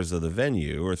 2 hours of the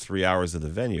venue or 3 hours of the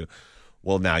venue.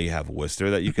 Well, now you have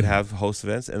Worcester that you could have host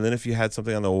events. And then if you had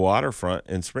something on the waterfront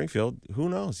in Springfield, who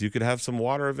knows? You could have some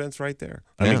water events right there.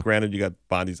 I mean, granted, you got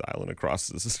Bondi's Island across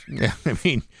this. Yeah, I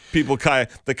mean,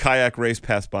 the kayak race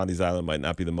past Bondi's Island might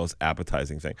not be the most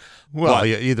appetizing thing. Well,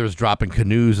 either is dropping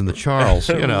canoes in the Charles.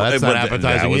 That's not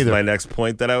appetizing either. That was my next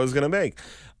point that I was going to make.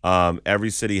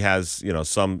 Every city has,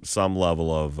 some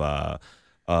level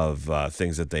of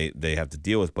things that they have to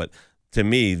deal with, but to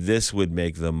me, this would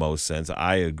make the most sense.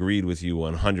 I agreed with you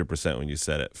 100% when you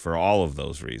said it for all of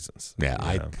those reasons. Yeah,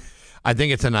 I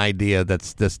think it's an idea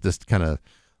that's this kind of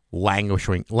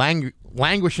languishing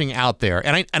out there.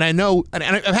 And I know, and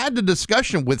I've had the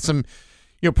discussion with some,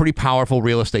 pretty powerful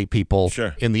real estate people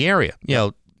in the area.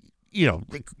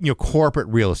 Corporate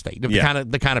real estate,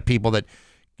 the kind of people that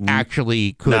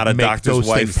actually could make those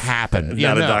things happen.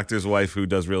 Not a doctor's wife who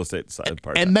does real estate side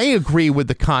part. And they agree with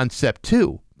the concept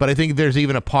too. But I think there's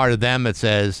even a part of them that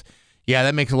says, yeah,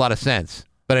 that makes a lot of sense,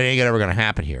 but it ain't ever going to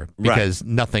happen here because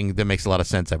nothing that makes a lot of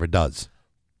sense ever does.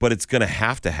 But it's going to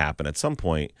have to happen at some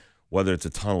point, whether it's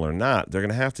a tunnel or not. They're going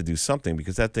to have to do something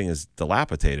because that thing is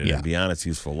dilapidated and beyond its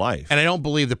useful life. And I don't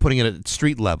believe that putting it at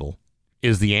street level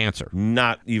is the answer.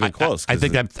 Not even close. I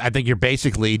think you're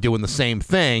basically doing the same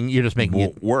thing. You're just making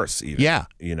it worse. Even, yeah.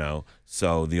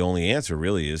 So the only answer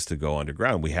really is to go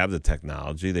underground. We have the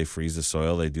technology. They freeze the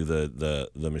soil. They do the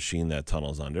machine that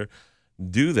tunnels under.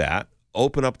 Do that.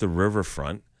 Open up the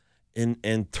riverfront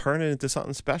and turn it into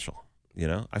something special. You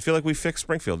know, I feel like we fixed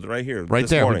Springfield right here, Right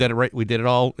this there. morning. We did it right. We did it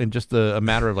all in just a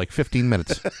matter of like 15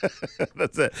 minutes.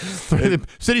 That's it. The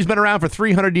city's been around for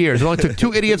 300 years. It only took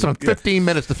two idiots on 15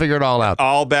 minutes to figure it all out.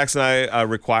 All Bax and I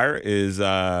require is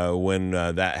when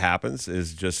that happens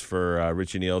is just for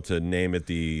Richie Neal to name it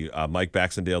the Mike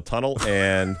Baxendale Tunnel,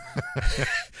 and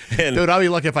Dude, I'll be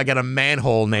lucky if I get a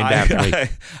manhole named after me.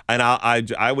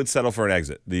 I would settle for an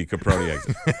exit, the Caproni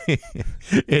exit.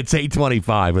 It's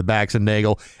 8:25 with Bax and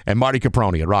Nagle and Marty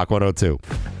Caproni at Rock 102.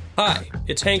 Hi,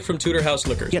 it's Hank from Tudor House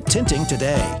Liquors. Get tinting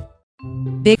today.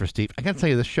 For Steve, I got to tell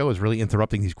you, this show is really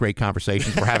interrupting these great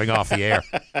conversations we're having off the air.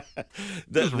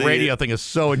 This radio thing is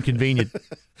so inconvenient.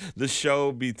 The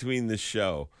show between the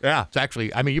show. Yeah, it's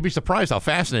actually, I mean, you'd be surprised how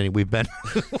fascinating we've been.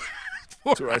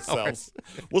 To ourselves.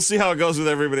 We'll see how it goes with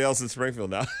everybody else in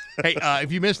Springfield now. Hey,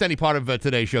 if you missed any part of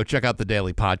today's show, check out the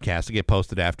daily podcast. It get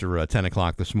posted after 10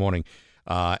 o'clock this morning.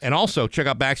 And also, check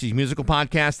out Baxy's musical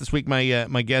podcast. This week,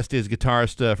 my guest is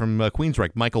guitarist from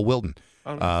Queensryche, Michael Wilton.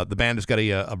 The band has got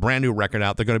a brand new record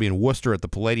out. They're going to be in Worcester at the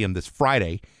Palladium this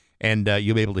Friday, and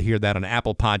you'll be able to hear that on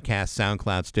Apple Podcasts,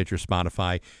 SoundCloud, Stitcher,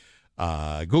 Spotify,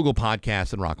 Google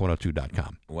Podcasts, and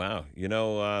rock102.com. Wow. You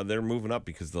know, they're moving up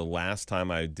because the last time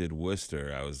I did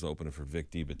Worcester, I was opening for Vic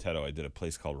DiBattista. I did a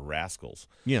place called Rascals.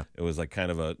 Yeah. It was like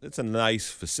kind of it's a nice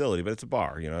facility, but it's a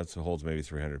bar. You know, it holds maybe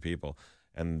 300 people.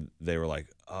 And they were like,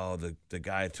 oh, the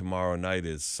guy tomorrow night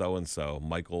is so-and-so,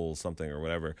 Michael something or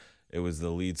whatever. It was the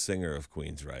lead singer of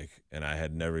Queensryche, and I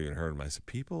had never even heard him. I said,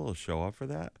 people will show up for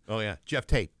that? Oh, yeah. Jeff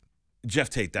Tate. Jeff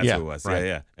Tate, that's who it was. Right.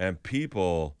 Yeah. And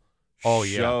people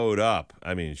showed up.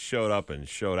 I mean, showed up and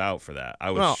showed out for that.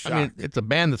 I was shocked. I mean, it's a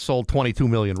band that sold 22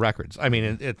 million records. I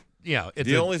mean, it's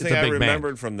the only thing I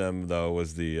remembered band. from them, though,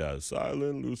 was the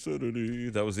Silent Lucidity.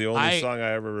 That was the only song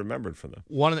I ever remembered from them.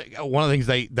 One of the things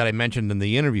that I mentioned in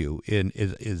the interview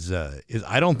is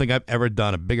I don't think I've ever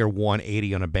done a bigger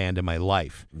 180 on a band in my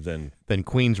life than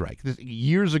Queensryche.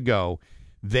 Years ago,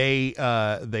 they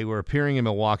were appearing in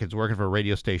Milwaukee. It's working for a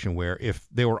radio station where if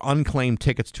they were unclaimed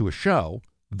tickets to a show,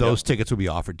 those tickets would be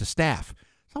offered to staff.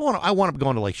 So I wound up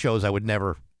going to like shows I would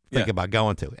never think about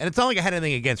going to. And it's not like I had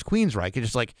anything against Queensryche. It's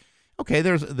just like, okay,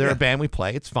 they're a band we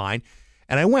play. It's fine.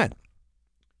 And I went.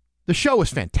 The show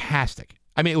was fantastic.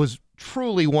 I mean, it was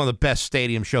truly one of the best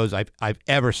stadium shows I've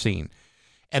ever seen.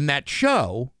 And that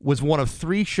show was one of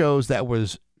 3 shows that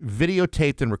was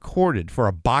videotaped and recorded for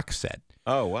a box set.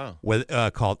 Oh, wow. With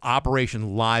called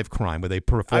Operation Live Crime, where they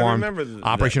performed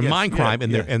Operation Mindcrime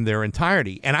in their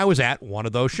entirety. And I was at one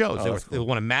of those shows. It was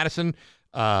one in Madison,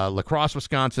 La Crosse,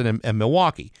 Wisconsin, and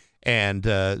Milwaukee. And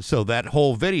so that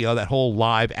whole video, that whole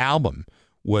live album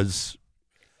was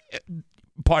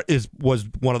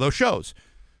one of those shows.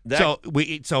 So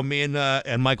me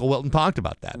and Michael Wilton talked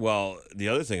about that. Well, the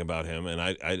other thing about him, and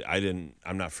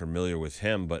I'm not familiar with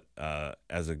him, but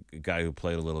as a guy who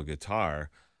played a little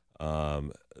guitar,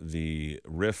 the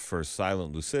riff for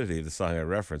Silent Lucidity, the song I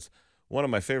referenced, one of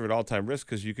my favorite all-time riffs,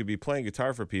 because you could be playing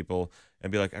guitar for people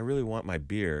and be like, I really want my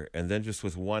beer, and then just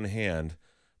with one hand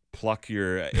pluck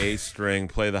your A string,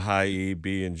 play the high E,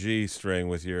 B, and G string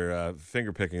with your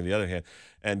finger picking in the other hand,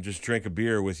 and just drink a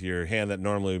beer with your hand that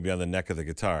normally would be on the neck of the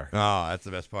guitar. Oh, that's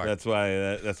the best part. That's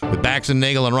why. With Bax and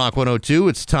Nagle on Rock 102,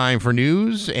 it's time for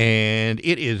news, and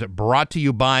it is brought to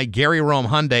you by Gary Rome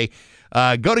Hyundai.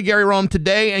 Go to Gary Rome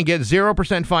today and get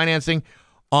 0% financing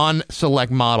on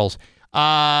select models.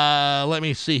 Let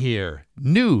me see here.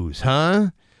 News, huh?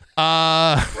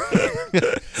 A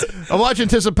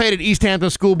much-anticipated East Hampton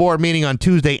School Board meeting on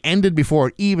Tuesday ended before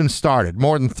it even started.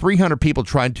 More than 300 people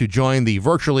tried to join the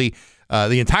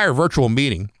entire virtual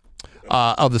meeting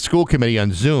of the school committee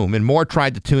on Zoom, and more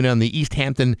tried to tune in on the East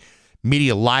Hampton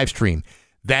media live stream.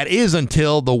 That is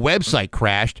until the website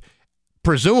crashed,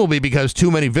 presumably because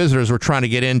too many visitors were trying to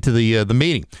get into the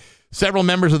meeting. Several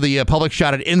members of the public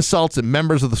shouted insults at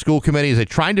members of the school committee as they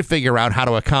tried to figure out how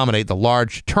to accommodate the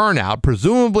large turnout,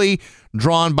 presumably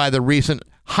drawn by the recent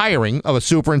hiring of a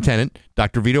superintendent,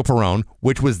 Dr. Vito Perrone,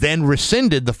 which was then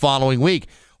rescinded the following week.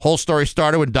 Whole story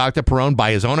started when Dr. Perrone,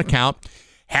 by his own account,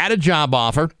 had a job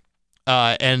offer,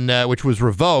 which was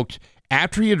revoked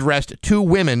after he addressed 2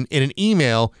 women in an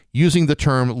email using the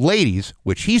term ladies,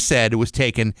 which he said was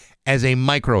taken as a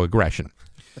microaggression.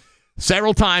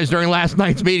 Several times during last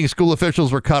night's meeting, school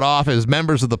officials were cut off as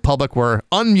members of the public were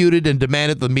unmuted and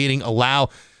demanded the meeting allow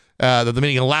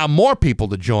more people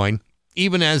to join,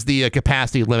 even as the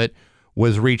capacity limit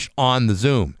was reached on the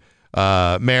Zoom.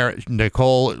 Mayor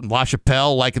Nicole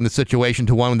LaChapelle likened the situation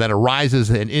to one that arises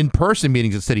in in-person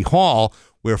meetings at City Hall,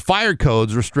 where fire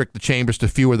codes restrict the chambers to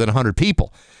fewer than 100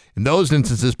 people. In those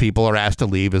instances, people are asked to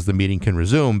leave as the meeting can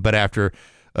resume, but after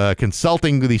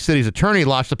Consulting the city's attorney,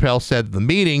 LaChapelle said the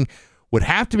meeting would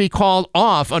have to be called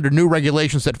off under new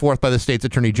regulations set forth by the state's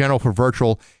attorney general for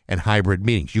virtual and hybrid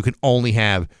meetings. You can only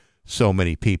have so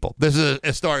many people. This is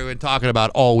a story we've been talking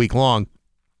about all week long.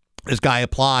 This guy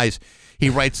applies. He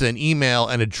writes an email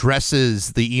and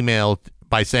addresses the email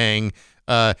by saying,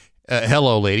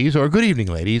 hello, ladies, or good evening,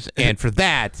 ladies. And for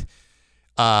that,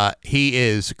 he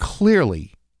is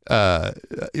clearly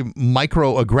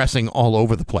microaggressing all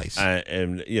over the place.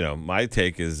 And, my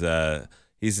take is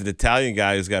he's an Italian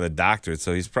guy who's got a doctorate,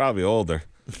 so he's probably older.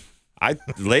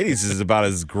 Ladies is about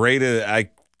as great as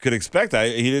I could expect.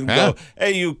 He didn't go,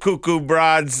 hey, you cuckoo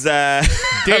broads. Their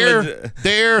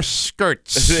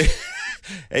skirts.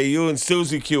 Hey, you and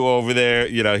Susie Q over there.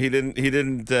 He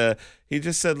didn't. He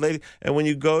just said, lady. And when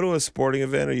you go to a sporting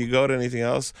event or you go to anything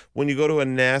else, when you go to a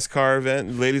NASCAR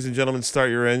event, ladies and gentlemen, start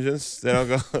your engines. They don't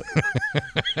go.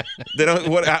 They don't.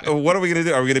 What are we gonna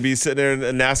do? Are we gonna be sitting there?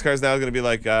 And NASCAR's now gonna be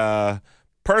like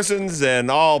persons and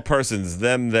all persons,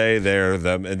 them, they, their,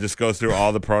 them, and just go through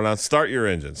all the pronouns. Start your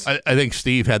engines. I think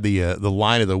Steve had the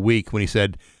line of the week when he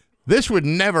said, "This would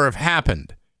never have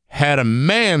happened had a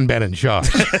man been in charge."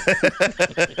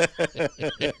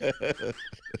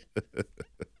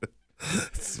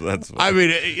 I mean,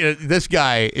 this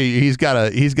guy, he's got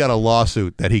a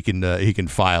lawsuit that he can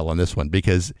file on this one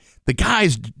because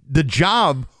the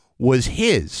job was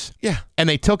his. Yeah. And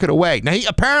they took it away. Now, he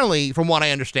apparently, from what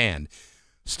I understand,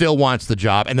 still wants the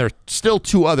job, and there are still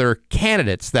two other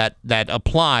candidates that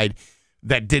applied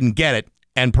that didn't get it,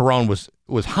 and Perone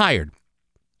was hired.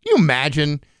 Can you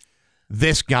imagine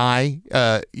this guy,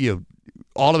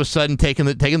 all of a sudden taking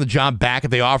the job back if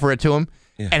they offer it to him,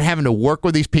 and having to work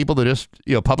with these people that just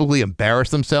publicly embarrass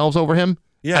themselves over him?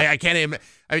 Yeah, I can't even.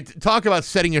 Talk about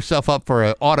setting yourself up for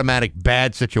an automatic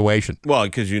bad situation. Well,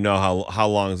 because how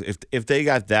long if they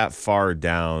got that far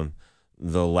down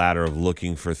the ladder of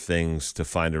looking for things to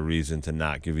find a reason to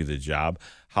not give you the job,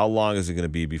 how long is it going to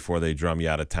be before they drum you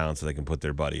out of town so they can put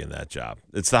their buddy in that job?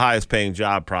 It's the highest paying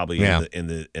job probably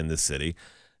in the city.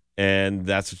 And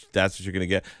that's what you're going to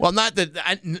get. Well, not to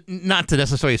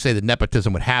necessarily say that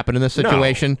nepotism would happen in this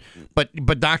situation, but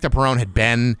Dr. Perone had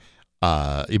been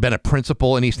a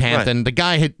principal in East Hampton.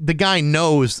 Right. The guy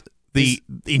knows the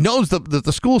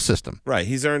school system. Right.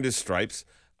 He's earned his stripes.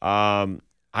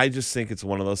 I just think it's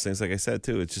one of those things. Like I said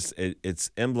too,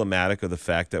 it's emblematic of the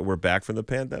fact that we're back from the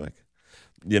pandemic.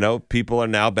 People are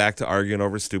now back to arguing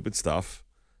over stupid stuff.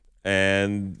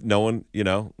 And no one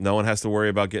has to worry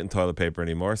about getting toilet paper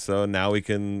anymore. So now we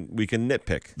can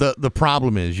nitpick. The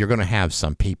problem is you're going to have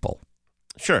some people,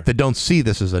 that don't see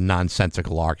this as a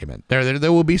nonsensical argument.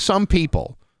 There will be some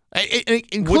people,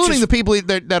 including the people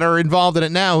that are involved in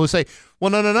it now, who say, "Well,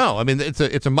 no. I mean, it's a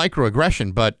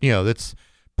microaggression, but it's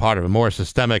part of a more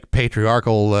systemic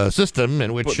patriarchal system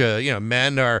in which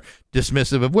men are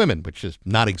dismissive of women, which is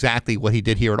not exactly what he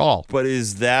did here at all." But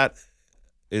is that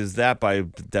by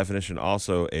definition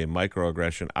also a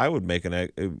microaggression? I would make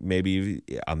maybe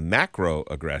a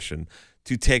macroaggression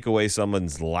to take away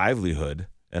someone's livelihood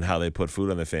and how they put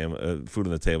food on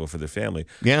the table for their family.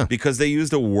 Yeah, because they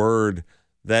used a word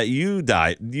that you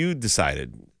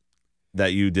decided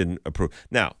that you didn't approve.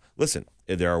 Now, listen,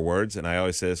 there are words, and I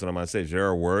always say this when I'm on stage. There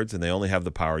are words, and they only have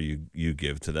the power you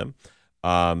give to them.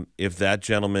 If that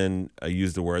gentleman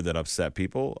used a word that upset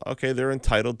people, okay, they're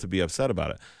entitled to be upset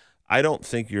about it. I don't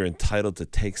think you're entitled to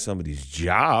take somebody's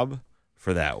job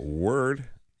for that word.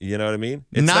 You know what I mean?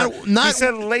 It's not he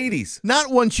said ladies. Not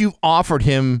once you've offered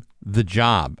him the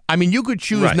job. I mean, you could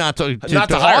choose not to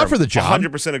offer the job.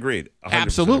 100% agreed. 100%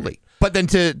 Absolutely. Agreed. But then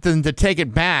to take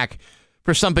it back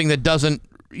for something that doesn't,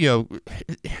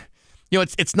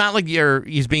 it's not like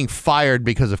he's being fired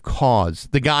because of cause.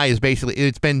 The guy is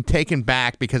it's been taken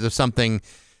back because of something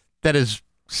that is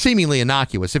seemingly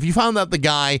innocuous. If you found out the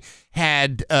guy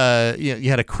had you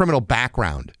had a criminal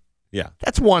background,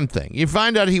 that's one thing. You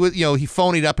find out he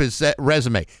phonied up his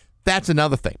resume, that's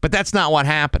another thing. But that's not what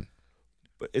happened.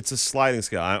 But it's a sliding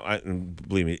scale. I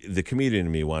believe me, the comedian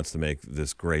in me wants to make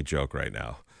this great joke right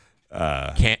now.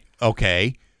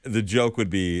 Okay. The joke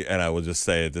would be, and I will just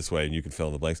say it this way, and you can fill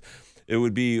in the blanks. It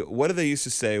would be, what do they used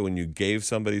to say when you gave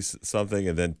somebody something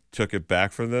and then took it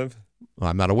back from them?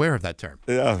 Well, I'm not aware of that term.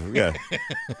 Yeah.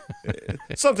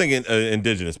 Something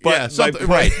indigenous. But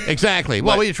right, exactly.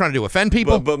 What are you trying to do, offend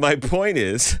people? But my point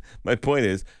is,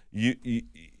 you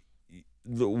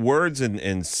the words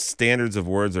and standards of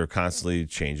words are constantly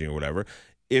changing or whatever.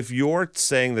 If you're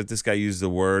saying that this guy used the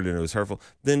word and it was hurtful,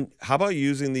 then how about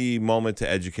using the moment to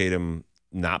educate him,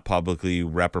 not publicly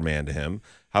reprimand him,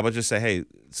 How about just say, hey,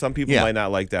 some people might not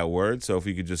like that word, so if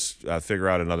we could just figure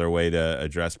out another way to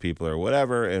address people or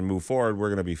whatever and move forward, we're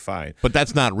going to be fine. But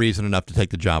that's not reason enough to take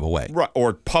the job away. Right.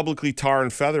 Or publicly tar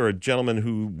and feather a gentleman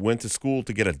who went to school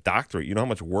to get a doctorate. You know how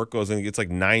much work goes in? It's like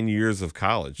 9 years of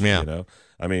college. Yeah. You know?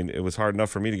 I mean, it was hard enough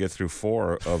for me to get through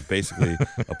 4 of basically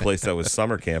a place that was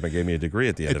summer camp and gave me a degree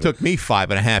at the end of it. It took me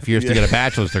 5.5 years to get a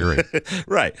bachelor's degree.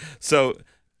 Right. So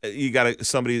you got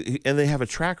somebody, and they have a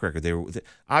track record.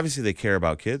 Obviously they care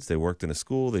about kids. They worked in a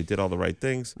school. They did all the right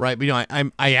things. Right. But,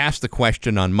 I asked the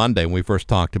question on Monday when we first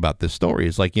talked about this story.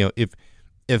 It's like,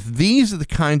 if these are the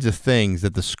kinds of things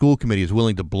that the school committee is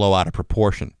willing to blow out of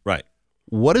proportion, right?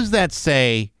 What does that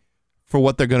say for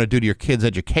what they're going to do to your kids'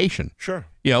 education? Sure.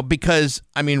 Because,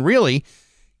 really,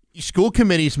 school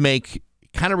committees make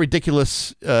kind of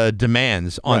ridiculous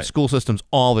demands on school systems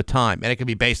all the time, and it can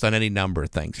be based on any number of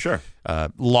things. Sure.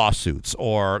 Lawsuits,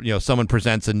 or someone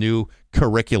presents a new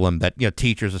curriculum that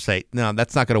teachers will say, no,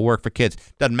 that's not going to work for kids.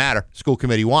 Doesn't matter. School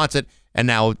committee wants it, and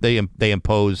now they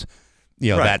impose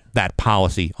that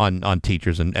policy on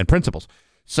teachers and principals.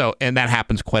 So, and that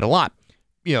happens quite a lot.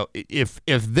 If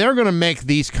they're going to make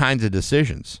these kinds of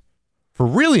decisions for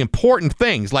really important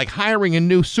things like hiring a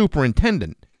new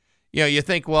superintendent, you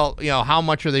think, well, how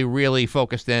much are they really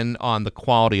focused in on the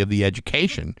quality of the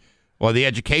education or the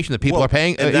education that people are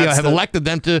paying, have elected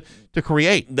them to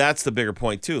create? That's the bigger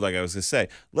point, too. Like I was going to say,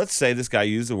 let's say this guy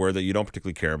used a word that you don't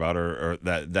particularly care about or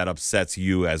that upsets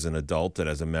you as an adult and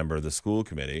as a member of the school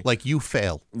committee. Like you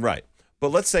fail. Right. But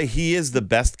let's say he is the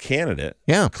best candidate.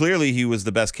 Yeah. Clearly he was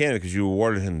the best candidate because you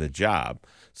awarded him the job.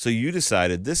 So you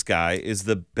decided this guy is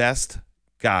the best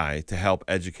guy to help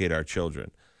educate our children.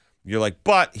 You're like,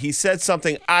 but he said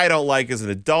something I don't like as an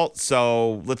adult,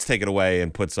 so let's take it away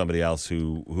and put somebody else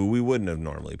who we wouldn't have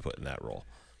normally put in that role.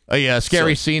 A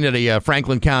scary scene at a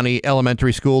Franklin County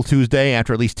elementary school Tuesday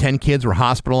after at least 10 kids were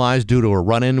hospitalized due to a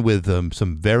run-in with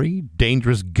some very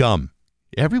dangerous gum.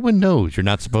 Everyone knows you're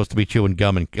not supposed to be chewing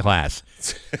gum in class.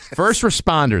 First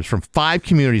responders from 5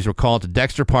 communities were called to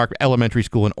Dexter Park Elementary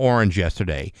School in Orange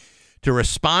yesterday to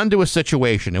respond to a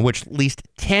situation in which at least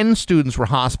 10 students were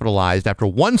hospitalized after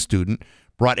one student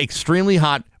brought extremely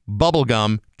hot bubble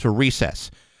gum to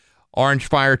recess. Orange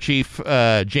Fire Chief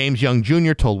James Young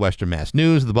Jr. told Western Mass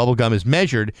News the bubble gum is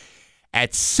measured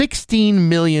at 16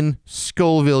 million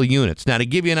Scoville units. Now, to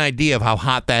give you an idea of how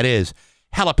hot that is,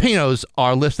 jalapenos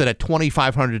are listed at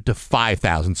 2,500 to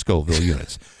 5,000 Scoville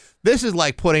units. This is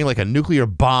like putting like a nuclear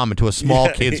bomb into a small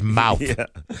kid's mouth. Yeah.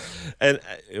 And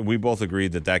we both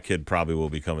agreed that kid probably will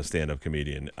become a stand-up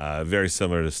comedian, very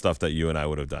similar to stuff that you and I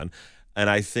would have done. And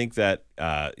I think that,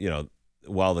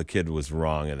 while the kid was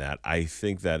wrong in that, I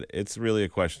think that it's really a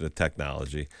question of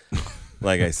technology.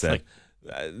 Like I said,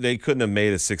 they couldn't have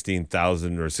made a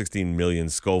 16,000 or 16 million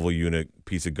Scoville unit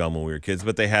piece of gum when we were kids,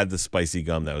 but they had the spicy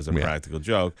gum that was a practical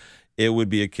joke. It would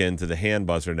be akin to the hand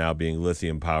buzzer now being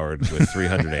lithium powered with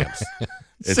 300 amps.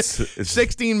 It's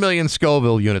 16 million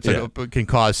Scoville units can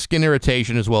cause skin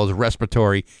irritation as well as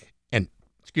respiratory and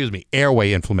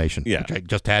airway inflammation, which I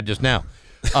just had just now.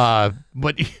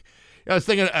 But I was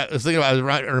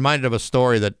reminded of a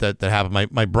story that happened.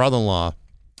 My brother-in-law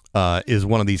is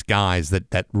one of these guys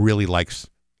that really likes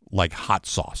hot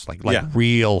sauce, like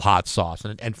real hot sauce,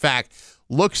 and in fact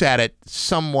looks at it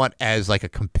somewhat as like a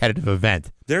competitive event.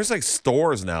 There's like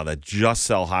stores now that just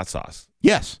sell hot sauce.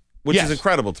 Yes. Which is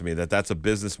incredible to me that's a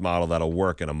business model that'll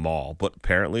work in a mall, but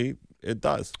apparently it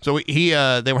does. So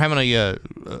they were having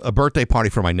a birthday party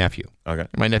for my nephew. Okay.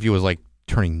 My nephew was like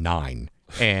turning 9,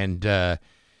 and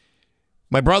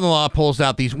my brother-in-law pulls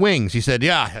out these wings. He said,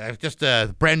 "Yeah, just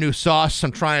a brand new sauce.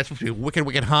 I'm trying. It's supposed to be wicked,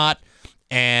 wicked hot."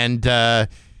 And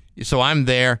so I'm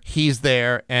there. He's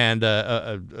there, and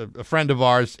a friend of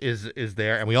ours is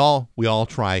there, and we all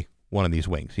try one of these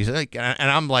wings. He said,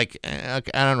 and I'm like, I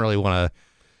don't really want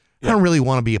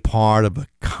to be a part of a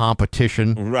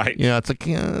competition, right?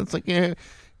 It's like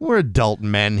we're adult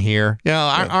men here.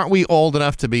 Aren't we old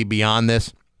enough to be beyond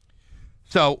this?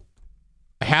 So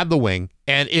I have the wing,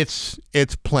 and it's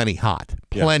plenty hot,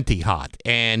 hot,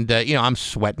 and I'm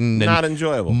sweating, and not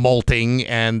enjoyable, molting,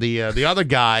 and the other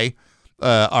guy,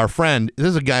 our friend, this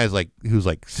is a guy who's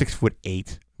like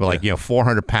 6'8", like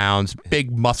 400 pounds,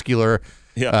 big muscular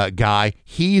guy.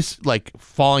 He's like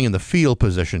falling in the fetal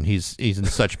position. He's in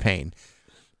such pain.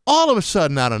 All of a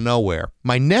sudden, out of nowhere,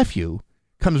 my nephew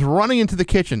comes running into the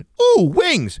kitchen. Ooh,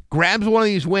 wings! Grabs one of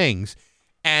these wings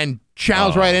and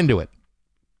chows right into it.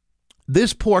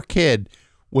 This poor kid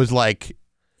was like,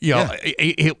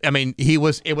 it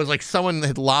was like someone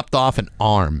had lopped off an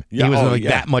arm. He was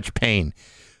that much pain.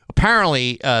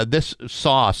 Apparently, this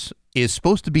sauce is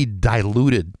supposed to be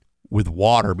diluted with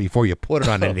water before you put it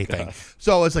on anything. God.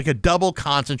 So it's like a double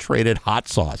concentrated hot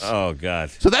sauce. Oh, God.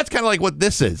 So that's kind of like what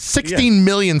this is. 16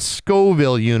 million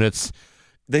Scoville units.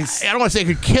 I don't want to say it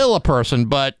could kill a person,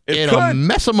 but it'll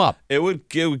mess them up. It would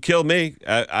kill me.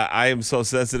 I am so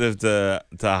sensitive to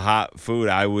hot food.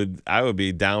 I would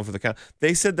be down for the count.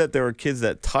 They said that there were kids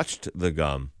that touched the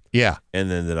gum. Yeah.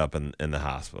 And ended up in the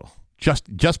hospital.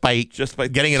 Just by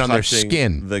getting it on their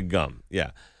skin. The gum.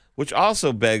 Yeah. Which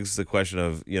also begs the question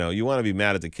of, you want to be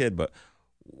mad at the kid, but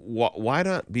why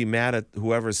not be mad at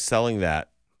whoever's selling that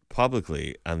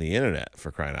publicly on the internet,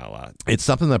 for crying out loud? It's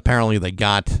something that apparently they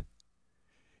got.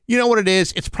 You know what it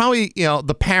is? It's probably,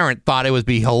 the parent thought it would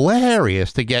be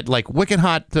hilarious to get like wicked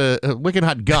hot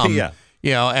gum, yeah.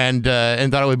 And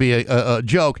thought it would be a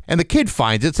joke. And the kid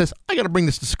finds it, says, "I got to bring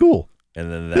this to school."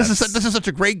 And then this is such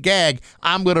a great gag.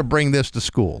 I'm going to bring this to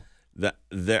school.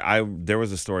 There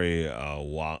was a story a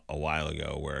while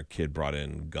ago where a kid brought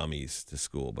in gummies to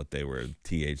school, but they were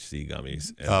THC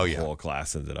gummies, and the whole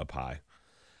class ended up high.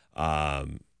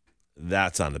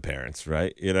 That's on the parents,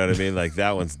 right? You know what I mean? Like,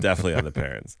 that one's definitely on the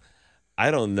parents.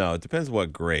 I don't know. It depends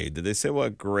what grade. Did they say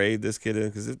what grade this kid is?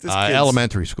 Because if this kid's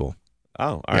elementary school.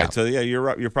 Oh, all right. So yeah,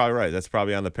 you're probably right. That's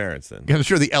probably on the parents then. I'm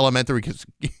sure the elementary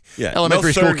school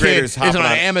no kid isn't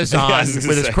on Amazon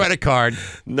with his credit card.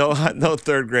 No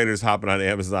third graders hopping on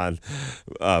Amazon,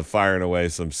 firing away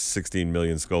some 16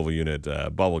 million Scoville unit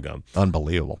bubble gum.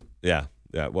 Unbelievable. Yeah.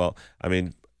 Well, I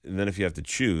mean, then if you have to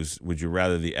choose, would you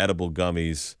rather the edible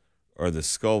gummies or the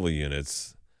Scoville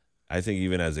units? I think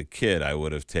even as a kid, I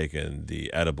would have taken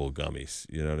the edible gummies.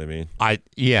 You know what I mean?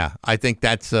 I think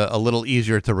that's a little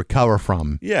easier to recover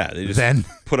from. Yeah, they just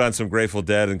put on some Grateful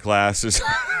Dead in class, or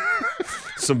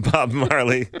some Bob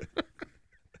Marley.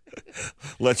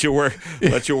 Let you work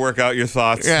out your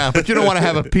thoughts. Yeah, but you don't want to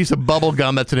have a piece of bubble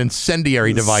gum that's an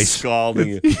incendiary device. Scalding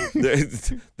you.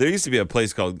 There used to be a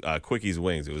place called Quickies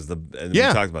Wings. It was we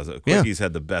talked about it. Quickies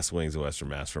had the best wings in Western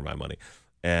Mass for my money.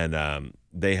 And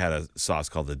they had a sauce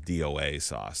called the DOA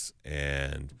sauce.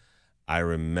 And I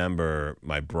remember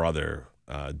my brother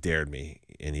dared me,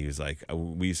 and he was like,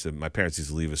 my parents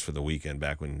used to leave us for the weekend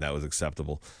back when that was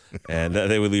acceptable. And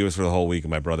they would leave us for the whole week,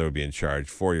 and my brother would be in charge,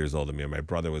 4 years older than me. And my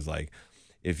brother was like,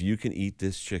 if you can eat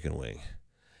this chicken wing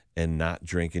and not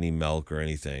drink any milk or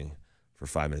anything for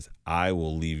 5 minutes, I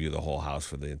will leave you the whole house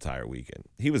for the entire weekend.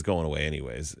 He was going away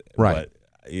anyways. Right.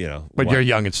 But you're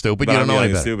young and stupid. You don't know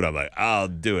anything. Stupid. I'm like, I'll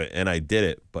do it, and I did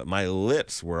it. But my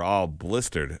lips were all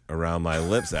blistered around my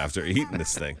lips after eating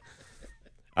this thing.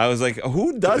 I was like,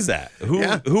 who does that?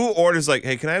 Who orders like,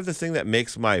 hey, can I have the thing that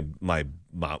makes my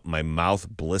mouth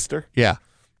blister? Yeah,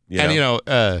 and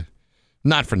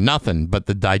not for nothing, but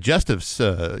the digestive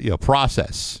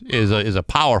process is a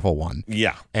powerful one.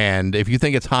 Yeah, and if you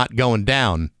think it's hot going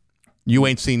down, you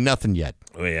ain't seen nothing yet.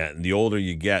 Oh, yeah, and the older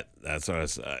you get, that's what I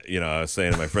was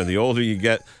saying to my friend, the older you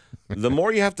get, the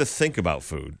more you have to think about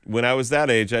food. When I was that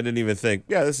age, I didn't even think,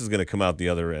 this is going to come out the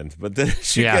other end. But then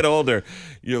as you get older,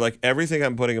 you're like, everything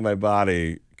I'm putting in my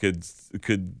body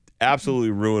could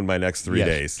absolutely ruin my next 3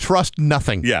 days. Trust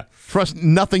nothing. Yeah. Trust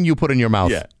nothing you put in your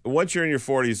mouth. Yeah. Once you're in your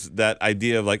 40s, that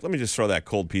idea of like, let me just throw that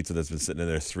cold pizza that's been sitting in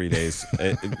there 3 days.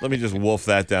 Let me just wolf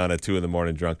that down at 2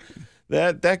 a.m. drunk.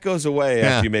 That goes away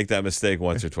after you make that mistake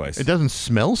once or twice. It doesn't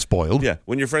smell spoiled. Yeah.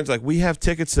 When your friend's like, we have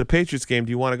tickets to the Patriots game.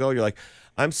 Do you want to go? You're like,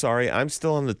 I'm sorry, I'm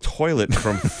still on the toilet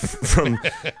from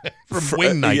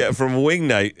wing night. From wing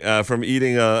night, from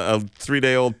eating a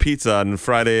 3-day-old pizza on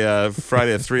Friday at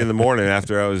 3 a.m.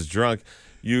 after I was drunk.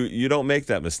 You don't make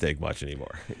that mistake much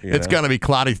anymore. It's going to be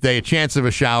cloudy today. A chance of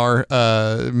a shower,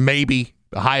 maybe.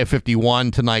 A high of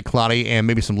 51 tonight, cloudy, and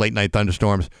maybe some late night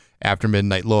thunderstorms after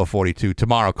midnight, low of 42.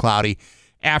 Tomorrow, cloudy,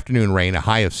 afternoon rain, a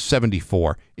high of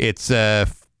 74. It's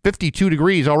 52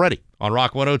 degrees already on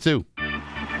Rock 102.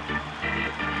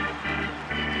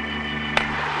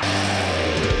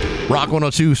 Rock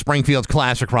 102, Springfield's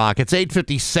Classic Rock. It's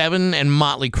 8:57 and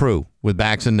Motley Crue with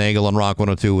Bax and Nagle on Rock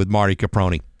 102 with Marty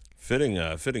Caproni.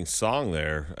 Fitting song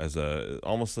there as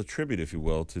almost a tribute, if you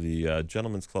will, to the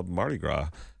Gentlemen's Club Mardi Gras.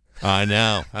 I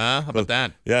know. How about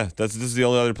that? Yeah, this is the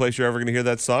only other place you're ever going to hear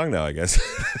that song now, I guess.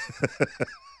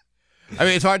 I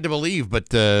mean, it's hard to believe, but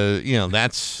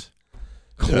that's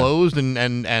closed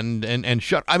and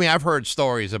shut. I mean, I've heard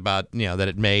stories about that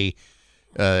it may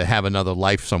have another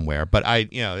life somewhere, but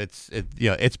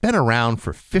it's been around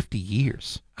for 50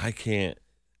 years. I can't.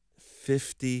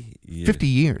 50 years. 50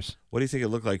 years. What do you think it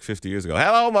looked like 50 years ago?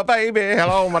 Hello, my baby.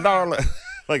 Hello, my darling.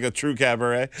 Like a true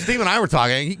cabaret. Steve and I were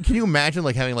talking. Can you imagine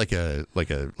having like a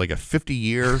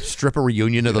 50-year stripper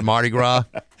reunion of the Mardi Gras?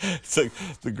 It's like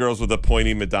the girls with the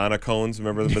pointy Madonna cones.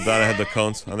 Remember the Madonna had the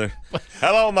cones on there?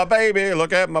 Hello, my baby.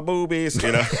 Look at my boobies.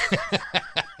 You know.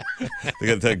 They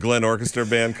got that Glen Orchestra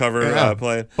band cover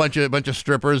playing. Bunch of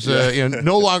strippers,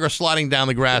 no longer sliding down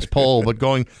the grass pole, but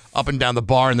going up and down the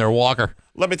bar in their walker.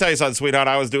 Let me tell you something, sweetheart.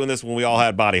 I was doing this when we all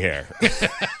had body hair.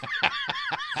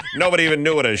 Nobody even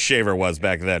knew what a shaver was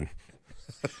back then.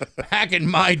 Back in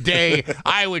my day,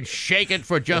 I would shake it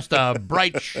for just a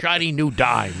bright, shiny new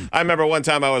dime. I remember one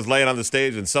time I was laying on the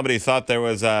stage and somebody thought it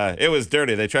was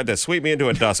dirty. They tried to sweep me into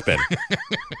a dustbin.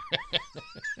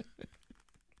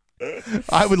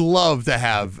 I would love to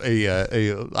have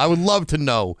I would love to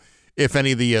know if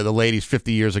any of the ladies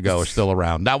 50 years ago are still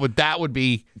around. That would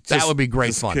be great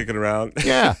just fun. Kicking around.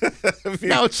 Yeah.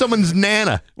 Now it's someone's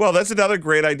nana. Well, that's another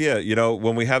great idea. You know,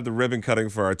 when we have the ribbon cutting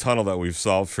for our tunnel that we've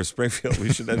solved for Springfield,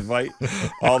 we should invite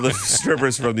all the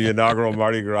strippers from the inaugural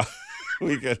Mardi Gras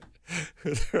weekend.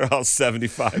 They're all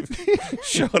 75,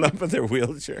 showing up in their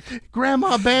wheelchair.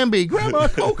 Grandma Bambi, Grandma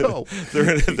Coco.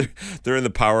 They're in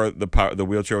the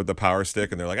wheelchair with the power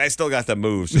stick, and they're like, I still got the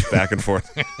moves, just back and forth.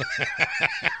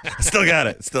 Still got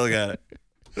it.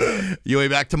 You will be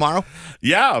back tomorrow?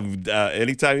 Yeah,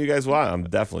 anytime you guys want, I'm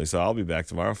definitely. So I'll be back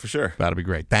tomorrow for sure. That'll be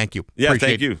great. Thank you. Yeah,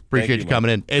 thank you. Appreciate you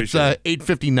coming in. It's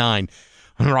 8:59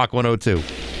 on Rock 102.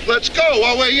 Let's go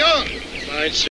while we're young.